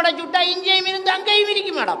சுவரை உடைச்சுட்டா இங்கேயும் இருந்து அங்கேயும்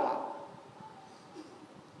இருக்கு மேடப்பா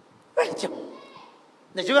வெளிச்சம்.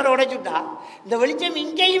 இந்த சுவரை உடைச்சுட்டா இந்த வெளிச்சம்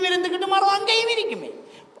இங்கேயும் இருந்துக்கிட்டு மரம் அங்கேயும் இருக்குமே.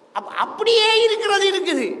 அப்படியே இருக்கிறது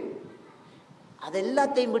இருக்குது, அது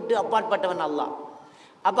எல்லாத்தையும் விட்டு அப்பாற்பட்டவன் அல்லாஹ்.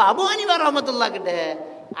 அப்ப அபு ஹனீஃபா ரஹ்மத்துல்லாஹ் கிட்ட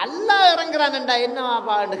அல்லாஹ் இறங்குறான்டா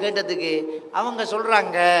என்னவாப்பான்னு கேட்டதுக்கு அவங்க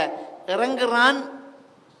சொல்றாங்க, இறங்குறான்,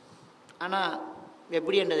 ஆனா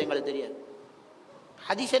எப்படி என்றது எங்களுக்கு தெரியாது.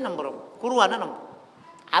 ஹதீஸை நம்புறோம், குர்ஆனை நம்புறோம்,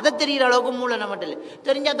 அதை தெரிகிற அளவுக்கு மூளை நம்மகிட்ட இல்லை.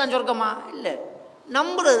 தெரிஞ்சா தான் சொர்க்கமா? இல்லை,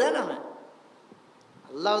 நம்புறது தான் நம்ம.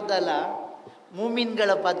 அல்லாஹ் தஆலா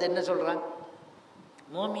மூமின்களை பார்த்து என்ன சொல்றான்?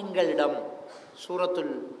 மூமின்களிடம்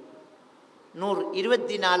சூரத்துல் நூர்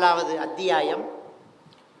 24வது அத்தியாயம்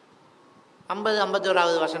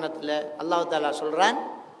 50-51வது வசனத்தில் அல்லாஹ் தஆலா சொல்றான்,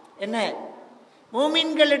 என்ன,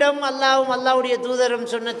 மூமின்களிடம் அல்லாஹ்வும் அல்லாஹ்வுடைய தூதரும்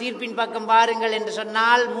சொன்ன தீர்ப்பின் பக்கம் பாருங்கள் என்று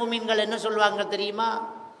சொன்னால் மூமின்கள் என்ன சொல்வாங்க தெரியுமா?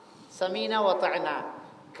 சமீனா வ தஅனா,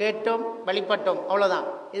 கேட்டோம் வழிபட்டோம், அவ்வளோதான்.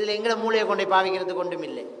 இதில் எங்களை மூளையை கொண்டே பாவிக்கிறது கொண்டும்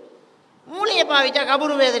இல்லை. மூளையை பாவிச்சா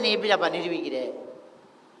கபரு வேதனை எப்படிப்பா நிரூபிக்கிற?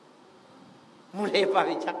 மூளையை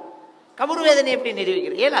பாவிச்சா கபரு வேதனை எப்படி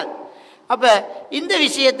நிரூபிக்கிற? ஏலாது. அப்ப இந்த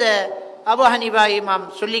விஷயத்தை அபு ஹனீஃபா இமாம்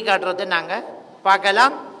சொல்லி காட்டுறதை நாங்க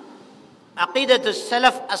பார்க்கலாம். அகீதத்து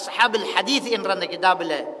ஸலஃப் அஸ்ஹாபுல் ஹதீஸ் என்ற அந்த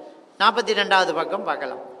கிதாபில் 42வது பக்கம்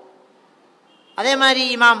பார்க்கலாம். அதே மாதிரி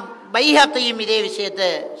இமாம் பைஹக்கியும் இதே விஷயத்தை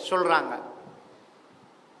சொல்றாங்க.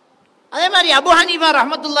 அதே மாதிரி அபு ஹனீஃபா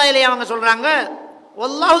ரஹ்மத்துல்லாஹி அலைஹி அவங்க சொல்றாங்க,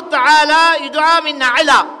 வல்லாஹு தஆலா யுதுஆ மின்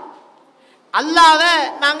அலா, அல்லாஹ்வை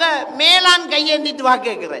நாங்க மேலான் கையேந்தி துஆ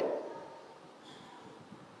கேட்கிறோம்.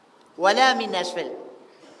 வலா மின் அஸ்ஃபல்,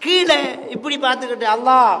 கீழே இப்படி பார்த்துக்கிட்டு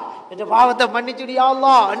அல்லாஹ் இந்த பாவத்தை மன்னிச்சுடியா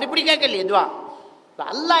அல்லாஹ் என்று இப்படி கேட்கலையே துஆ.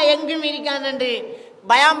 அல்லாஹ் எங்கும் இருக்கான் என்று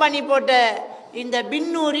பயான் பண்ணி போட்ட இந்த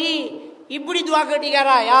பின்னூரி இப்படி துவா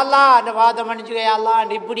கேட்டிக்காரா, யா அல்லாஹ் அந்த பாவத்தை மன்னிச்சுக்க யா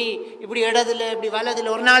அல்லாஹ் இப்படி இப்படி இடத்துல இப்படி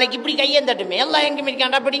வலதுல ஒரு நாளைக்கு இப்படி கையேந்தட்டுமே, எல்லாம் எங்கும்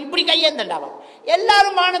இருக்காண்டா அப்படி இப்படி கையேந்தண்டாவா.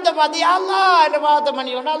 எல்லாரும் வானத்தை பார்த்து யா அல்லாஹ் அந்த பாவத்தை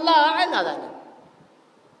மன்னிக்கணும், அல்லாஹ் என்னதாங்க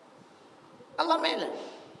அல்லாஹ் மேல,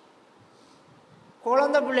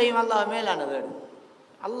 குழந்தை பிள்ளையும் அல்லாஹ் மேலானது.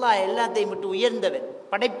 அல்லாஹ் எல்லாத்தையும் விட்டு உயர்ந்தவன்,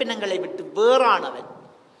 படைப்பினங்களை விட்டு வேறானவன்.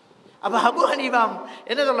 அப்ப அபூ ஹனீஃபா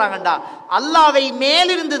என்ன சொல்றாங்கண்டா, அல்லாஹ்வை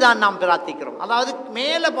மேலிருந்து தான் நாம் பிரார்த்திக்கிறோம், அதாவது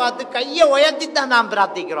மேலே பார்த்து கையை உயர்த்தி தான் நாம்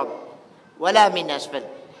பிரார்த்திக்கிறோம். வலா மின் அஸ்ஃபல்,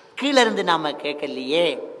 கீழே இருந்து நாம கேட்கலையே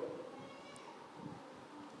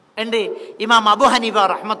என்று இமாம் அபூ ஹனீஃபா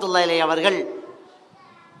ரஹ்மத்துல்லாஹி அலைஹி அவர்கள்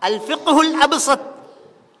அல் ஃபிக்ஹுல் அப்ஸத்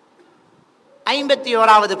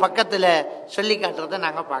 51வது பக்கத்துல சொல்லி காட்டுறதை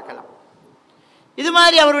நாங்க பார்க்கலாம். இது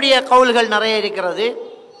மாதிரி அவருடைய கவுல்கள் நிறைய இருக்கிறது.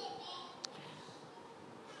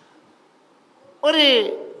 ஒரு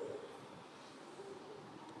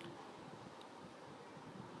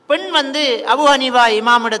பெண் வந்து அபூ ஹனீஃபா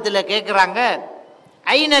இமாமிடத்தில் கேட்குறாங்க,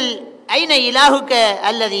 ஐன இலாஹுக்க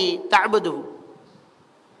அல்லதி தஅபுதுஹு,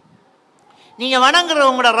 நீங்க வணங்குற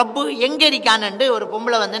உங்களோட ரப்பு எங்க இருக்கான்னு ஒரு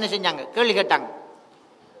பொம்பளை வந்து என்ன செஞ்சாங்க, கேள்வி கேட்டாங்க.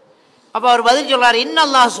 அப்ப அவர் பதில் சொல்றாரு,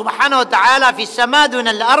 இன்னல்லாஹ் சுப்ஹானஹு வ தஆலா ஃபிஸ் ஸமா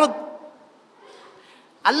துனல் அர்த்,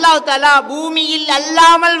 அல்லாஹ் தஆலா பூமியில்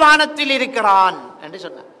அல்லாமல் வானத்தில் இருக்கிறான் என்று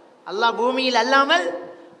சொன்னார். அல்லாஹ் பூமியில் அல்லாமல்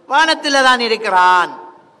வானத்தில் தான் இருக்கிறான்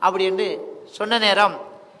அப்படி என்று சொன்ன நேரம்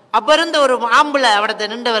அப்ப இருந்த ஒரு ஆம்பளை அவடத்தை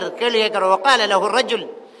நின்றவர் கேள்வி கேட்கிற, வகால லஹு ரஜுல்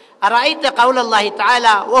அரைத்த கவுலல்லாஹி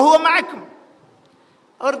தஆலா வஹுவ மஅக்கும்,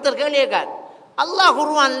 ஒருத்தர் கேள்வி கேட்கார், அல்லாஹ்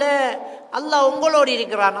குர்ஆன்ல அல்லாஹ் உங்களோடு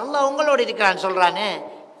இருக்கிறான், அல்லாஹ் உங்களோடு இருக்கிறான் சொல்றானே,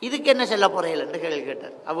 இதுக்கு என்ன சொல்ல போறீர்கள் என்று கேள்வி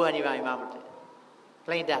கேட்டார் அபூ ஹனீஃபா இமாம்.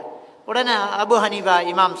 ரைட்டா? உடனே அபூ ஹனீஃபா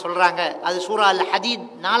இமாம் சொல்றாங்க, அது சூரா அல் ஹதீத்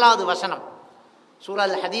 4வது வசனம். சூரா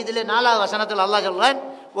அல் ஹதீதில் 4வது வசனத்தில் அல்லாஹ் சொல்றான்,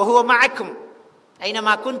 வஹுவ மஅக்கும்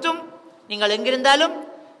ஐனமா குன்தும், நீங்கள் எங்கிருந்தாலும்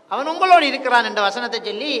அவன் உங்களோடு இருக்கிறான் என்ற வசனத்தை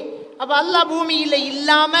சொல்லி, அப்ப அல்லாஹ் பூமியில்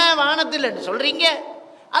இல்லாம வானத்தில் என்று சொல்றீங்க,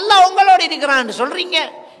 அல்லாஹ் உங்களோடு இருக்கிறான் என்று சொல்றீங்க,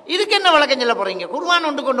 இதுக்கு என்ன விளக்கம் சொல்ல போறீங்க, குர்ஆன்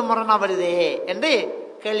ஒன்று கொண்டு முரணா வருதே என்று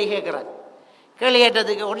கேள்வி கேட்கிறார். கேள்வி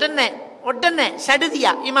கேட்டதுக்கு உடனே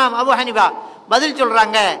சடுதியா இமாம் அபூ ஹனீஃபா பதில்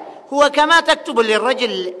சொல்றாங்க, ஹுவ கமா தக்துபு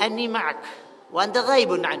லிர்ரஜுல் அன்னி மஅக் வ அன்த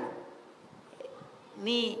காயிபுன் அன்,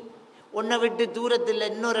 நீ உன்னை விட்டு தூரத்தில்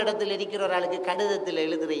இன்னொரு இடத்துல இருக்கிற ஒரு ஆளுக்கு கடிதத்தில்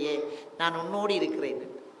எழுதுறையே நான் உன்னோடு இருக்கிறேன்,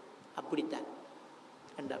 அப்படித்தான்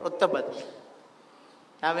என்றார். ஒத்த பதில்.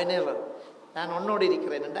 நான் என்ன, நான் உன்னோடு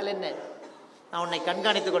இருக்கிறேன் என்றால் என்ன, நான் உன்னை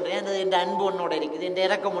கண்காணித்துக் கொண்டேன், என் அன்பு உன்னோட இருக்குது, என்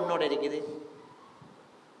இரக்கம் உன்னோட இருக்குது,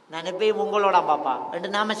 நான் எப்பயும் உங்களோட பாப்பா என்று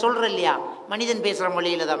நாம சொல்றோம் இல்லையா, மனிதன் பேசுற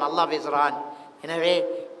மொழியில தான் அல்லாஹ் பேசுறான். எனவே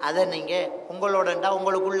அதை நீங்க உங்களோடண்டா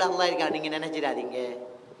உங்களுக்குள்ள அல்லாஹ் இருக்கா நீங்க நினைச்சிடாதீங்க,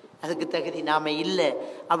 அதுக்கு தகுதி நாம இல்லை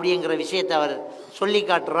அப்படிங்கிற விஷயத்தை அவர் சொல்லி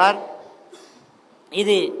காட்டுறார்.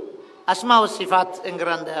 இது அஸ்மாவு சிஃபாத் என்கிற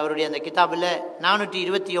அந்த அவருடைய அந்த கிதாபில்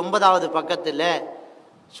 429வது பக்கத்தில்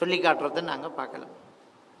சொல்லி காட்டுறதை நாங்கள் பார்க்கலாம்.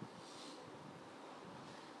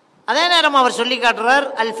 அதே நேரம் அவர் சொல்லி காட்டுறார்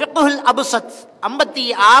அல் ஃபிக்ஹுல் அப்ஸத்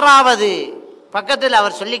 56வது பக்கத்தில்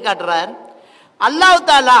அவர் சொல்லி காட்டுறார், அல்லாஹ்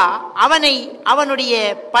தஆலா அவனை அவனுடைய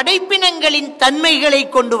படைப்பினங்களின் தன்மைகளை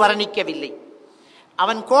கொண்டு வர்ணிக்கவில்லை.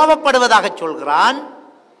 அவன் கோபப்படுவதாக சொல்கிறான்,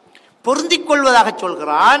 பொருந்திக் கொள்வதாக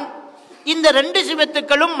சொல்கிறான். இந்த 2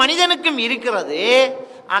 சிவத்துக்களும் மனிதனுக்கும் இருக்கிறது.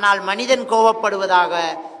 ஆனால் மனிதன்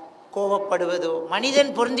கோபப்படுவதோ மனிதன்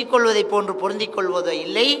பொருந்திக் கொள்வதை போன்று பொருந்திக் கொள்வதோ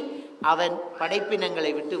இல்லை. அவன்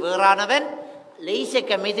படைப்பினங்களை விட்டு வேறானவன். லைஸ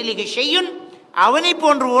கமித்லிஹி ஷையுன், அவனை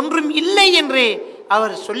போன்று ஒன்றும் இல்லை என்று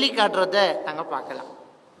அவர் சொல்லி காட்டுறத நாங்க பார்க்கலாம்.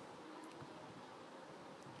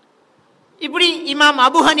 இப்படி இமாம்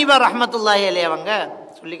அபூ ஹனீஃபா ரஹ்மத்துல்லாஹி அலைஹி அவங்க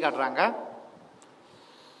சொல்லி காட்டுறாங்க.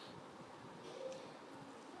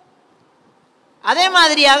 அதே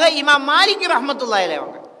மாதிரியாக இமாம் மாலிக் ரஹ்மத்துல்லாஹி அலைஹி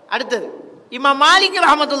அவங்க அடுத்தது இமாம் மாலிக்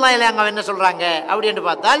ரஹ்மத்துல்லாஹி அலைஹி அவங்க என்ன சொல்றாங்க அப்படின்னு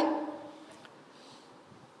பார்த்தால்,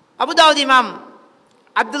 அபுதாவுத் இமாம்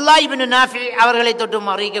அப்துல்லா இப்னு நாஃபி அவர்களை தொட்டும்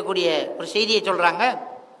அறிவிக்கக்கூடிய ஒரு செய்தியை சொல்றாங்க.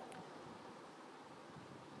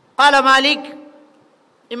 قال மாலிக்,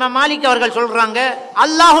 இமாம் மாலிக் அவர்கள் சொல்றாங்க,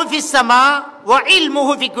 அல்லாஹு ஃபிஸ் ஸமா வ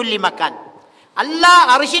இல்முஹு ஃபி குல்லி மக்கான், அல்லாஹ்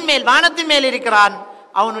அர்ஷின் மேல் வானத்தின் மேல் இருக்கிறான்,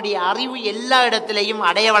 அவனுடைய அறிவு எல்லா இடத்திலையும்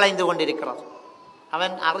அடைய வளைந்து கொண்டிருக்கிறான்.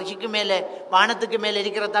 அவன் அர்ஷிக்கு மேலே வானத்துக்கு மேலே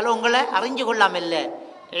இருக்கிறதால உங்களை அறிஞ்சு கொள்ளாம இல்ல,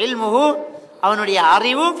 இல்முஹு அவனுடைய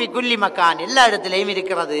அறிவு ஃபி குல்லி மக்கான் எல்லா இடத்திலையும்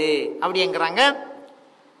இருக்கிறது அப்படிங்கிறாங்க.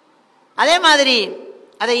 அதே மாதிரி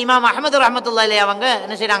அதை இமாம் அஹ்மது ரஹ்மத்துல்லாஹி அலைஹி அவங்க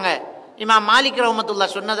என்ன செய்கிறாங்க, இமாம் மாலிக்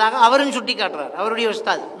ரஹ்மத்துல்லாஹ் சொன்னதாக அவரும் சுட்டி காட்டுறார். அவருடைய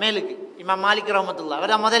உஸ்தாத் மேலுக்கு இமாம் மாலிக் ரஹ்மத்துல்லாஹ்,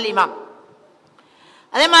 அவர் தான் முதல் இமாம்.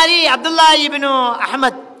 அதே மாதிரி அப்துல்லா இப்னு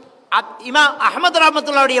அஹ்மத், இமாம் அஹ்மது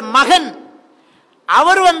ரஹ்மத்துல்லாஹுடைய மகன்,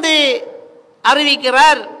 அவர்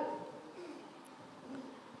அறிவிக்கிறார்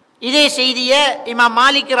இதே செய்தியை இமாம்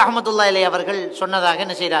மாலிக் ரஹ்மத்துல்லாஹி அலைஹி அவர்கள் சொன்னதாக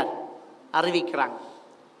என்ன செய்கிறார், அறிவிக்கிறாங்க.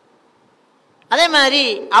 அதே மாதிரி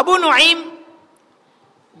அபு நுஐம்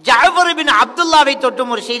ஜஅஃபர் பின் அப்துல்லாவை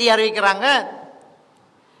தொட்டும் ஒரு செய்தி அறிவிக்கிறாங்க.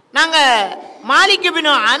 நாங்கள் மாலிக் பின்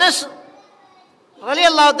அனஸ்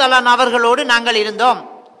ரலியல்லாஹு தஆலா அவர்களோடு நாங்கள் இருந்தோம்.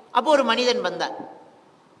 அப்போ ஒரு மனிதன் வந்தார்.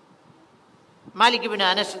 மாலிக் பின்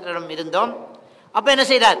அனஸிடம் இருந்தோம். அப்போ என்ன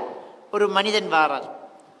செய்கிறார், ஒரு மனிதன் வாரார்.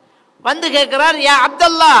 வந்து கேட்கிறார், யா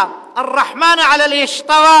அப்துல்லா அர் ரஹ்மான் அலல்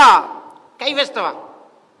இஸ்தவா கைஃபஸ்தவா.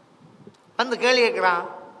 வந்து கேள்வி கேட்கிறான்.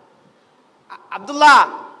 அப்துல்லா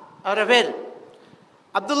அவர பேர்,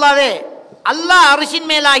 அப்துல்லாவே அல்லாஹ் அரசின்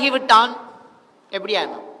மேலாகிவிட்டான் எப்படியா?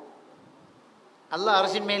 அல்லாஹ்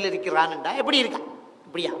அரசின் மேல் இருக்கிறான்டா எப்படி இருக்கான்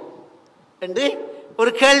இப்படியா என்று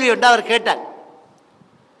ஒரு கேள்வி உண்டு அவர் கேட்டார்.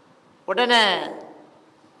 உடனே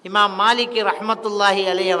இமாம் மாலிக் ரஹ்மத்துல்லாஹி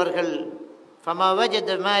அலைஹி அவர்கள் فما وجد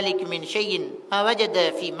مالك من شيء ما وجد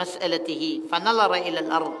في مسألته فنظر إلى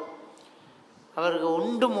الأرض. அவர்கள்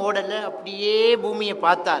ஒன்றும் ஓடலை, அப்படியே பூமியை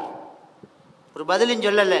பார்த்தார். ஒரு பதிலும்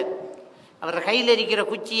சொல்லலை. அவர் கையில் இருக்கிற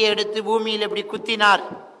குச்சியை எடுத்து பூமியில் அப்படி குத்தினார்,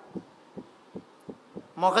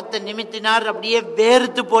 முகத்தை நிமித்தினார், அப்படியே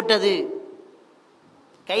வேர்த்து போட்டது.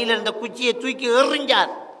 கையில் இருந்த குச்சியை தூக்கி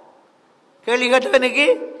எறிஞ்சார். கேள்வி கேட்டவனுக்கு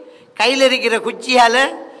கையில் இருக்கிற குச்சியால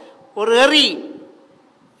ஒரு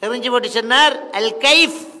எறிஞ்சு போட்டு சொன்னார், அல்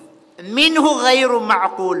கைஃப் மின்ஹு கைரு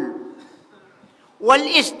மஅகூல் வல்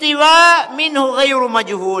இஸ்திவா மின்ஹு கைரு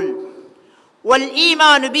மஜ்ஹூல் வல்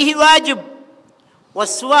ஈமானு பிஹி வாஜிப்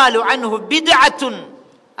வஸ்வாலு அன்ஹு பித்அத்துன்.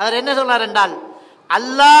 அவர் என்ன சொல்றார் என்றால்,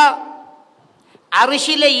 அல்லாஹ்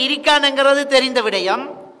அரிசில இருக்கானுங்கிறது தெரிந்த விடயம்,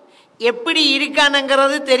 எப்படி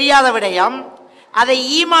இருக்கானுங்கிறது தெரியாத விடயம், அதை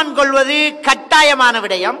ஈமான் கொள்வது கட்டாயமான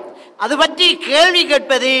விடயம், அது பற்றி கேள்வி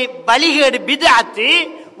கேட்பது பலிகேடு பித்அத்து.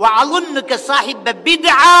 வ அலுன்னுக சாஹிப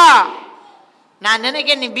பித்ஆ, நான்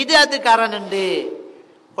நினைக்கிறேன் நீ பித்அத்துக்காரன் என்று.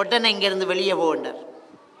 உடனே இங்கிருந்து வெளியே போன்றார்.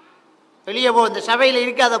 வெளியே போ, இந்த சபையில்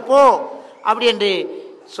இருக்காத போ அப்படி என்று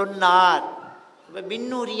சொன்னார்.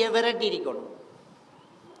 பின்னூரிய விரட்டி இருக்கணும்.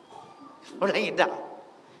 உடனே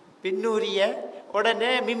பின்னூரிய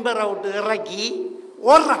உடனே மிம்பரை விட்டு இறக்கி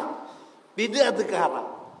ஓடுறான். பித்அத்துக்காரன்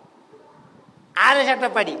ஆறு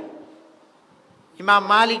சட்டப்படி இமாம்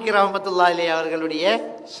மாலிக் ரஹ்மத்துல்லாஹி அலைஹி அவர்களுடைய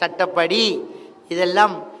சட்டப்படி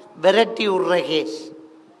இதெல்லாம் விரட்டி விடுற கேஸ்.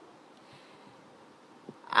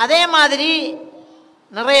 அதே மாதிரி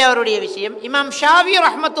நிறைய அவருடைய விஷயம். இமாம் ஷாஃபி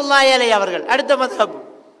ரஹ்மத்துல்லாஹி அலைஹி அவர்கள் அடுத்த மத்ஹப்.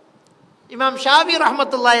 இமாம் ஷாஃபி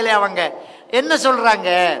ரஹ்மத்துல்லாஹி அலைஹி அவங்க என்ன சொல்றாங்க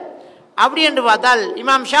அப்படி என்று பார்த்தால்,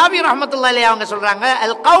 இமாம் ஷாஃபி ரஹ்மத்துல்லாஹி அலைஹி அவங்க சொல்றாங்க,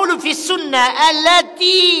 அல் கௌலு ஃபி சுன்னah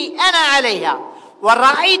அல்லதி அனா அலைஹா வ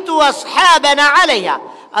ரஅய்து அஸ்ஹாபனா அலைஹா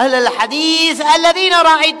அஹ்ல அல் ஹதீஸ் அல்லதீன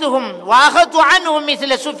ரஅய்துஹும் வ அഖது அன்ஹும்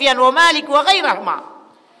மிஸ்ல சுஃபியான் வ மாலிக் வ கைரஹுமா.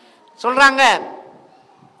 சொல்றாங்க,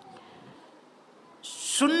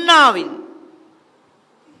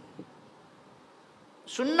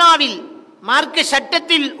 சுன்னாவில் மார்க்க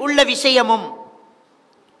சட்டத்தில் உள்ள விஷயமும்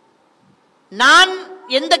நான்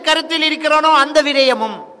எந்த கருத்தில் இருக்கிறானோ அந்த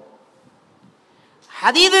விடயமும்,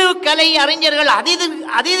 ஹதீது கலை அறிஞர்கள்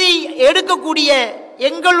ஹதீதை எடுக்கக்கூடிய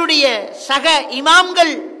எங்களுடைய சக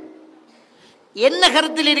இமாம்கள் என்ன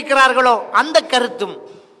கருத்தில் இருக்கிறார்களோ அந்த கருத்தும்,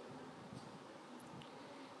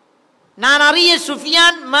 நான் அறிய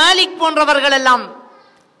சுஃபியான் மாலிக் போன்றவர்கள் எல்லாம்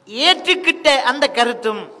ஏற்றுக்கிட்ட அந்த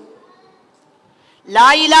கருத்தும், லா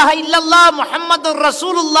இலாஹ இல்லல்லாஹ் முஹம்மதுர்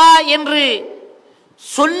ரசூலுல்லாஹ் என்று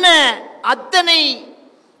சொன்ன அத்தனை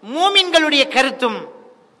மூமின்களுடைய கருத்தும்,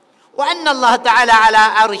 வஅன்ன அல்லாஹ் தஆலா அலா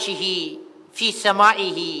அர்ஷிஹி ஃபீ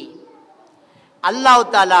ஸமாஇஹி, அல்லாஹ்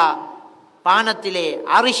தஆலா வானத்திலே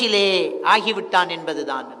அரிசிலே ஆகிவிட்டான்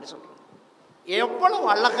என்பதுதான் என்று சொல்றாங்க. எவ்வளவு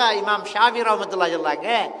அழகா இமாம் ஷாஃபி ரஹ்மத்துல்லாஹி சொல்றாங்க.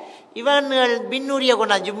 இவன்கள் பின்னூரிய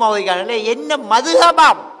கொண்டா ஜும்மா வைக்காங்களே, என்ன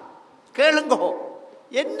மதுஹபாம் கேளுங்கோ,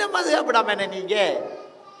 என்ன மதுஹபடாம என்ன நீங்க.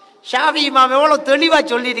 ஷாஃபி இமாம் எவ்வளவு தெளிவா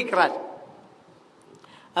சொல்லி இருக்கிறார்.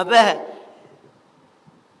 அப்ப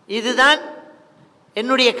இதுதான்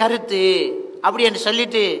என்னுடைய கருத்து அப்படி என்று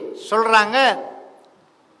சொல்லிட்டு சொல்றாங்க,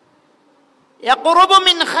 யக்ருபு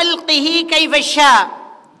மின் ஹல்கிஹி கைஃப ஷா,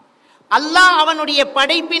 அல்லாஹ் அவனுடைய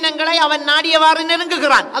படைப்பினங்களை அவன் நாடியவாறு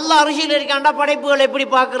நெருங்குகிறான். அல்லாஹ் அரிசியில் இருக்காண்டா, படைப்புகள் எப்படி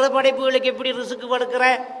பார்க்கிற, படைப்புகளுக்கு எப்படி ரிசுக்கு படுக்கிற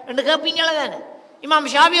என்று கேட்பீங்களே தானே.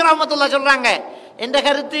 இமாம் ஷாஃபி ரஹ்மத்துல்லாஹி சொல்றாங்க, என்ற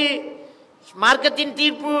கருத்து மார்க்கத்தின்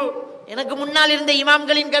தீர்ப்பு, எனக்கு முன்னால் இருந்த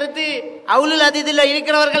இமாம்களின் கருத்து, அவுலுல் ஹதீஸில்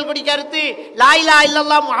இருக்கிறவர்கள் கூடி கருத்து, லா இலாஹா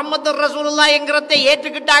இல்லல்லாஹ் முஹம்மதுர் ரசூலுல்லாஹ் என்கிறதை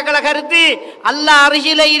ஏற்றுக்கிட்டாக்கள கருத்து, அல்லாஹ்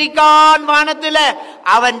அர்ஷில இருக்கான் வானத்துல,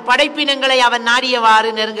 அவன் படைப்பினங்களை அவன்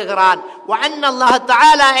நாடியவாறு நெருங்குகிறான். வ அன்னல்லாஹு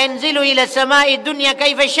தஆலா யன்ஸிலு இலா ஸமாஇ துன்யா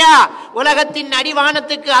கைஃப ஷா, உலகத்தின்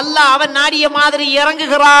அடிவானத்துக்கு அல்லாஹ் அவன் நாடிய மாதிரி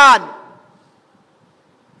இறங்குகிறான்.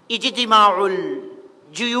 இஜ்திமாஉல்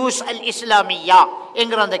ஜுயூஸ் அல் இஸ்லாமியா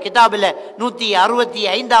என்கிற அந்த கிதாபில்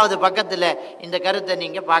 165வது பக்கத்தில் இந்த கருத்தை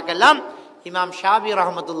நீங்கள் பார்க்கலாம். இமாம் ஷாபி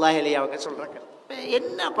ரஹமத்துல்லாஹி அலைஹி அவங்க சொல்கிற கருத்து.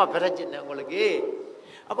 என்னப்பா பிரச்சனை உங்களுக்கு?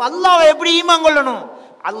 அப்போ அல்லாஹ்வை எப்படி ஈமான் கொள்ளணும்?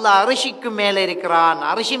 அல்லாஹ் அரிசிக்கு மேலே இருக்கிறான்,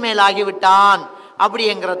 அரிசி மேல் ஆகிவிட்டான்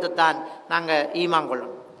அப்படிங்கிறத தான் நாங்கள் ஈமான்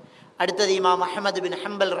கொள்ளணும். அடுத்தது இமாம் அஹ்மது பின்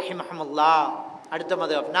ஹம்பல் ரஹிமஹுல்லா, அடுத்த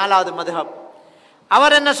மதுஹப், 4வது மதுஹப்.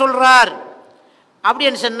 அவர் என்ன சொல்றார்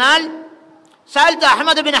அப்படின்னு சொன்னால், سألت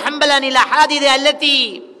أحمد بن حنبل عن الأحاديث التي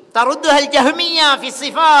تردها الجهمية في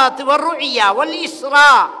الصفات والرؤية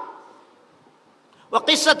والإسراء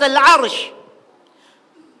وقصة العرش.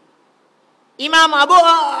 இமாம் அபு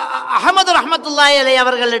அஹமது ரஹ்மத்துல்லாஹி அலைஹி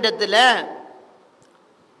அவர்களிடத்தில்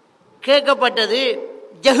கேட்கப்பட்டது,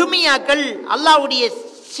 ஜஹ்மியாக்கள் அல்லாஹ்வுடைய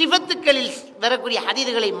சிஃபத்துக்களில் வரக்கூடிய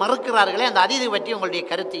ஹதீதுகளை மறுக்கிறார்களே, அந்த ஹதீது பற்றி உங்களுடைய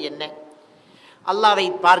கருத்து என்ன? அல்லாஹ்வை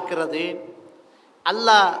பார்க்கிறது,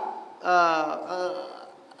 அல்லாஹ்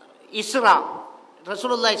இஸ்ரா,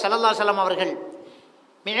 ரசூலுல்லாஹி ஸல்லல்லாஹு அலைஹி வஸல்லம் அவர்கள்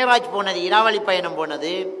மிஅராஜ் போனது, இராவளி பயணம்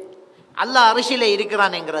போனது, அல்லாஹ் அரிசியில்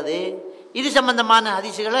இருக்கிறான்ங்கிறது, இது சம்பந்தமான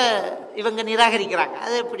ஹதீஸுகளை இவங்க நிராகரிக்கிறாங்க.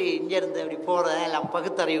 அது எப்படி இங்கேருந்து அப்படி போகிற எல்லாம்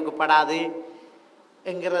பகுத்தறிவுக்கு படாது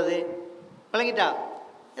என்கிறது விளங்கிட்டா?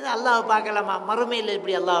 இது அல்லாஹ் பார்க்கலாமா? மறுமையில்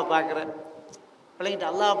எப்படி அல்லாஹ் பார்க்குற? விளங்கிட்டா?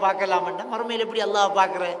 அல்லாஹ் பார்க்கலாமன்னா மறுமையில் எப்படி அல்லாஹ்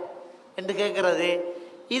பார்க்குற என்று கேட்குறது,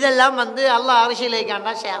 இதெல்லாம் அல்லாஹ் அரசியல்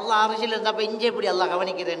வைக்காண்டா, அல்லாஹ் அரசியல் இருந்தால் இப்போ இங்கே எப்படி அல்லாஹ்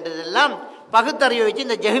கவனிக்கிறன்றதெல்லாம் பகுத்தறிவை வச்சு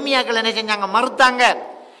இந்த ஜஹ்மியாக்கள் என்ன செஞ்சாங்க? மறுத்தாங்க.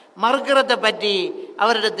 மறுக்கிறத பற்றி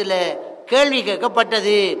அவரிடத்தில் கேள்வி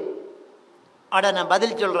கேட்கப்பட்டது. உடனே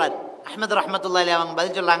பதில் சொல்றார் அஹ்மது ரஹ்மத்துல்லாஹி அலைஹி அவங்க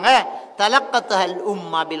பதில் சொல்றாங்க, தலக்கத்தஹல்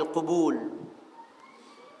உம்மா பில் குபூல்,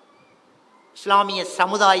 இஸ்லாமிய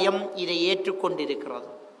சமுதாயம் இதை ஏற்றுக்கொண்டிருக்கிறது.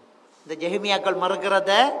 இந்த ஜஹ்மியாக்கள்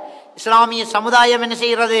மறுக்கிறத இஸ்லாமிய சமுதாயம் என்ன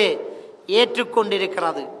செய்கிறது?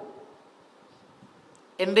 ஏற்றுக்கொண்டிருக்கிறது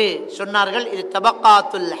என்று சொன்னார்கள். இது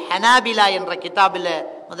தபக்காத்துல் ஹனாபிலா என்ற கிதாபில்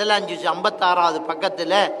முதலாம் ஜுஸ் 56வது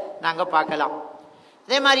பக்கத்தில் நாங்கள் பார்க்கலாம்.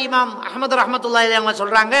 அதே மாதிரி இமாம் அஹ்மது ரஹ்மத்துல்லாஹி அலைஹி அவங்க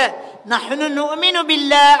சொல்றாங்க, நஹ்னு நுமினு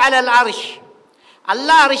பில்லாஹ் அலல் அர்ஷ்,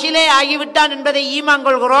 அல்லாஹ் அர்ஷிலே ஆகிவிட்டான் என்பதை ஈமான்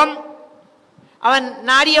கொள்கிறோம். அவன்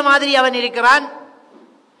நாடிய மாதிரி அவன் இருக்கிறான்.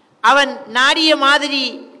 அவன் நாடிய மாதிரி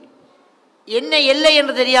என்ன எல்லை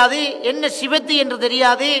என்று தெரியாது, என்ன சிவத்து என்று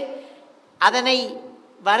தெரியாது. அதனை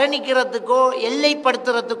வர்ணிக்கிறதுக்கோ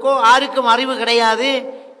எல்லைப்படுத்துறதுக்கோ யாருக்கும் அறிவு கிடையாது.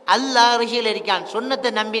 அல்லாஹ் அரிசியில் இருக்கான், சொன்னத்தை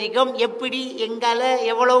நம்பியிருக்கோம். எப்படி, எங்கால,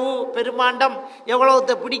 எவ்வளவு பெருமாண்டம்,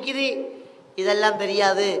 எவ்வளவுத்தை பிடிக்குது, இதெல்லாம்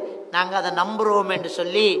தெரியாது. நாங்கள் அதை நம்புகிறோம் என்று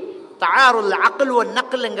சொல்லி தஆருல் அக்ல் வ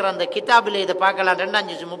நக்ல்ங்கிற அந்த கிதாபில் இதை பார்க்கலாம். 2ஆம்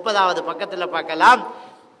ஜுஸ் 30வது பக்கத்தில் பார்க்கலாம்.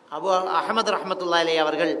 அபு அஹ்மது ரஹ்மத்துல்லாஹி அலைஹி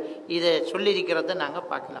அவர்கள் இதை சொல்லியிருக்கிறத நாங்கள்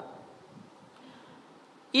பார்க்கலாம்.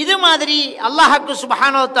 இது மாதிரி அல்லாஹ்க்கு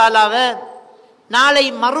சுப்ஹானஹு வ தஆலாவை நாளை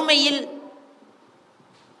மறுமையில்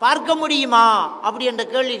பார்க்க முடியுமா அப்படி என்ற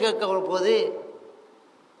கேள்வி கேட்கிற போது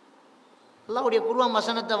அல்லாஹ்வுடைய குர்ஆன்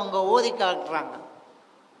வசனத்தை அவங்க ஓதி காட்டுறாங்க.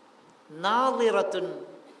 நாதிரத்துன்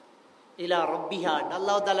இலா ரப்பிஹா,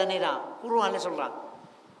 அல்லாஹ் தஆலா நேரா குர்ஆன்ல சொல்றாங்க,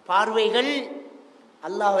 பார்வைகள்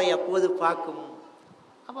அல்லாஹ்வை அப்போது பார்க்கும்.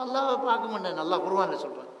 அப்போ அல்லாஹ்வை பார்க்க மாட்டேன் அல்லாஹ் குர்ஆன்ல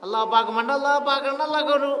சொல்றான். அல்லாஹ் பார்க்க மாட்டேன், அல்லாஹ் பார்க்கணும்,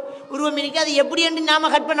 அல்லாஹ்க்கு ஒரு உருவம் இருக்குது, அது எப்படி என்று நாம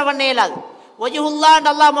கற்பனை பண்ண இயலாது. வஜ்ஹுல்லாஹ்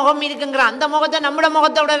அல்லாஹ் முகம் இருக்குங்கிறான், அந்த முகத்தை நம்மட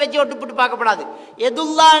முகத்தோட வச்சு ஒட்டுப்பட்டு பார்க்கப்படாது.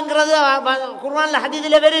 எதுல்லாங்கிறது குர்ஆன்ல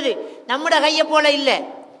ஹதீஸ்ல வருது, நம்மட கையை போல இல்லை.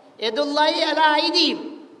 எதுல்லாஹி அலா ஐதீம்,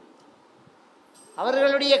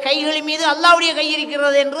 அவர்களுடைய கைகளின் மீது அல்லாஹ்வுடைய கை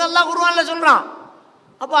இருக்கிறது என்று அல்லாஹ் குர்ஆன்ல சொல்றான்.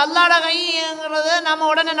 அப்போ அல்லாஹ்ட கைங்கிறத நாம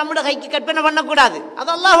உடனே நம்மட கைக்கு கற்பனை பண்ணக்கூடாது. அது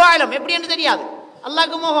அல்லாஹு ஆலம், எப்படி என்று தெரியாது.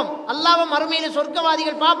 அல்லாஹ்க்கு முகம், அல்லாஹ்வை மறுமையில்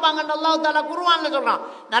சொர்க்கவாதிகள் பார்ப்பாங்கன்னு அல்லாஹ் தஆலா குர்ஆன்ல சொல்றான்.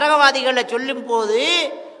 நரகவாதிகளை சொல்லும் போது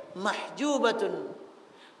மஹ்ஜூபத்துன்,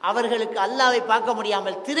 அவர்களுக்கு அல்லாஹ்வை பார்க்க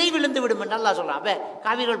முடியாமல் திரை விழுந்து விடும் என்று அல்லாஹ் சொல்றான். அப்ப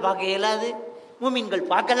காவிர்கள் பார்க்க இயலாது, மூமின்கள்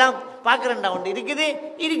பார்க்கலாம். பார்க்குறண்டா ஒன்று இருக்குது,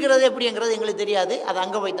 இருக்கிறது எப்படிங்கிறது எங்களுக்கு தெரியாது, அது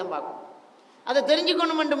அங்கே போய் தான் பார்க்கணும். அதை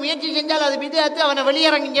தெரிஞ்சுக்கணும் என்று முயற்சி செஞ்சால் அது பிதஅத்து, அவனை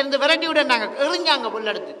வெளியிறங்கி இங்கிருந்து விரட்டி விடனாங்க, எறிஞ்சாங்க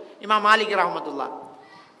புல்லெடுத்து இமாம் மாலிக் ரஹ்மத்துல்லாஹ்.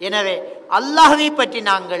 எனவே அல்லாஹ்வை பற்றி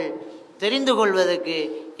நாங்கள் தெரிந்து கொள்வதற்கு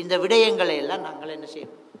இந்த விடயங்களை எல்லாம் நாங்கள் என்ன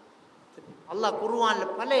செய்யணும்? அல்லாஹ் குர்ஆன்ல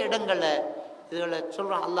பல இடங்களில் இதுகளை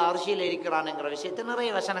சொல்கிறோம். அல்லாஹ் அரிசியில் இருக்கிறானுங்கிற விஷயத்தை நிறைய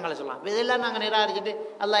வசனங்களை சொல்லலாம். இதெல்லாம் நாங்கள் நிராகரிச்சுட்டு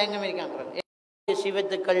அல்லாஹ் எங்கே இருக்காங்க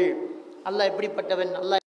சிவத்துக்கள், அல்லாஹ் எப்படிப்பட்டவன்,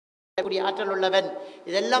 அல்லாஹ் ஆற்றல் உள்ளவன்.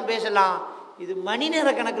 இதெல்லாம் பேசலாம். இது மணி நேர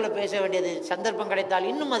கணக்கில் பேச வேண்டியது. சந்தர்ப்பம் கிடைத்தால்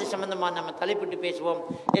இன்னும் அது சம்பந்தமாக நம்ம தலைப்பிட்டு பேசுவோம்.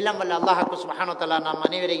 எல்லாம் வல்ல அல்லாஹ் சுப்ஹானஹு வ தஆலா நாம்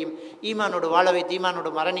அனைவரையும் ஈமானோடு வாழ வைத்து ஈமானோடு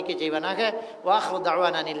மரணிக்க செய்வானாக. வாஹிரு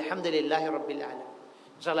தஅவானா அல்ஹம்துலில்லாஹி ரப்பில் ஆலமீன்.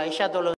 இன்ஷா அல்லாஹ் இஷா தொழு